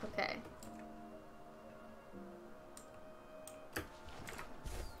 Okay.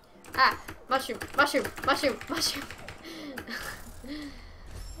 Ah! Mushroom! Mushroom! Mushroom! Mushroom!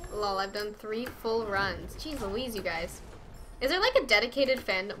 Lol, I've done 3 full runs. Jeez Louise, you guys. Is there like a dedicated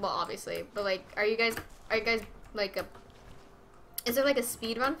fandom? Well, obviously, but like, are you guys like a? Is there like a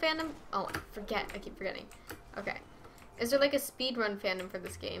speedrun fandom? Oh, I keep forgetting. Okay, Is there like a speedrun fandom for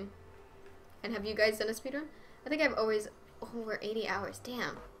this game? And have you guys done a speedrun? I think I've always over 80 hours.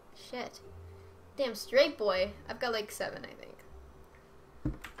 Damn. Shit. Damn straight boy. I've got like 7, I think.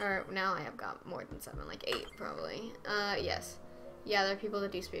 Or now I have got more than 7, like 8 probably. Yes. Yeah, there are people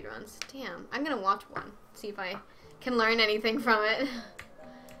that do speedruns. Damn. I'm gonna watch one. See if I can learn anything from it.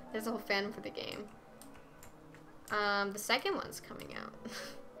 There's a whole fandom for the game. The second one's coming out.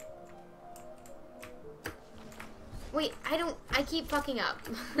 Wait, I keep fucking up.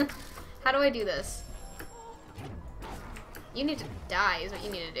 How do I do this? You need to die is what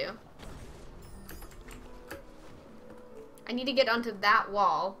you need to do. I need to get onto that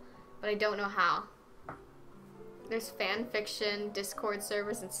wall, but I don't know how. There's fan fiction, Discord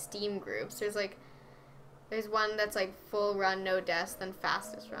servers, and Steam groups. There's one that's like full run, no deaths, then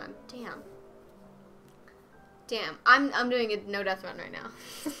fastest run. Damn. Damn. I'm doing a no death run right now.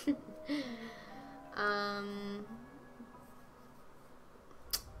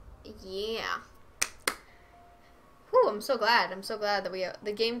 Yeah. Whew, I'm so glad. I'm so glad that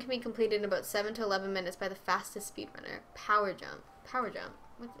the game can be completed in about 7 to 11 minutes by the fastest speedrunner. Power jump. Power jump.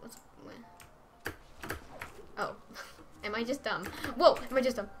 What? Oh. Am I just dumb? Whoa! Am I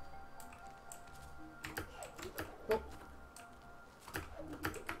just dumb? Whoa.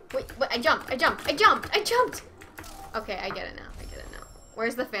 Wait, what? I jumped! I jumped! I jumped! I jumped! Okay, I get it now. I get it now.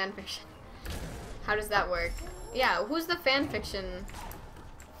 Where's the fanfiction? How does that work? Yeah, who's the fanfiction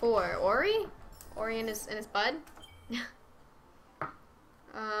for? Ori? Ori and his bud?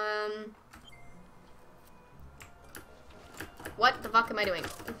 What the fuck am I doing?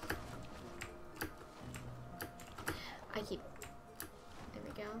 There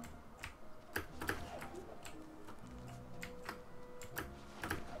we go.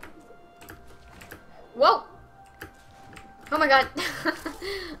 Whoa! Oh my god.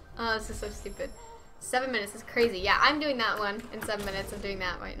 Oh, this is so stupid. 7 minutes is crazy. Yeah, I'm doing that one in 7 minutes. I'm doing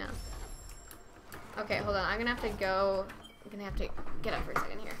that right now. Okay, hold on. I'm gonna have to go. I'm gonna have to get up for a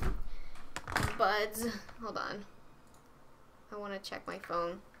second here. Buds, hold on. I want to check my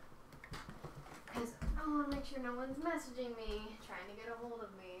phone. Because I want to make sure no one's messaging me, trying to get a hold of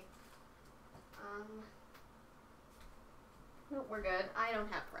me. No, we're good. I don't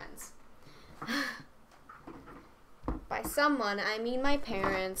have friends. By someone, I mean my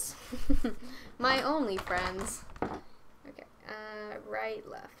parents. My only friends. Okay, right,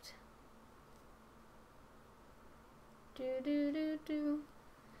 left. Do do do do.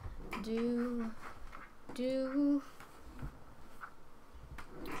 Do do.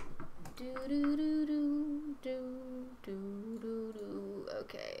 Do do do do do do do do.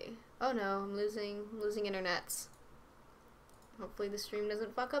 Okay. Oh no, I'm losing internets. Hopefully the stream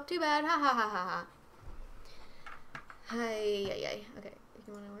doesn't fuck up too bad. Ha ha ha ha ha. Hi, yay, yay. Okay,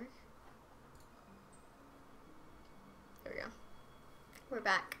 you wanna work? There we go. We're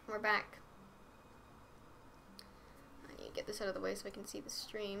back. We're back. I need to get this out of the way so I can see the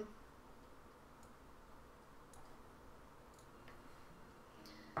stream.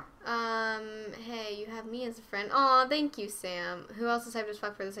 Hey, you have me as a friend. Aw, thank you, Sam. Who else is hyped as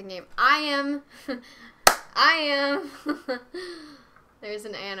fuck for the second game? I am. I am. There's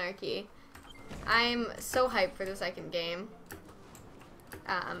an anarchy. I'm so hyped for the second game.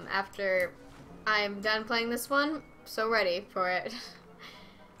 After I'm done playing this one, so ready for it.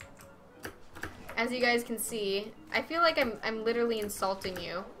 As you guys can see, I feel like I'm literally insulting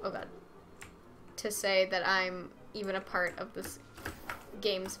you. Oh god. To say that I'm even a part of this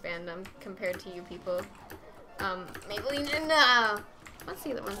games fandom compared to you people. Maybelline, no! What's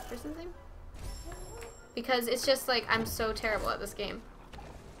the other one person's name? Because it's just like, I'm so terrible at this game.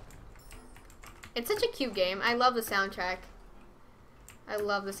 It's such a cute game. I love the soundtrack. I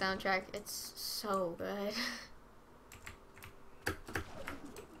love the soundtrack. It's so good.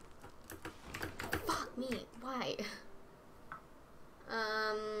 Fuck me. Why?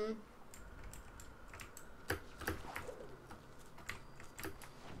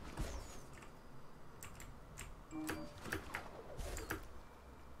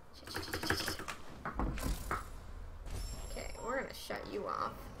 Okay, we're gonna shut you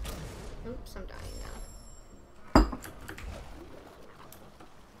off. Oops, I'm dying now.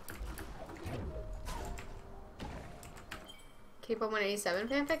 K-pop 187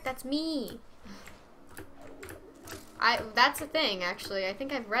 fanfic? That's me! That's a thing, actually. I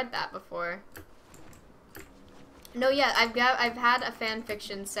think I've read that before. No, yeah, I've had a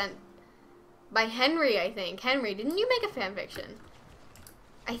fanfiction sent by Henry, I think. Henry, didn't you make a fanfiction?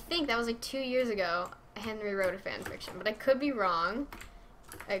 I think that was like 2 years ago. Henry wrote a fanfiction, but I could be wrong.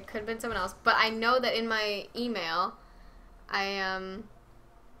 It could have been someone else, but I know that in my email,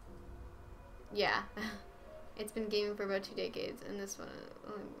 yeah, It's been gaming for about 2 decades, and this one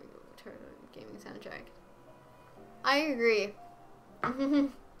gaming soundtrack. I agree.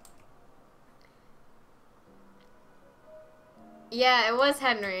 Yeah, it was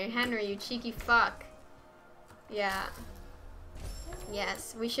Henry. Henry, you cheeky fuck. Yeah.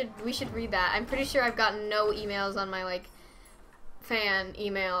 Yes, we should read that. I'm pretty sure I've gotten no emails on my like fan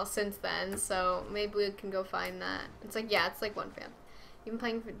email since then, so maybe we can go find that. It's like, yeah, it's like one fan. You've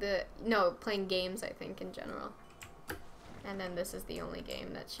been playing for playing games, I think, in general. And then this is the only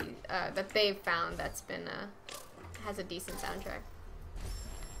game that that they've found that's been has a decent soundtrack.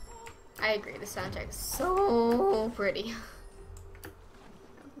 I agree, the soundtrack is so pretty.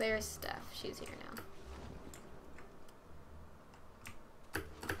 There's Steph. She's here now.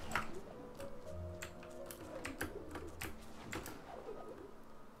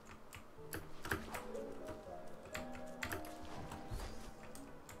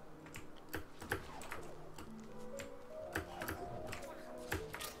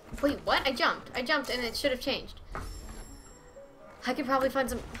 Wait, what? I jumped and it should have changed. I could probably find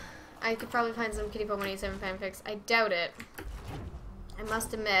some Kitty Pokemon 87 fanfics. I doubt it. I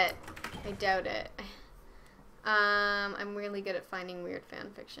must admit, I doubt it. I'm really good at finding weird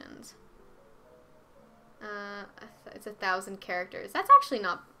fanfictions. It's 1,000 characters. That's actually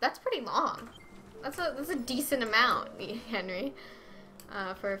not, that's pretty long. That's a decent amount, Henry,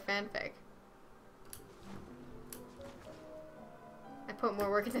 for a fanfic. I put more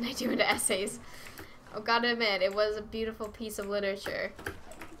work than I do into essays. Oh, gotta admit, it was a beautiful piece of literature.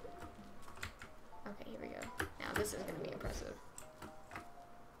 Okay, here we go. Now this is gonna be impressive.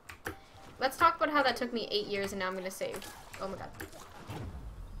 Let's talk about how that took me 8 years and now I'm gonna save. Oh my god.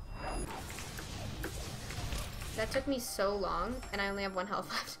 That took me so long and I only have 1 health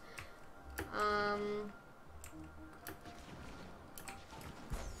left.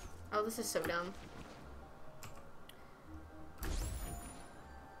 Oh, this is so dumb.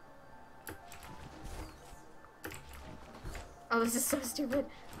 Oh, this is so stupid.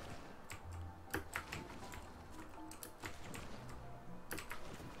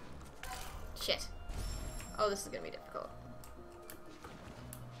 Shit. Oh, this is gonna be difficult.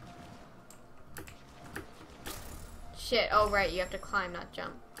 Shit. Oh, right. You have to climb, not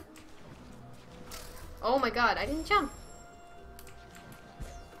jump. Oh my god, I didn't jump.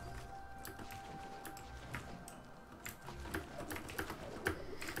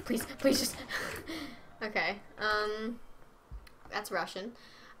 Please, please just... Okay, that's Russian.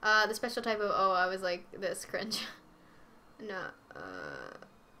 The special type of, oh, I was like, this, cringe. No,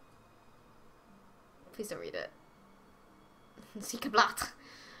 please don't read it. Sikablat.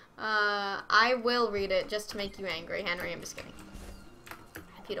 I will read it just to make you angry, Henry, I'm just kidding.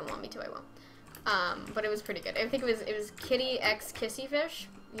 If you don't want me to, I won't. But it was pretty good. I think it was Kitty X Kissy Fish.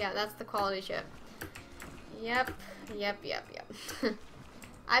 Yeah, that's the quality ship. Yep.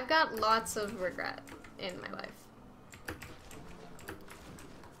 I've got lots of regret in my life.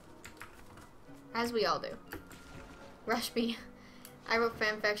 As we all do. Rushby. I wrote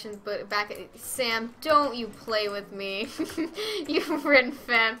fanfictions, but back at Sam, don't you play with me. You've written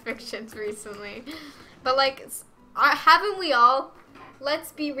fanfictions recently. But like, haven't we all?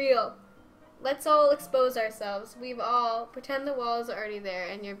 Let's be real. Let's all expose ourselves. We've all pretend the walls are already there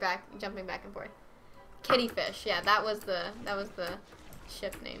and you're jumping back and forth. Kittyfish, yeah, that was the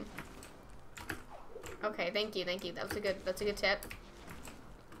ship name. Okay, thank you. That's a good tip.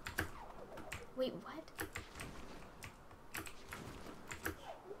 Wait, what?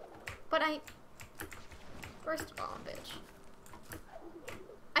 But first of all, bitch.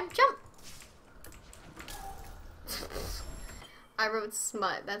 I'm I wrote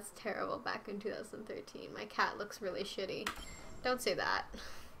smut. That's terrible back in 2013. My cat looks really shitty. Don't say that.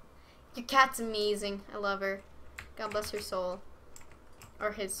 Your cat's amazing. I love her. God bless her soul.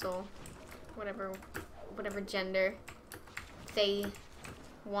 Or his soul. Whatever gender they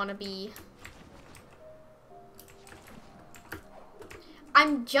wanna be.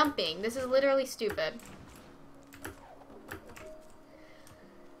 I'm jumping. This is literally stupid.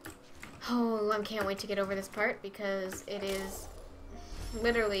 Oh, I can't wait to get over this part because it is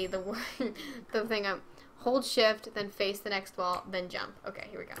literally the thing. Hold shift, then face the next wall, then jump. Okay,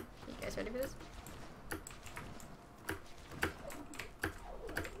 here we go. You guys ready for this?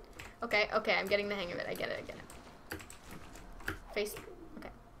 Okay, I'm getting the hang of it. I get it. Face. Okay.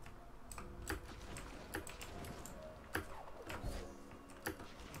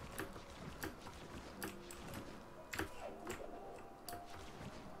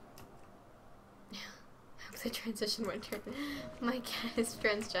 The transition went turn. My cat is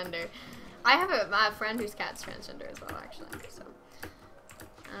transgender. I have a friend whose cat's transgender as well, actually.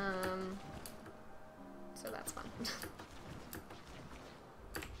 So, so that's fun.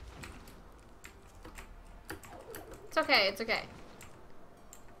 It's okay, it's okay.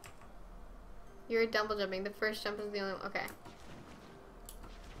 You're double jumping. The first jump is the only one. Okay.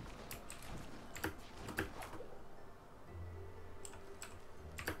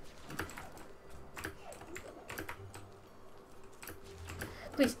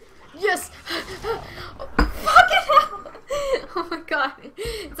 Please. Yes! Fucking hell! Oh my god.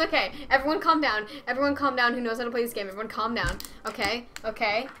 It's okay. Everyone calm down. Everyone calm down who knows how to play this game. Everyone calm down. Okay?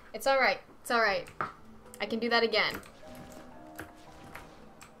 Okay? It's alright. It's alright. I can do that again.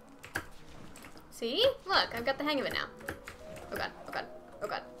 See? Look, I've got the hang of it now. Oh god. Oh god. Oh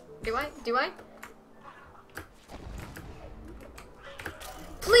god. Do I? Do I?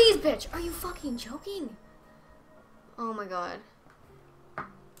 Please, bitch! Are you fucking joking? Oh my god.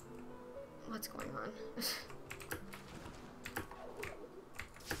 What's going on?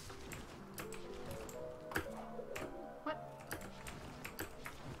 What?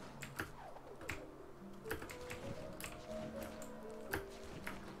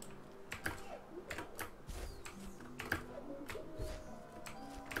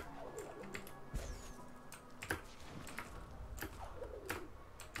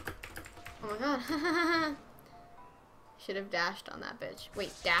 Oh my god. Should have dashed on that bitch.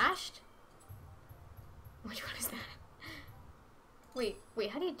 Wait, dashed? Which one is that? Wait,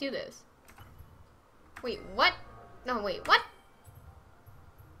 how do you do this? Wait, what? No, wait, what?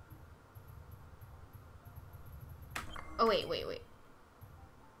 Oh, wait.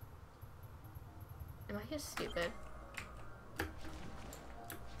 Am I just stupid?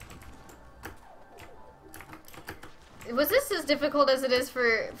 Was this as difficult as it is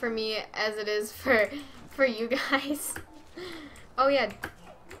for me as it is for you guys? Oh, yeah.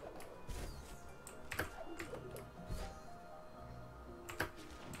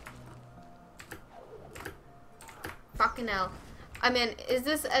 Fucking hell. I mean, is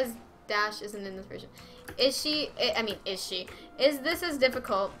this as Dash isn't in this version? Is she? Is this as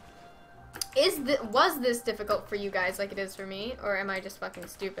difficult? Was this difficult for you guys like it is for me, or am I just fucking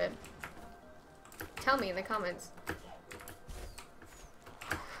stupid? Tell me in the comments.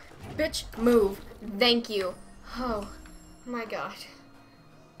 Bitch, move. Thank you. Oh my god.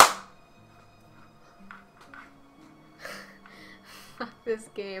 Fuck this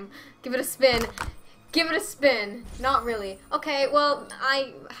game. Give it a spin. Give it a spin. Not really. Okay, well,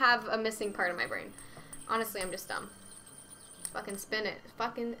 I have a missing part of my brain. Honestly, I'm just dumb. Fucking spin it.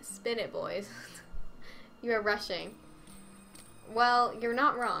 Fucking spin it, boys. You are rushing. Well, you're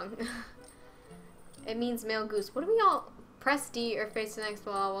not wrong. It means male goose. What do we all... Press D or face the next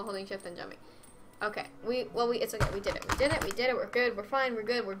wall while holding shift and jumping. Okay. It's okay. We did it. We're good. We're fine. We're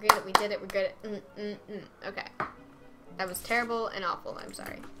good. We did it. We're good. Okay. That was terrible and awful. I'm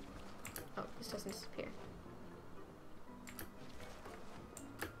sorry. Oh, this doesn't disappear.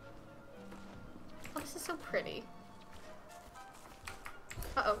 Oh, this is so pretty.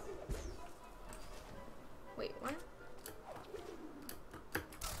 Uh-oh. Wait, what?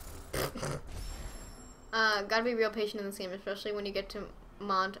 Gotta be real patient in this game, especially when you get to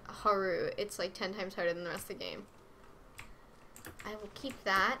Mount Haru. It's like 10 times harder than the rest of the game. I will keep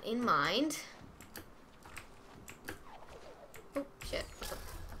that in mind. Oh, shit.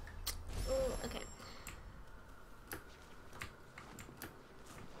 Oh, okay.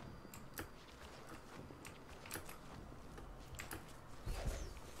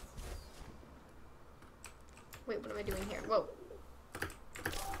 Wait, what am I doing here? Whoa.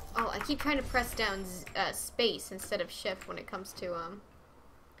 Oh, I keep trying to press down space instead of shift when it comes to,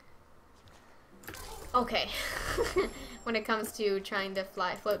 okay. When it comes to trying to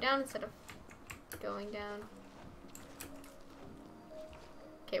float down instead of going down.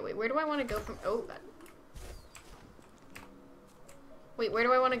 Okay, wait, where do I want to go from, oh, God. Wait, where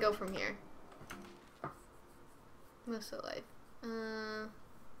do I want to go from here? Most of life.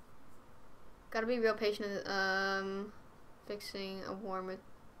 Gotta be real patient, fixing a warm with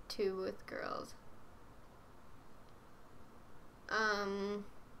 2 with girls. Oh,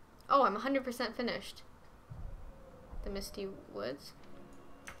 I'm 100% finished. The Misty Woods.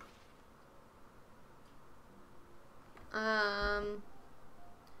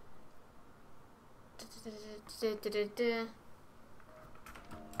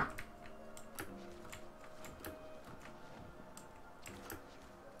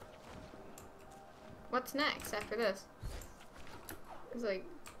 What's next after this? It's like,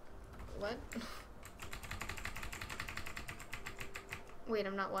 what? Wait,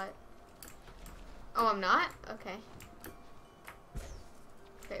 I'm not what? Oh, I'm not? Okay.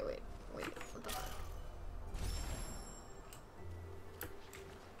 Okay, wait, what the fuck?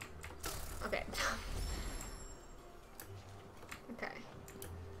 Okay.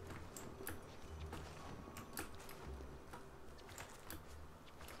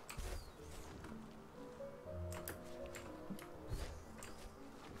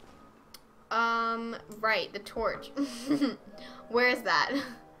 Right, the torch. Where is that?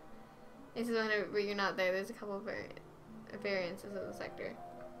 This is where you're not there. There's a couple of variances of the sector.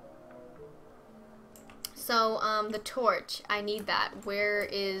 So, the torch. I need that. Where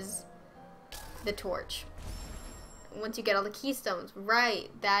is the torch? Once you get all the keystones. Right,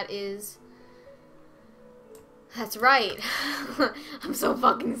 that's right. I'm so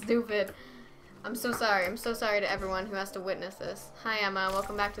fucking stupid. I'm so sorry. I'm so sorry to everyone who has to witness this. Hi, Emma.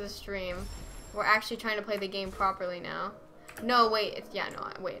 Welcome back to the stream. We're actually trying to play the game properly now. No, wait.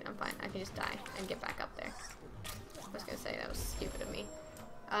 Wait. I'm fine. I can just die and get back up there. I was gonna say, that was stupid of me.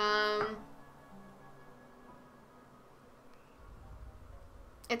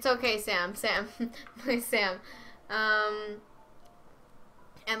 It's okay, Sam. Sam. Sam.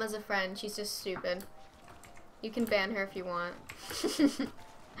 Emma's a friend. She's just stupid. You can ban her if you want.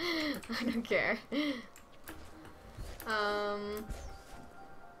 I don't care.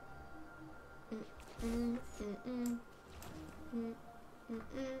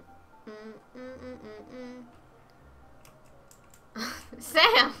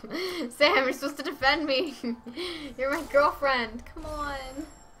 Sam! Sam, you're supposed to defend me. You're my girlfriend. Come on.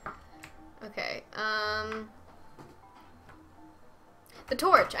 Okay, the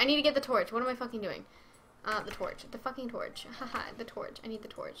torch. I need to get the torch. What am I fucking doing? The torch. The fucking torch. Haha, the torch. I need the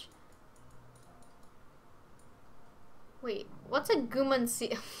torch. Wait, what's a Guman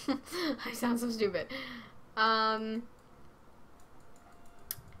seal? I sound so stupid. Oh.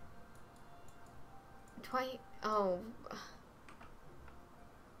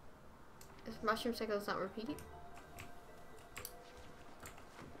 Is mushroom cycles not repeating?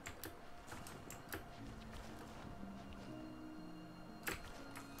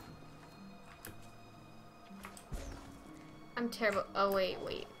 I'm terrible. Oh, wait.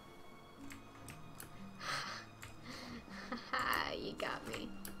 You got me.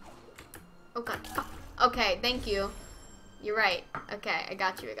 Oh, God. Oh, okay, thank you. You're right. Okay, I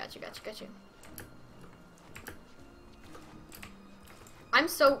got you. I'm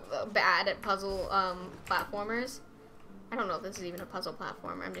so bad at puzzle platformers. I don't know if this is even a puzzle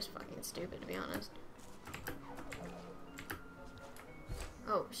platformer. I'm just fucking stupid, to be honest.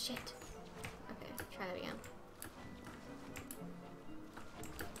 Oh, shit. Okay, try that again.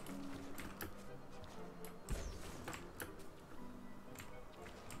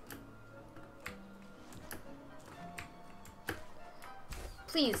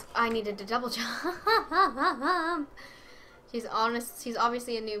 Please, I needed to double jump. She's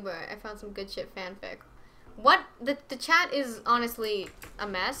obviously a noob. I found some good shit fanfic. What? The chat is honestly a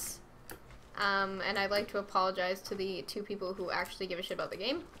mess. And I'd like to apologize to the 2 people who actually give a shit about the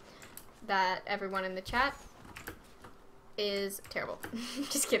game. That everyone in the chat is terrible.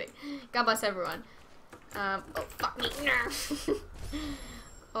 Just kidding. God bless everyone. Oh, fuck me.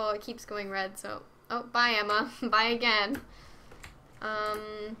 Oh, it keeps going red, so... Oh, bye, Emma. Bye again. I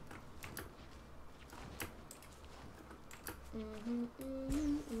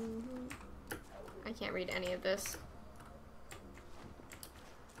can't read any of this.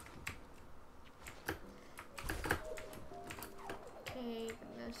 Okay,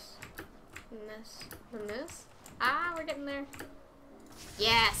 then this. Ah, we're getting there.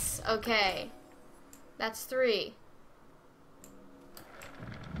 Yes, okay. That's 3.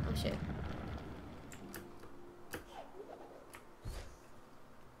 Oh shit.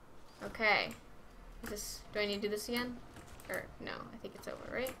 Okay. Do I need to do this again? Or, no, I think it's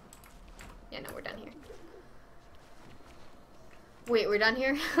over, right? Yeah, no, we're done here. Wait, we're done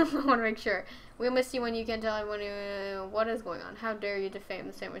here? I want to make sure. We'll miss you when you can tell everyone what is going on. How dare you defame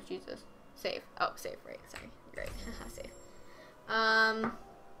the sandwich Jesus? Save. Oh, save, right, sorry. Great. Save.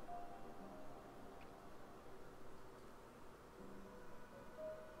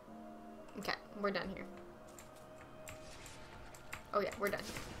 Okay, we're done here. Oh yeah, we're done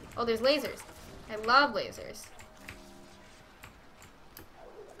here. Oh, there's lasers. I love lasers.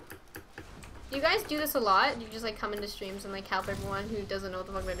 Do you guys do this a lot? Do you just like come into streams and like help everyone who doesn't know what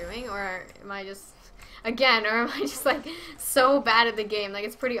the fuck they're doing? Or am I just, again, or am I just like so bad at the game? Like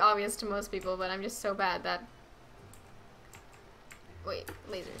it's pretty obvious to most people, but I'm just so bad that... Wait,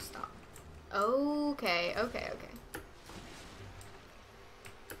 lasers, stop. Okay. Okay,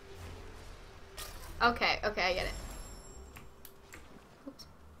 I get it. Oops.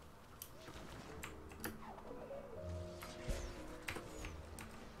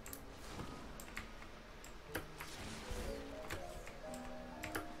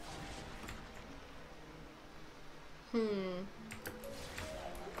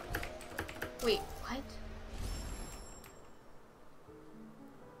 Wait, what?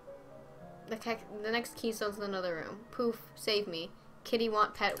 The next keystone's in another room. Poof, save me. Kitty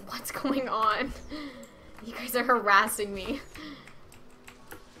want pet. What's going on? You guys are harassing me.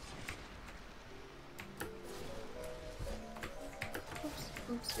 Oops,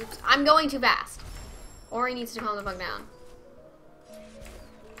 oops, oops. I'm going too fast. Ori needs to calm the fuck down.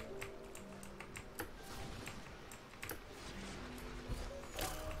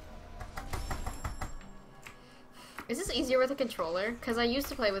 Is this easier with a controller? Because I used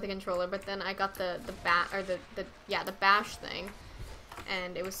to play with a controller, but then I got the bash thing,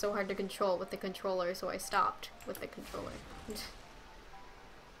 and it was so hard to control with the controller, so I stopped with the controller.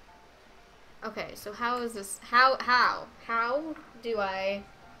 Okay, so how is this? How do I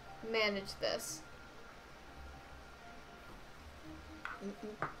manage this?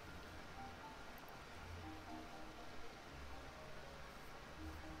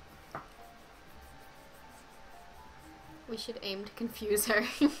 We should aim to confuse her.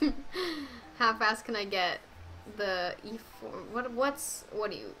 How fast can I get the E4?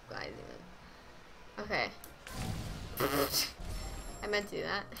 What do you guys even? Okay. I meant to do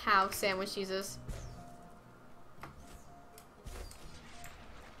that. How? Sandwich Jesus.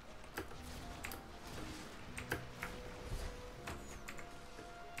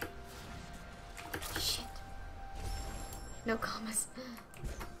 Shit. No commas.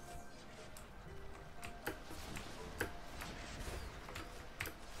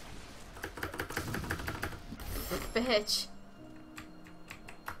 Bitch.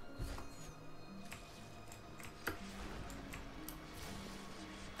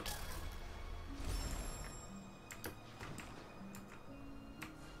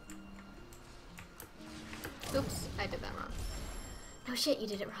 Oops, I did that wrong. No shit, you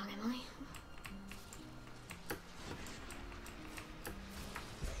did it wrong, Emily.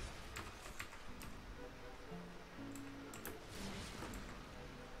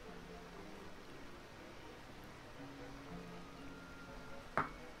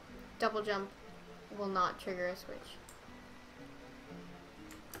 Double jump will not trigger a switch.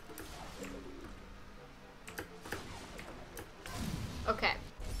 Okay.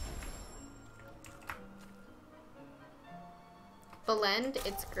 Blend,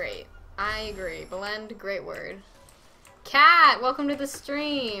 it's great. I agree. Blend, great word. Cat, welcome to the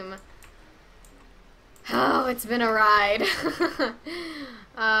stream. Oh, it's been a ride.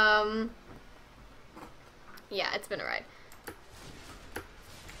 Yeah, it's been a ride.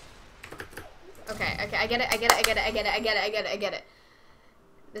 Okay, I get it.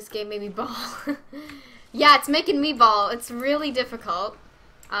 This game made me ball. Yeah, it's making me ball. It's really difficult.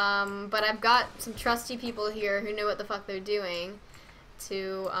 But I've got some trusty people here who know what the fuck they're doing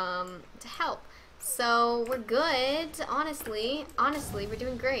to help. So we're good, honestly. Honestly, we're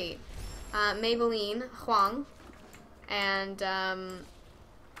doing great. Maybelline, Huang, and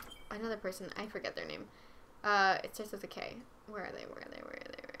another person, I forget their name. It starts with a K. Where are they?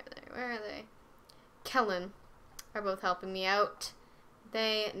 Kellen are both helping me out.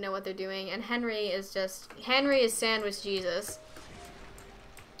 They know what they're doing, and Henry is Sandwich Jesus,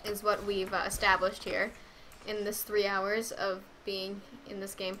 is what we've established here in this 3 hours of being in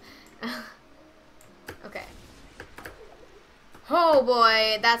this game. Okay. Oh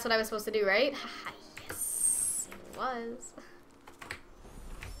boy, that's what I was supposed to do, right? Yes, it was.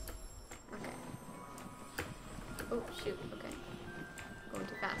 Okay. Oh shoot, okay. Going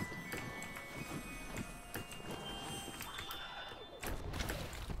too fast.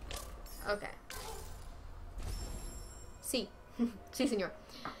 Okay. Sí. Sí, señor.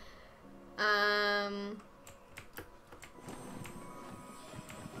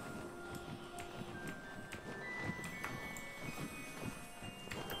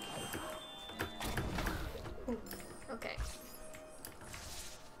 Okay.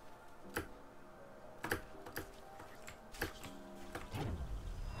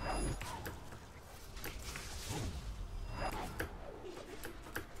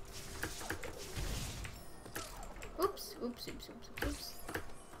 Oops, oops, oops, oops, oops.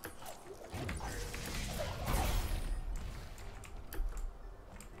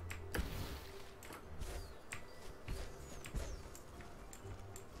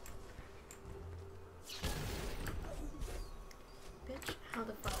 Bitch, how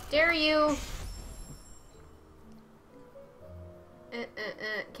the fuck dare you?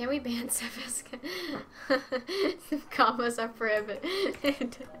 Can we ban Cephas? Commas are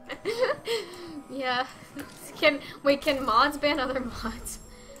prohibited. Yeah. Can mods ban other mods?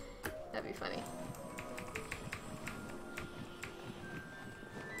 That'd be funny.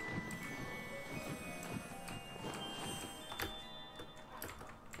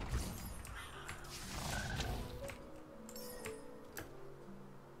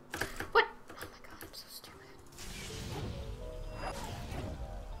 What? Oh my god, I'm so stupid.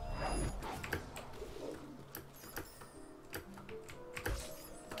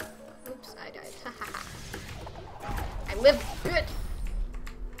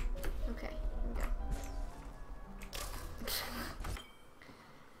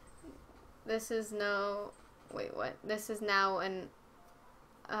 This is no... Wait, what? This is now an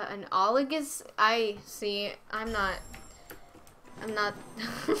oligous... I see. I'm not...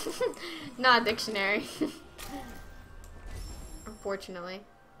 not a dictionary. Unfortunately.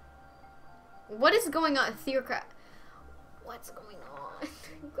 What is going on? Theocrat... What's going on?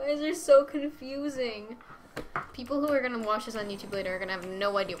 You guys are so confusing. People who are gonna watch this on YouTube later are gonna have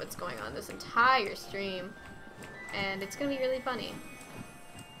no idea what's going on this entire stream. And it's gonna be really funny.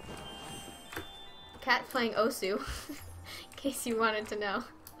 Cat playing Osu. In case you wanted to know.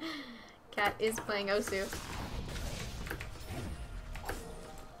 Cat is playing Osu.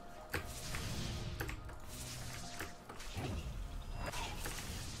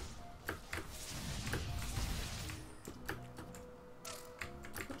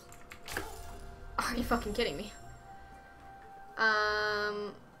 Are you fucking kidding me?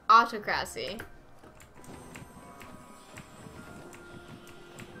 Autocracy.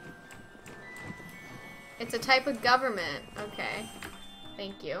 It's a type of government. Okay.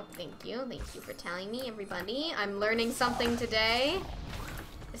 Thank you. Thank you. Thank you for telling me, everybody. I'm learning something today.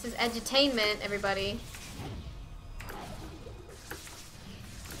 This is edutainment, everybody.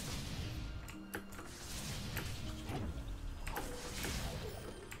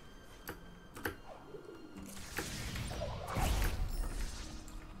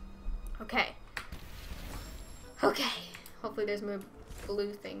 Okay. Okay. Hopefully there's more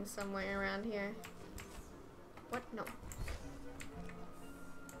blue things somewhere around here. What? No.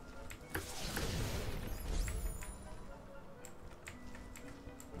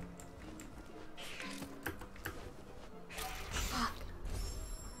 Fuck.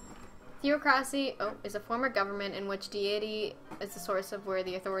 Theocracy, is a form of government in which deity is the source of where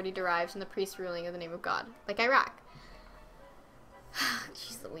the authority derives from the priest ruling of the name of God. Like Iraq.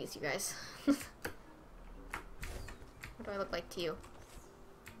 Jeez Louise, you guys. What do I look like to you?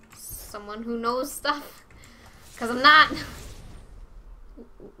 Someone who knows stuff? Because I'm not.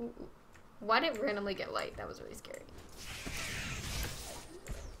 Why did it randomly get light? That was really scary.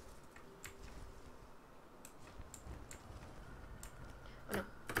 Oh no.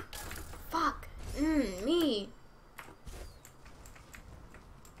 Fuck. Me.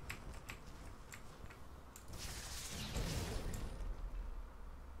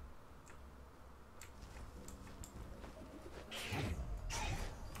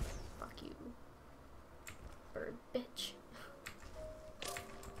 Bitch.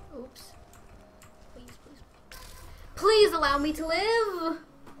 Oops. Please, please. Please allow me to live!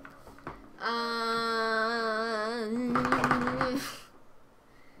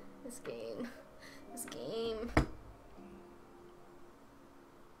 This game. This game.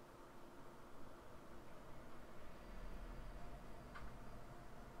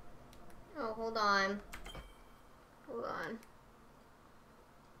 Oh, hold on. Hold on.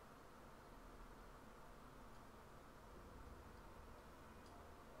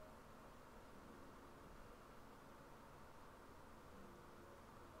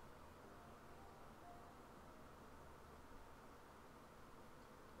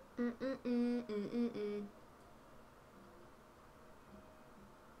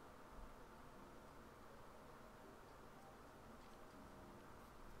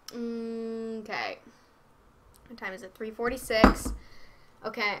 Okay. What time is it? 3:46.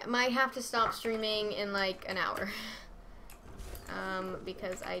 Okay, I might have to stop streaming in like an hour.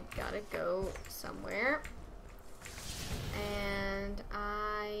 Because I gotta go somewhere. And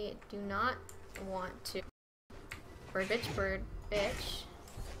I do not want to. Bird bitch, bird bitch.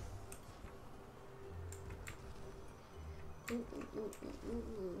 Ooh, ooh, ooh, ooh,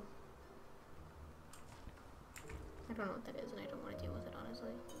 ooh. I don't know what that is, and I don't want to deal with it,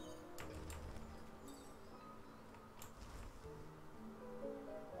 honestly.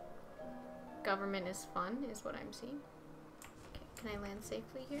 Government is fun, is what I'm seeing. Okay, can I land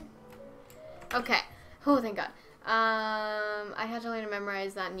safely here? Okay. Oh, thank God. I had to learn to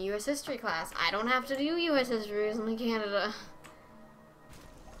memorize that in U.S. history class. I don't have to do U.S. history, it's only Canada.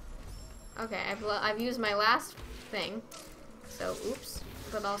 Okay, I've used my last thing. So, oops.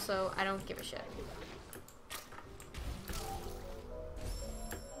 But also, I don't give a shit.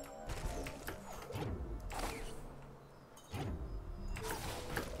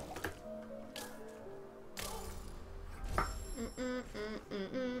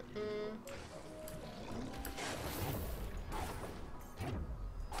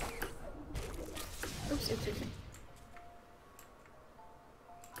 Oops, oops, oops.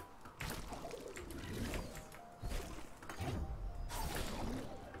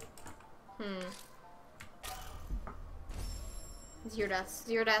 Zero deaths,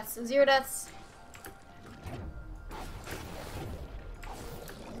 zero deaths, zero deaths.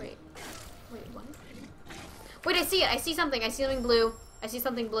 Wait. Wait, I see it. I see something. I see something blue. I see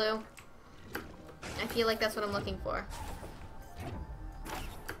something blue. I feel like that's what I'm looking for.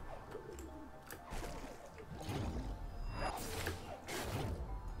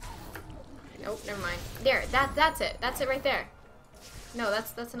 Nope, never mind. There, that's it. That's it right there. No,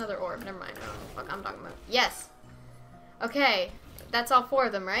 that's another orb. Never mind. I don't know what the fuck I'm talking about. Yes. Okay. That's all 4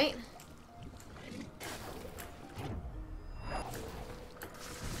 of them, right?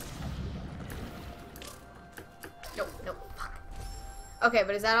 Nope, nope. Fuck. Okay,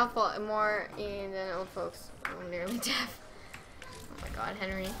 but is that all more in than old folks? I'm nearly deaf. Oh my god,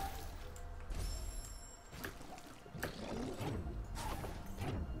 Henry.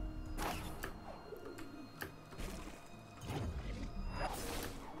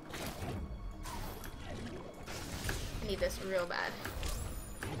 I need this real bad.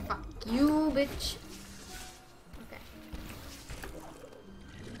 Fuck you, bitch. Okay.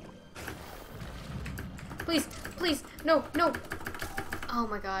 Please, please, no, no. Oh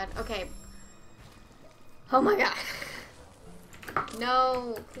my god, okay. Oh my god.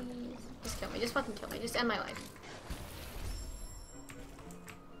 No, please. Just kill me, just fucking kill me, just end my life.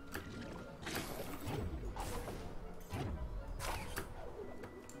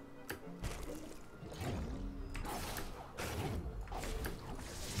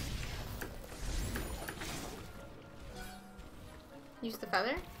 Use the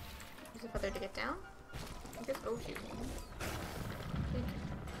feather? Use the feather to get down? I guess, oh shoot.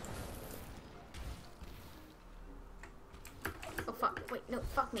 Oh fuck, wait, no,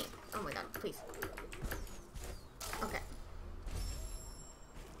 fuck me. Oh my god, please. Okay.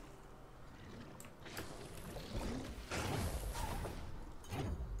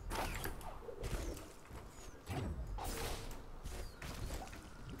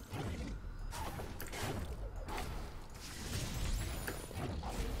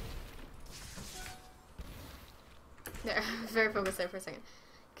 There, I was very focused there for a second.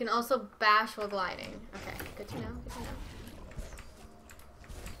 Can also bash while gliding. Okay, good to know, good to know.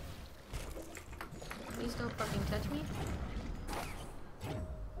 Please don't fucking touch me.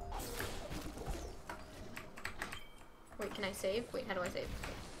 Wait, can I save? Wait, how do I save?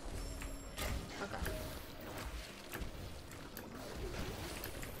 Okay.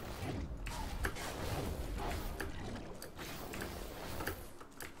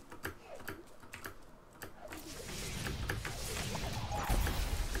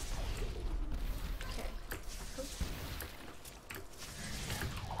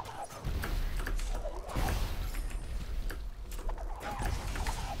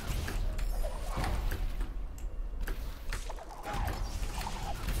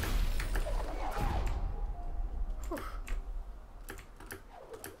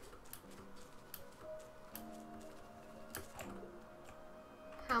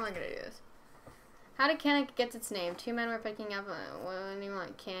 How am I gonna do this? How did Canada get its name? 2 men were picking up. What do you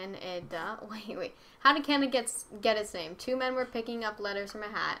want? Canada. Wait. How did Canada get its name? 2 men were picking up letters from a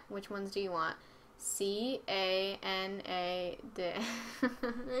hat. Which ones do you want? C-A-N-A-D.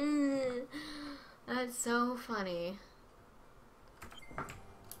 That's so funny.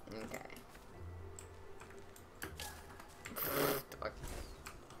 Okay.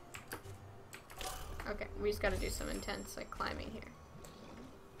 Okay, we just gotta do some intense like climbing here.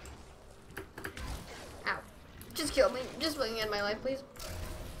 Ow. Just kill me. Just fucking end my life, please.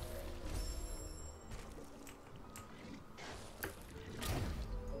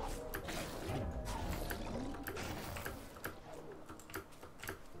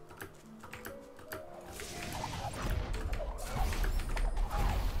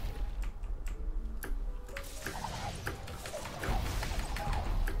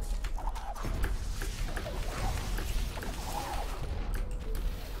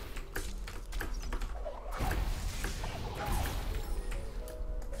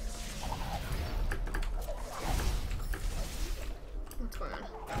 What's going on?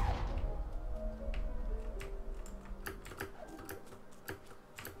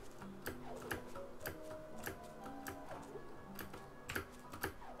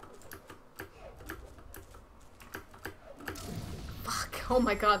 Fuck. Oh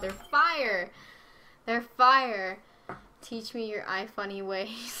my god, they're fire! They're fire! Teach me your ifunny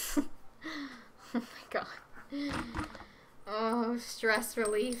ways. Oh my god. Oh, stress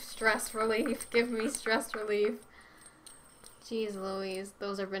relief, stress relief. Give me stress relief. Jeez Louise,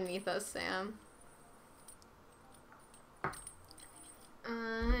 those are beneath us, Sam.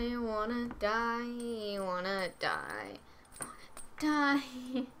 I wanna die, wanna die, wanna die.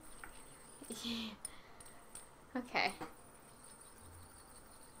 Yeah. Okay.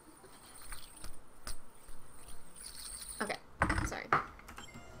 Okay, sorry.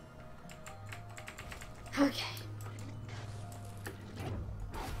 Okay.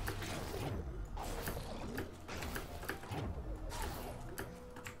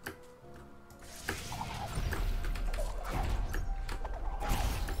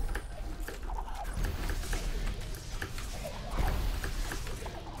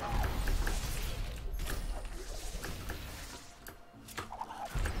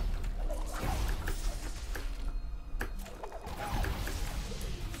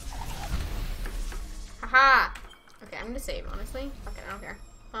 save, honestly. Fuck it, I don't care.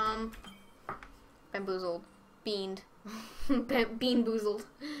 Bamboozled. Beaned. Bean boozled.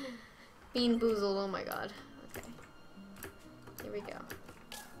 Bean boozled, oh my god. Okay. Here we go.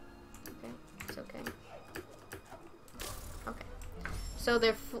 Okay, it's okay. Okay. So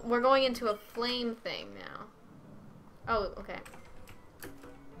we're going into a flame thing now. Oh, okay.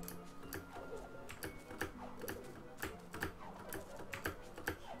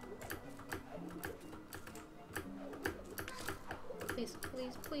 Please,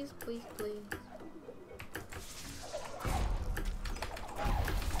 please, please, please, please.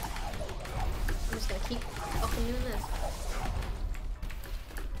 I'm just gonna keep fucking doing this.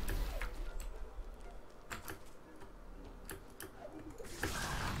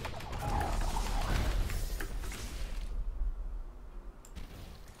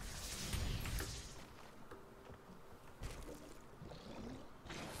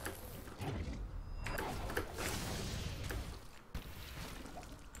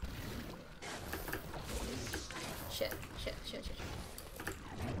 Shit, shit, shit, shit, shit.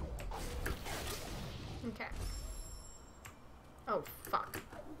 Okay. Oh, fuck.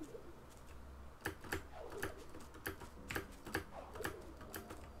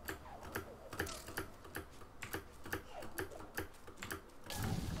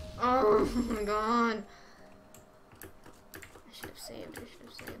 Oh my god. I should have saved, I should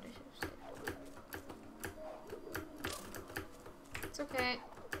have saved, I should have saved. It's okay.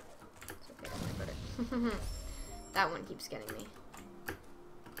 It's okay, don't worry about it. That one keeps getting me.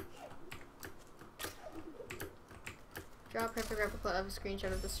 Draw a perfect replica of a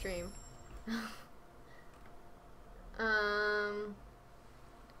screenshot of the stream.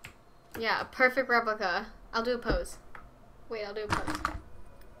 Yeah, a perfect replica. I'll do a pose. Wait, I'll do a pose.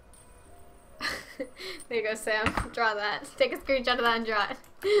 There you go, Sam. Draw that. Take a screenshot of that and draw it.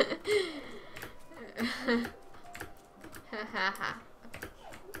 Hahaha.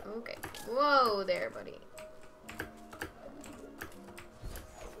 Okay. Whoa there, buddy.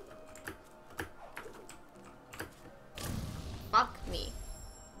 Fuck me.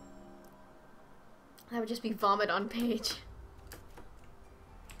 That would just be vomit on page.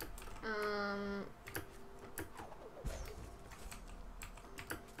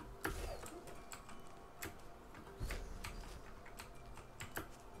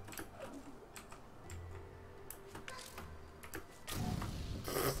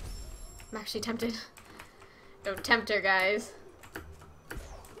 I'm actually tempted. Don't tempt her, guys.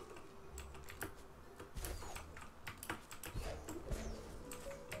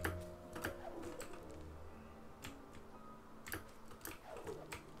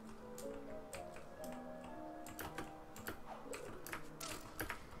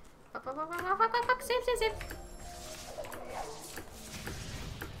 Fuck, save, save, save.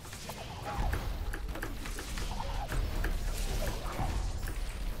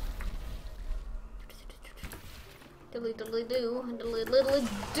 Diddly diddly do, diddly diddly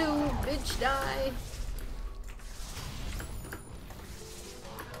do, bitch die.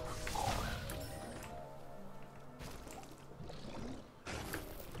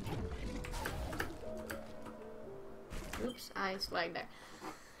 Oops, I swagged there.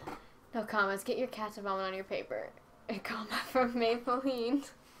 No comments. Get your cat's vomit on your paper. A comment from Mapeline.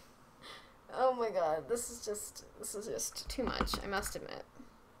 Oh my god, this is just too much, I must admit.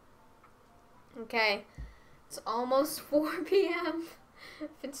 Okay. It's almost 4 p.m.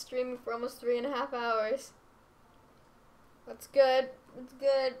 I've been streaming for almost 3.5 hours. That's good. That's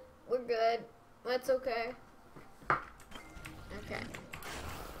good. We're good. That's okay. Okay.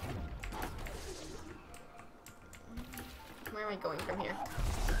 Where am I going from here?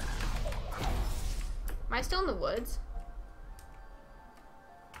 Am I still in the woods?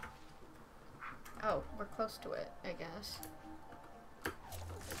 Oh, we're close to it, I guess.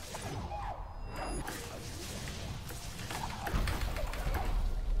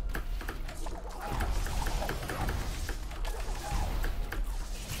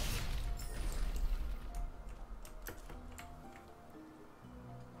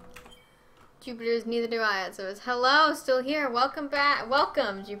 Jupiter's, neither do I. So it's hello, still here. Welcome back.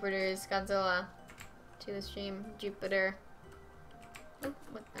 Welcome, Jupiter's Godzilla, to the stream. Jupiter. Oh,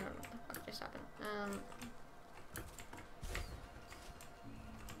 what? I don't know what the fuck just happened.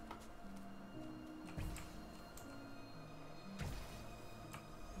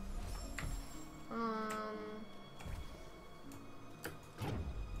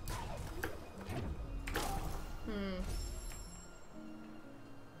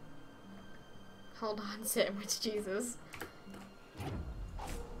 Hold on, sandwich Jesus.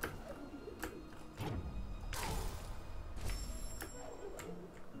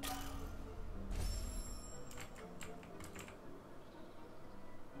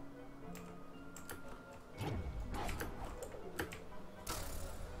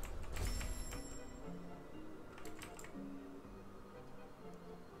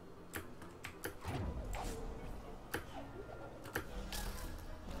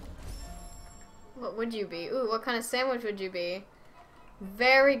 would you be? Ooh, what kind of sandwich would you be?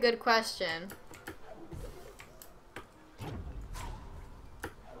 Very good question.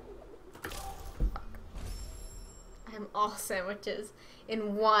 I am all sandwiches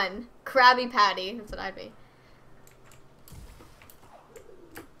in one. Krabby Patty. That's what I'd be.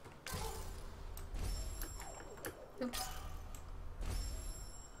 Oops.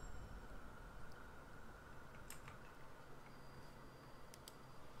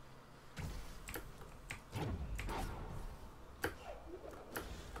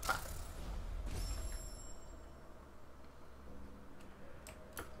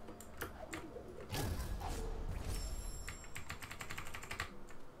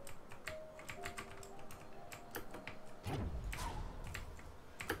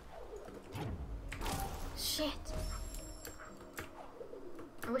 Shit.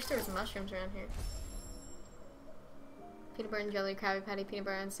 I wish there was mushrooms around here. Peanut butter and jelly, Krabby Patty, peanut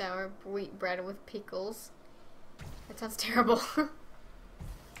butter and sour, wheat bread with pickles. That sounds terrible. Oh,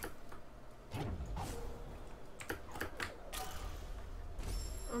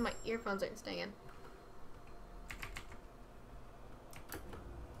 my earphones aren't staying in.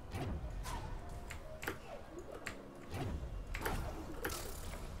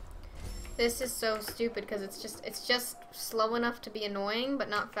 This is so stupid because it's just slow enough to be annoying, but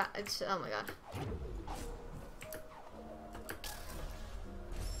not fast. It's, oh my god.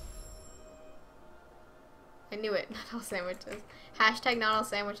 I knew it. Not all sandwiches. Hashtag not all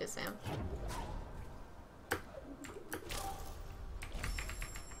sandwiches, Sam.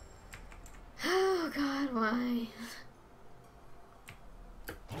 Oh god, why?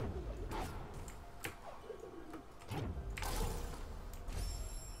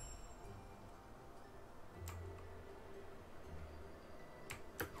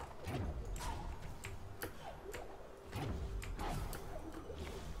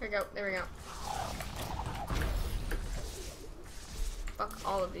 There we go, there we go. Fuck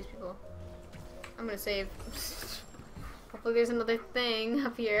all of these people. I'm gonna save. Hopefully there's another thing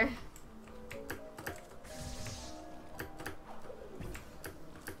up here.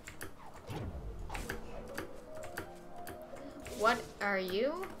 What are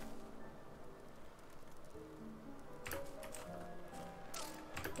you?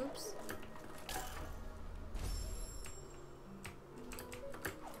 Oops.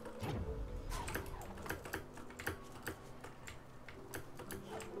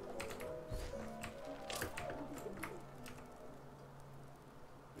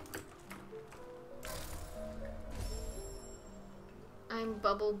 I'm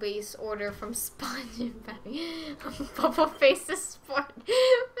Bubble Base order from Sponge and Patty. Bubble Face is sport.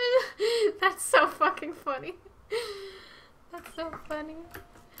 That's so fucking funny. That's so funny.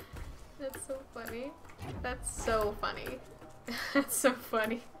 That's so funny. That's so funny. That's so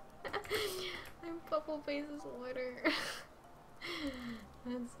funny. I'm Bubble Face's order.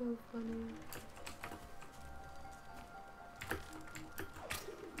 That's so funny.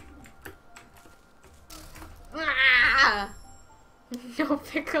 Ah! No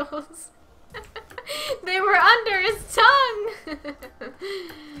pickles. They were under his tongue.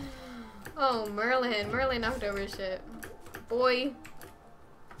 Oh, Merlin. Merlin knocked over shit. Boy.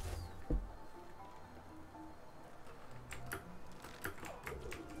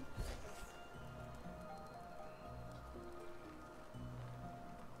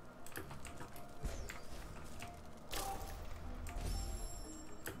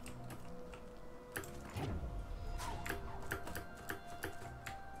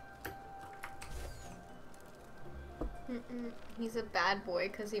 He's a bad boy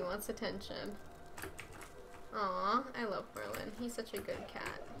because he wants attention. Aw, I love Merlin. He's such a good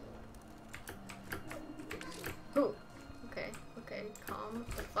cat. Ooh. Okay, okay, calm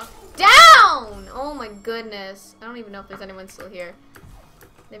the fuck down! Oh my goodness. I don't even know if there's anyone still here.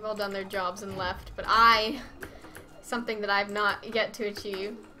 They've all done their jobs and left, but something that I've not yet to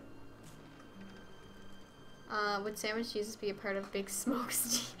achieve. Would sandwich Jesus be a part of Big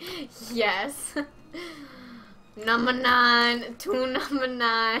Smoke's? Yes. Number 9, 2 number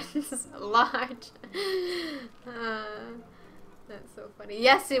 9s, large. That's so funny.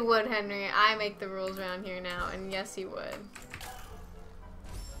 Yes, it would, Henry. I make the rules around here now, and yes, he would.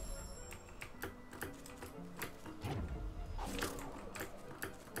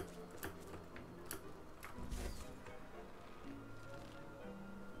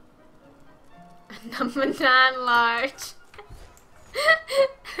 Number 9, large.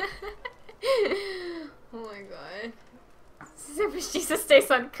 Oh my god. Sandwich Jesus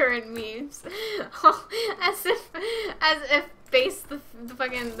stays on current memes. Oh, as if base the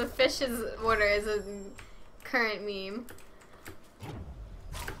fucking the fish's order is a current meme.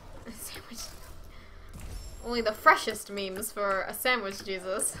 Sandwich. Only the freshest memes for a sandwich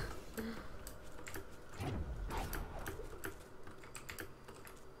Jesus.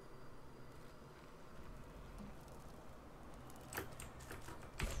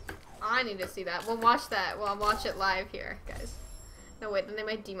 I need to see that. We'll watch that. Well, I'll watch it live here, guys. No, wait, then they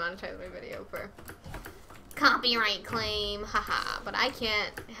might demonetize my video for copyright claim. Haha. But I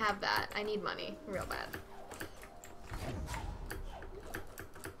can't have that. I need money. Real bad.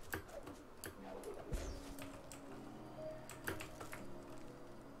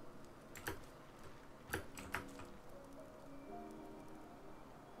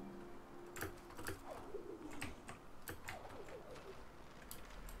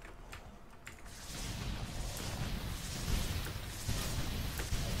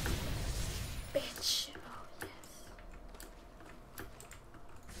 Bitch. Oh, yes.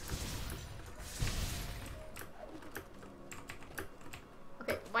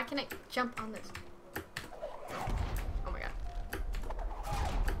 Okay, why can't I jump on this? Oh my god.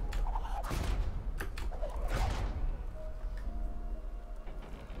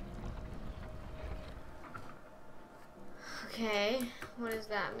 Okay, what does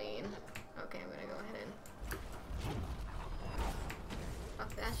that mean? Okay, I'm gonna go ahead and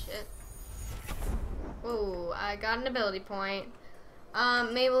fuck that shit. Whoa, I got an ability point.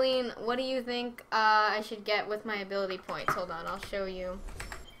 Maybelline, what do you think I should get with my ability points? Hold on, I'll show you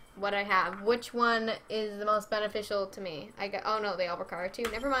what I have. Which one is the most beneficial to me? I got, oh no, they all require two.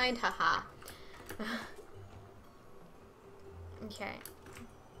 Never mind, haha. Okay.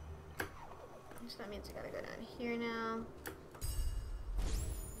 So that means I gotta go down here now.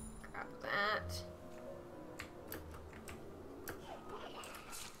 Grab that.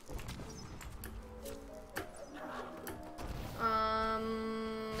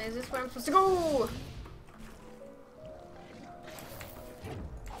 Is this where I'm supposed to go?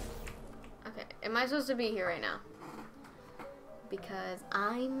 Okay, am I supposed to be here right now? Because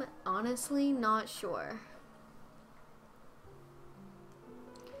I'm honestly not sure.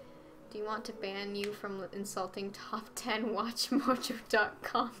 Do you want to ban you from insulting top 10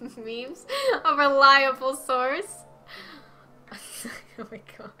 watchmojo.com memes? A reliable source? Oh my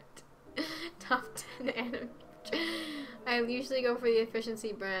god. Top 10 anime. I usually go for the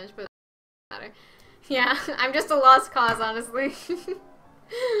efficiency branch, but it doesn't matter. Yeah, I'm just a lost cause, honestly.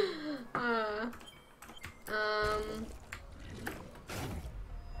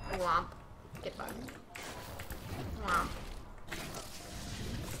 Womp. Get fucked. Womp.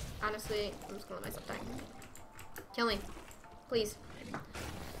 Honestly, I'm just gonna let myself die. Kill me. Please.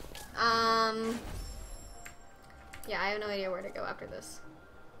 Yeah, I have no idea where to go after this.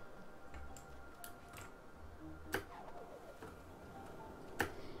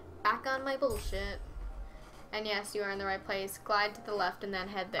 Back on my bullshit. And yes, you are in the right place. Glide to the left and then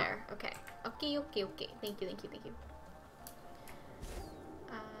head there. Okay. Okay, okay, okay. Thank you, thank you, thank you.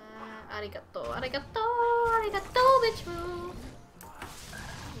 Arigato, arigato, arigato, bitch, move.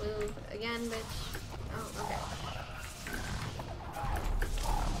 Move again, bitch. Oh, okay.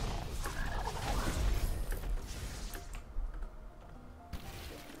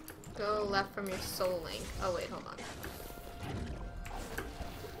 Go left from your soul link. Oh wait, hold on.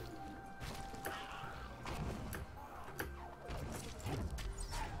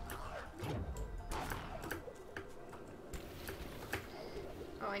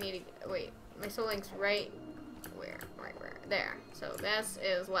 I need to, wait, my soul link's right where? There. So this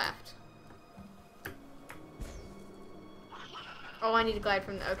is left. Oh, I need to glide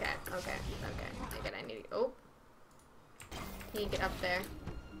from the, okay. Again, I need to, oh. Need to get up there.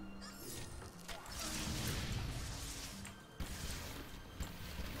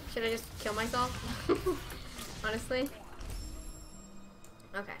 Should I just kill myself? Honestly?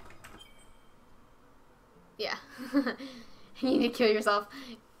 Okay. Yeah. You need to kill yourself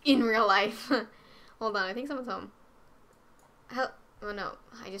in real life. Hold on, I think someone's home. Help. Oh no,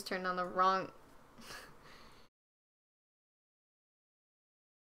 I just turned on the wrong...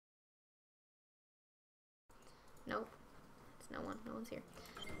 Nope. It's no one. No one's here.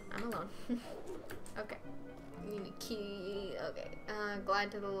 I'm alone. Okay. You need a key. Okay.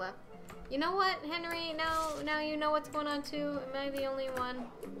 Glide to the left. You know what, Henry? Now you know what's going on too. Am I the only one?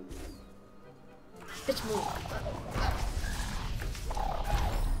 Bitch, move.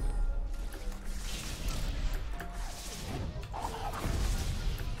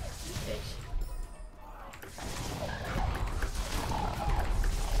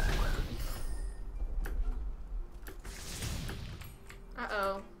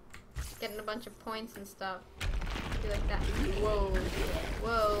 Uh-oh. Getting a bunch of points and stuff. Be like that. Whoa.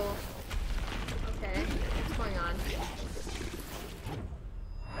 Whoa. Okay. What's going on?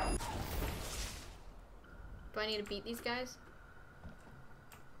 I need to beat these guys?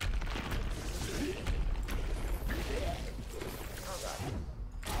 Oh god.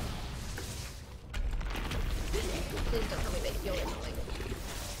 Please don't tell me they heal or something.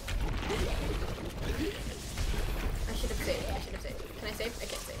 I should have saved. I should have saved. Can I save? I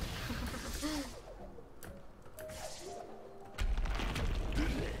can't save.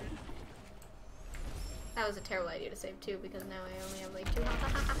 That was a terrible idea to save too, because now I only have like 2 health.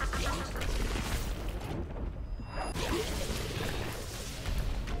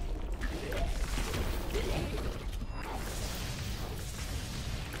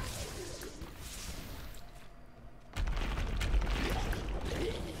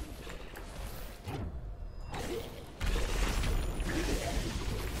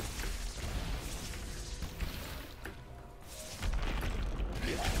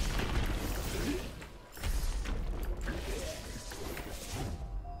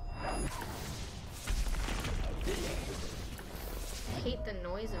 I hate the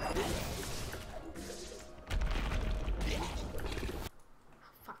noises. Oh,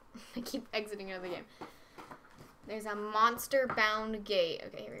 fuck. I keep exiting out of the game. There's a monster-bound gate.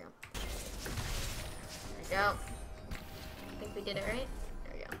 Okay, here we go. There we go. I think we did it right.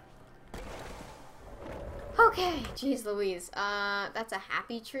 There we go. Okay, jeez Louise. That's a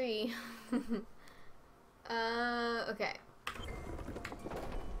happy tree. Okay.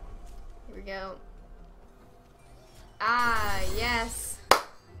 Here we go. Ah, yes.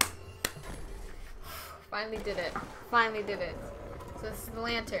 Finally did it. Finally did it. So this is the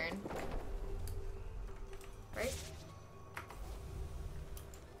lantern. Right?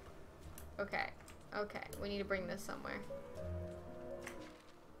 Okay. Okay. We need to bring this somewhere.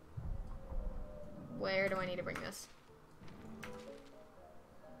 Where do I need to bring this?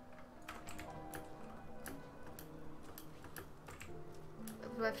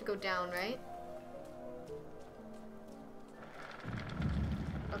 We have to go down, right?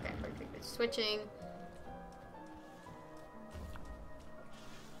 Okay, perfect. It's switching.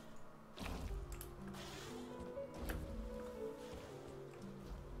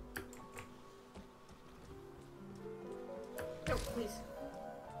 No, please.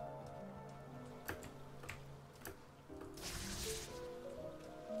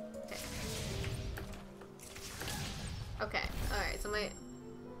 Okay. Okay. Alright, so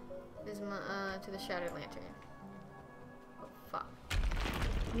this is my, to the Shattered Lantern. Oh, fuck.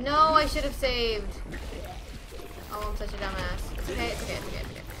 No, I should have saved. Oh, I'm such a dumbass. It's okay, it's okay, it's okay, it's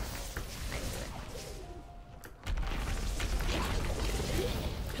okay. I can do it.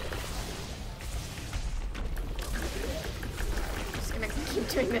 I'm just gonna keep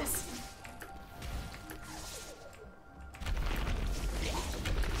doing this.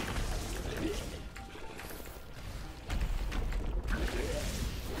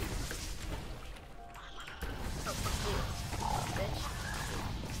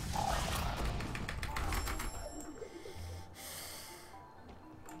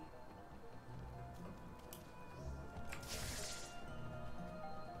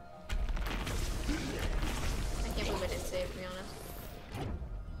 To be honest.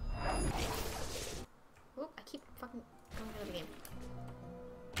 Oop, I keep fucking going out of the game.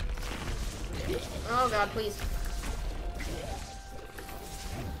 Oh god, please.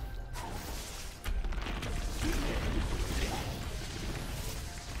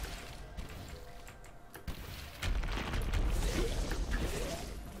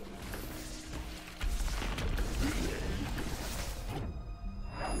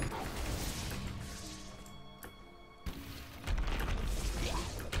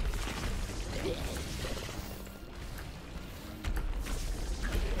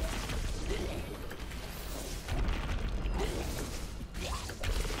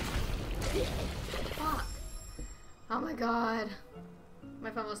 Oh my god. My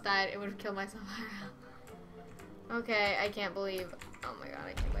phone almost died. It would have killed myself. Okay, I can't believe. Oh my god,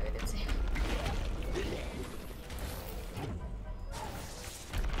 I can't believe I didn't save.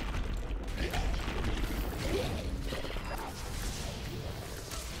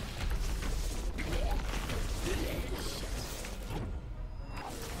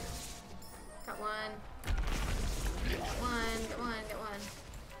 Got one. Got one, got one, got one.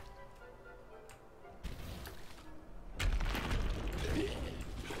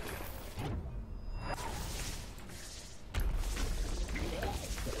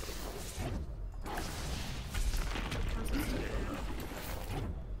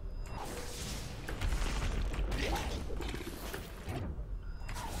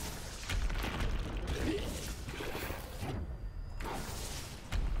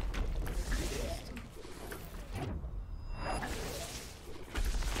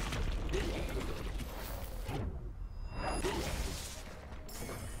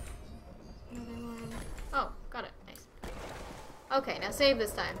 Okay, now save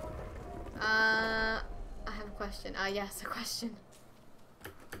this time. I have a question. Yes, a question.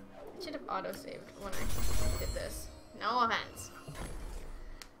 I should have auto-saved when I did this. No offense.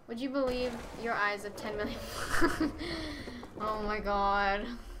 Would you believe your eyes of 10 million? Oh my god.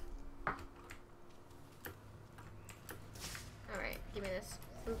 Alright, give me this.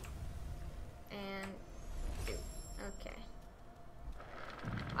 Boop. And boop. Okay.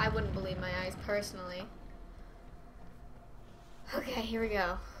 I wouldn't believe my eyes personally. Okay, here we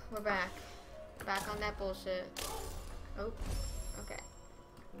go. We're back. Back on that bullshit. Oh, okay.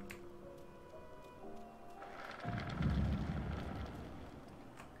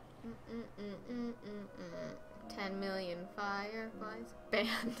 Mm-mm-mm-mm-mm-mm. 10 million fireflies.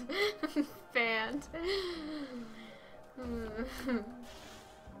 Banned. Banned.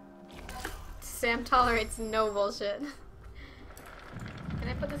 Sam tolerates no bullshit. Can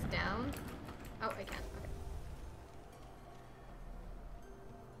I put this down? Oh, I can. Okay.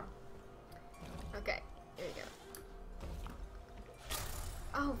 Okay, here we go.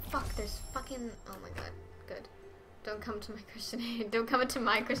 Oh, fuck, there's fucking... Oh my god. Good. Don't come to my Christian... Don't come into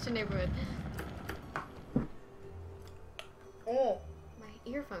my Christian neighborhood. Oh!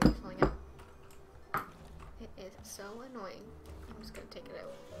 My earphone is falling out. It is so annoying. I'm just gonna take it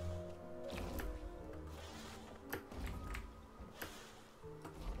out.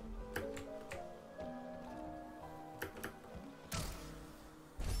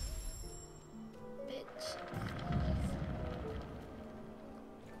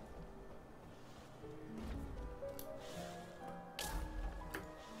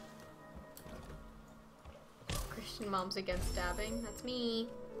 Moms against stabbing. That's me.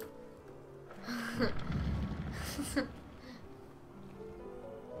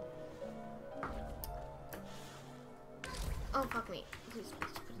 Oh, fuck me. Please,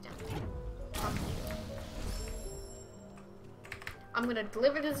 please put it down. Fuck you. I'm gonna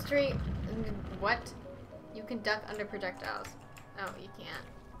deliver this tree. What? You can duck under projectiles. Oh, you can't.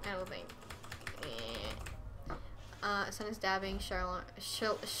 I don't think. Son is stabbing Charlon.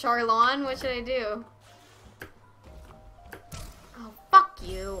 Charlon? What should I do?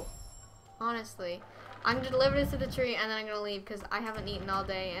 You. Honestly. I'm gonna deliver this to the tree and then I'm gonna leave because I haven't eaten all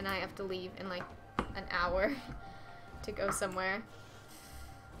day and I have to leave in like an hour to go somewhere.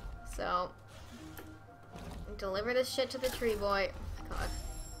 So, deliver this shit to the tree, boy. Oh, God.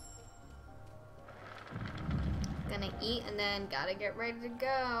 Gonna eat and then gotta get ready to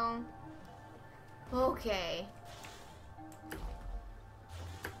go. Okay.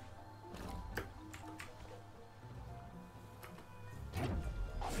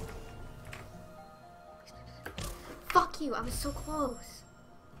 Fuck you, I was so close.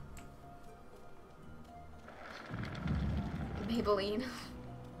 Maybelline.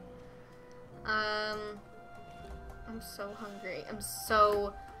 I'm so hungry. I'm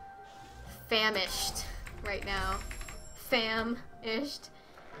so famished right now. Famished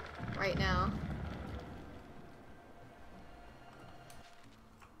right now.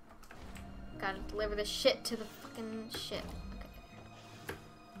 Gotta deliver the shit to the fucking shit.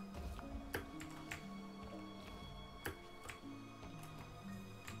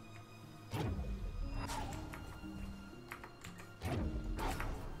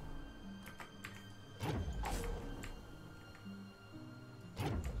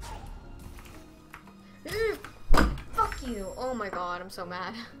 Oh my god, I'm so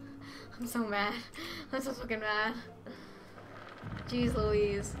mad. I'm so mad. I'm so fucking mad. Jeez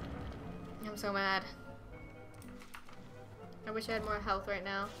Louise. I'm so mad. I wish I had more health right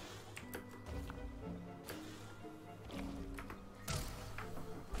now.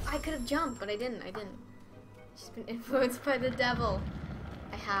 I could have jumped, but I didn't. I didn't. Just been influenced by the devil.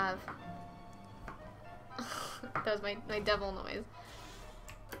 I have. That was my devil noise.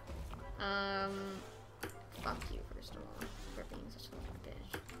 Fuck you, first of all, for being such a little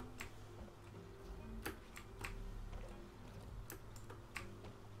bitch.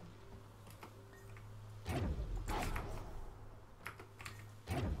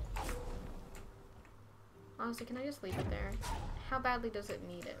 Honestly, can I just leave it there? How badly does it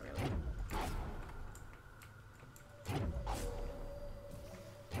need it, really?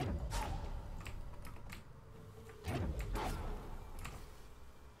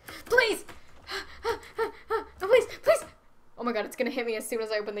 Please! Please, please! Oh my god, it's gonna hit me as soon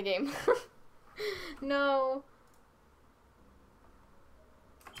as I open the game. No.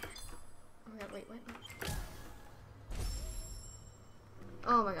 Oh my god, wait, what?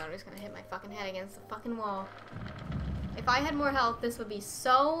 Oh my god, I'm just gonna hit my fucking head against the fucking wall. If I had more health, this would be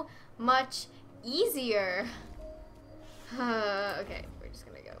so much easier. Okay, we're just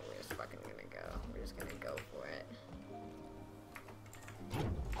gonna go. We're just fucking gonna go. We're just gonna go for it.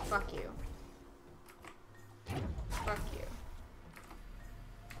 Fuck you. Fuck you.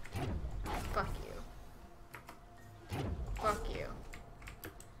 Fuck you. Fuck you.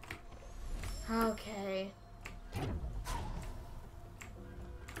 Okay.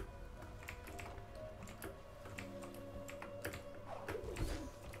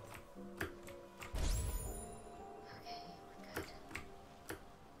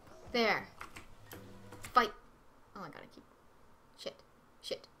 There. Fight. Oh, I gotta keep. Shit.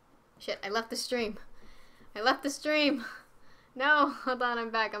 Shit. Shit. I left the stream. I left the stream. No. Hold on.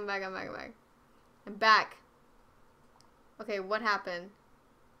 I'm back. I'm back. I'm back. I'm back. I'm back. Okay, what happened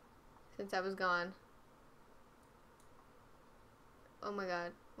since I was gone? Oh my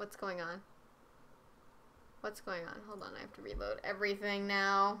god. What's going on? What's going on? Hold on. I have to reload everything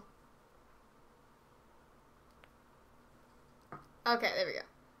now. Okay, there we go.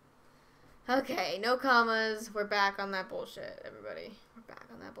 Okay, no commas. We're back on that bullshit, everybody. We're back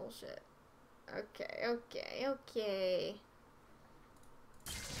on that bullshit. Okay, okay, okay.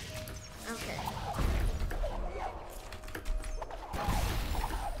 Okay.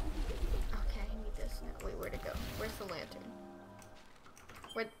 Okay, I need this now. Wait, where'd it go? Where's the lantern?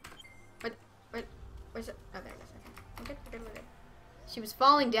 Where's it? Oh, there it is. Okay. We're good, we're good, we're good. She was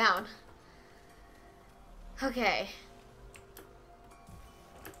falling down. Okay.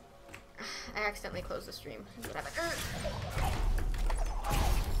 I accidentally closed the stream. What happened?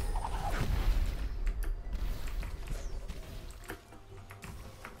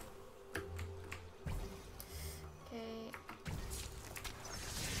 Okay.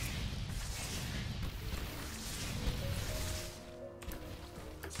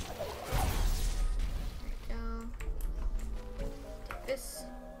 There we go. Take this.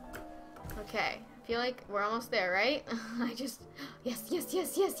 Okay. I feel like we're almost there, right? I just... Yes, yes,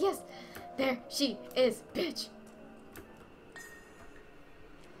 yes, yes, yes! There she is, bitch!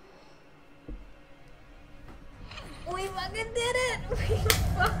 We fucking did it! We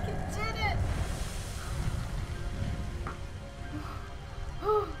fucking did it!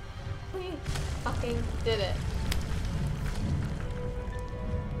 We fucking did it.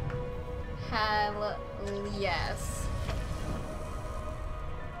 Hell yes.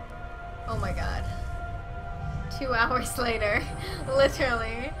 Oh my god. 2 hours later.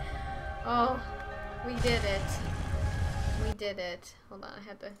 Literally. Oh, we did it. We did it. Hold on, I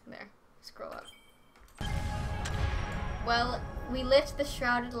had to, there, scroll up. Well, we lit the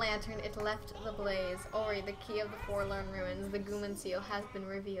shrouded lantern, it left the blaze. Ori, the key of the forlorn ruins, the Guman seal has been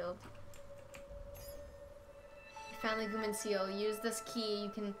revealed. You found the Guman seal. Use this key, you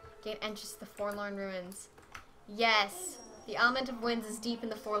can gain entrance to the forlorn ruins. Yes! The element of winds is deep in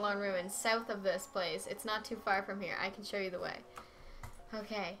the forlorn ruins, south of this place. It's not too far from here. I can show you the way.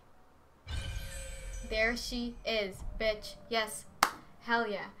 Okay. There she is, bitch. Yes. Hell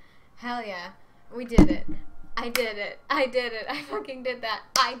yeah. Hell yeah. We did it. I did it. I did it. I fucking did that.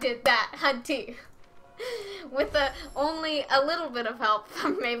 I did that, hunty. With only a little bit of help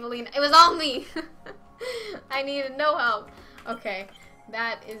from Maybelline. It was all me. I needed no help. Okay.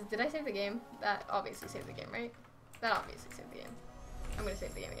 That is... Did I save the game? That obviously saved the game, right? That obviously saved the game. I'm gonna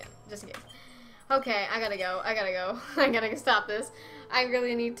save the game again, just in case. Okay, I gotta go. I gotta go. I gotta stop this. I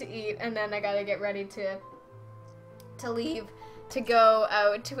really need to eat, and then I gotta get ready to leave to go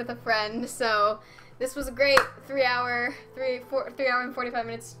out with a friend. So this was a great 3 hour and 45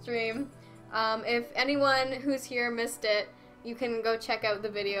 minutes stream. If anyone who's here missed it, you can go check out the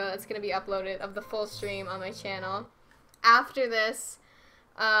video that's gonna be uploaded of the full stream on my channel. After this,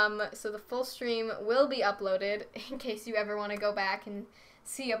 so the full stream will be uploaded in case you ever want to go back and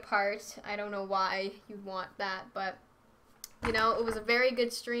see a part. I don't know why you'd want that, but you know, it was a very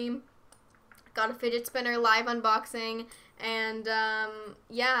good stream. Got a fidget spinner live unboxing, and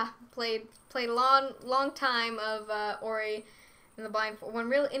yeah, played a long time of Ori and the Blind Forest.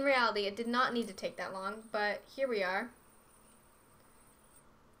 When in reality, it did not need to take that long, but here we are.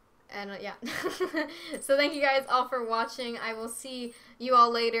 And yeah. So thank you guys all for watching. I will see you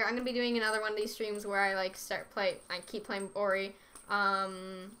all later. I'm gonna be doing another one of these streams where I like I keep playing Ori.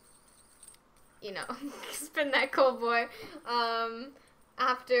 You know, spin that cold boy.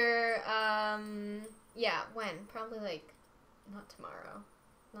 After yeah, when? Probably like not tomorrow.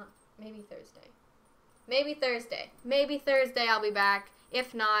 Maybe Thursday. Maybe Thursday. Maybe Thursday I'll be back.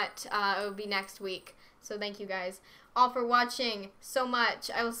 If not, it will be next week. So thank you guys all for watching so much.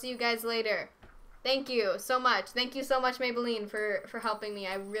 I will see you guys later. Thank you so much. Thank you so much, Maybelline, for helping me.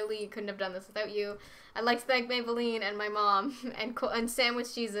 I really couldn't have done this without you. I'd like to thank Maybelline and my mom and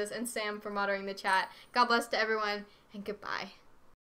Sandwich Jesus and Sam for moderating the chat. God bless to everyone, and goodbye.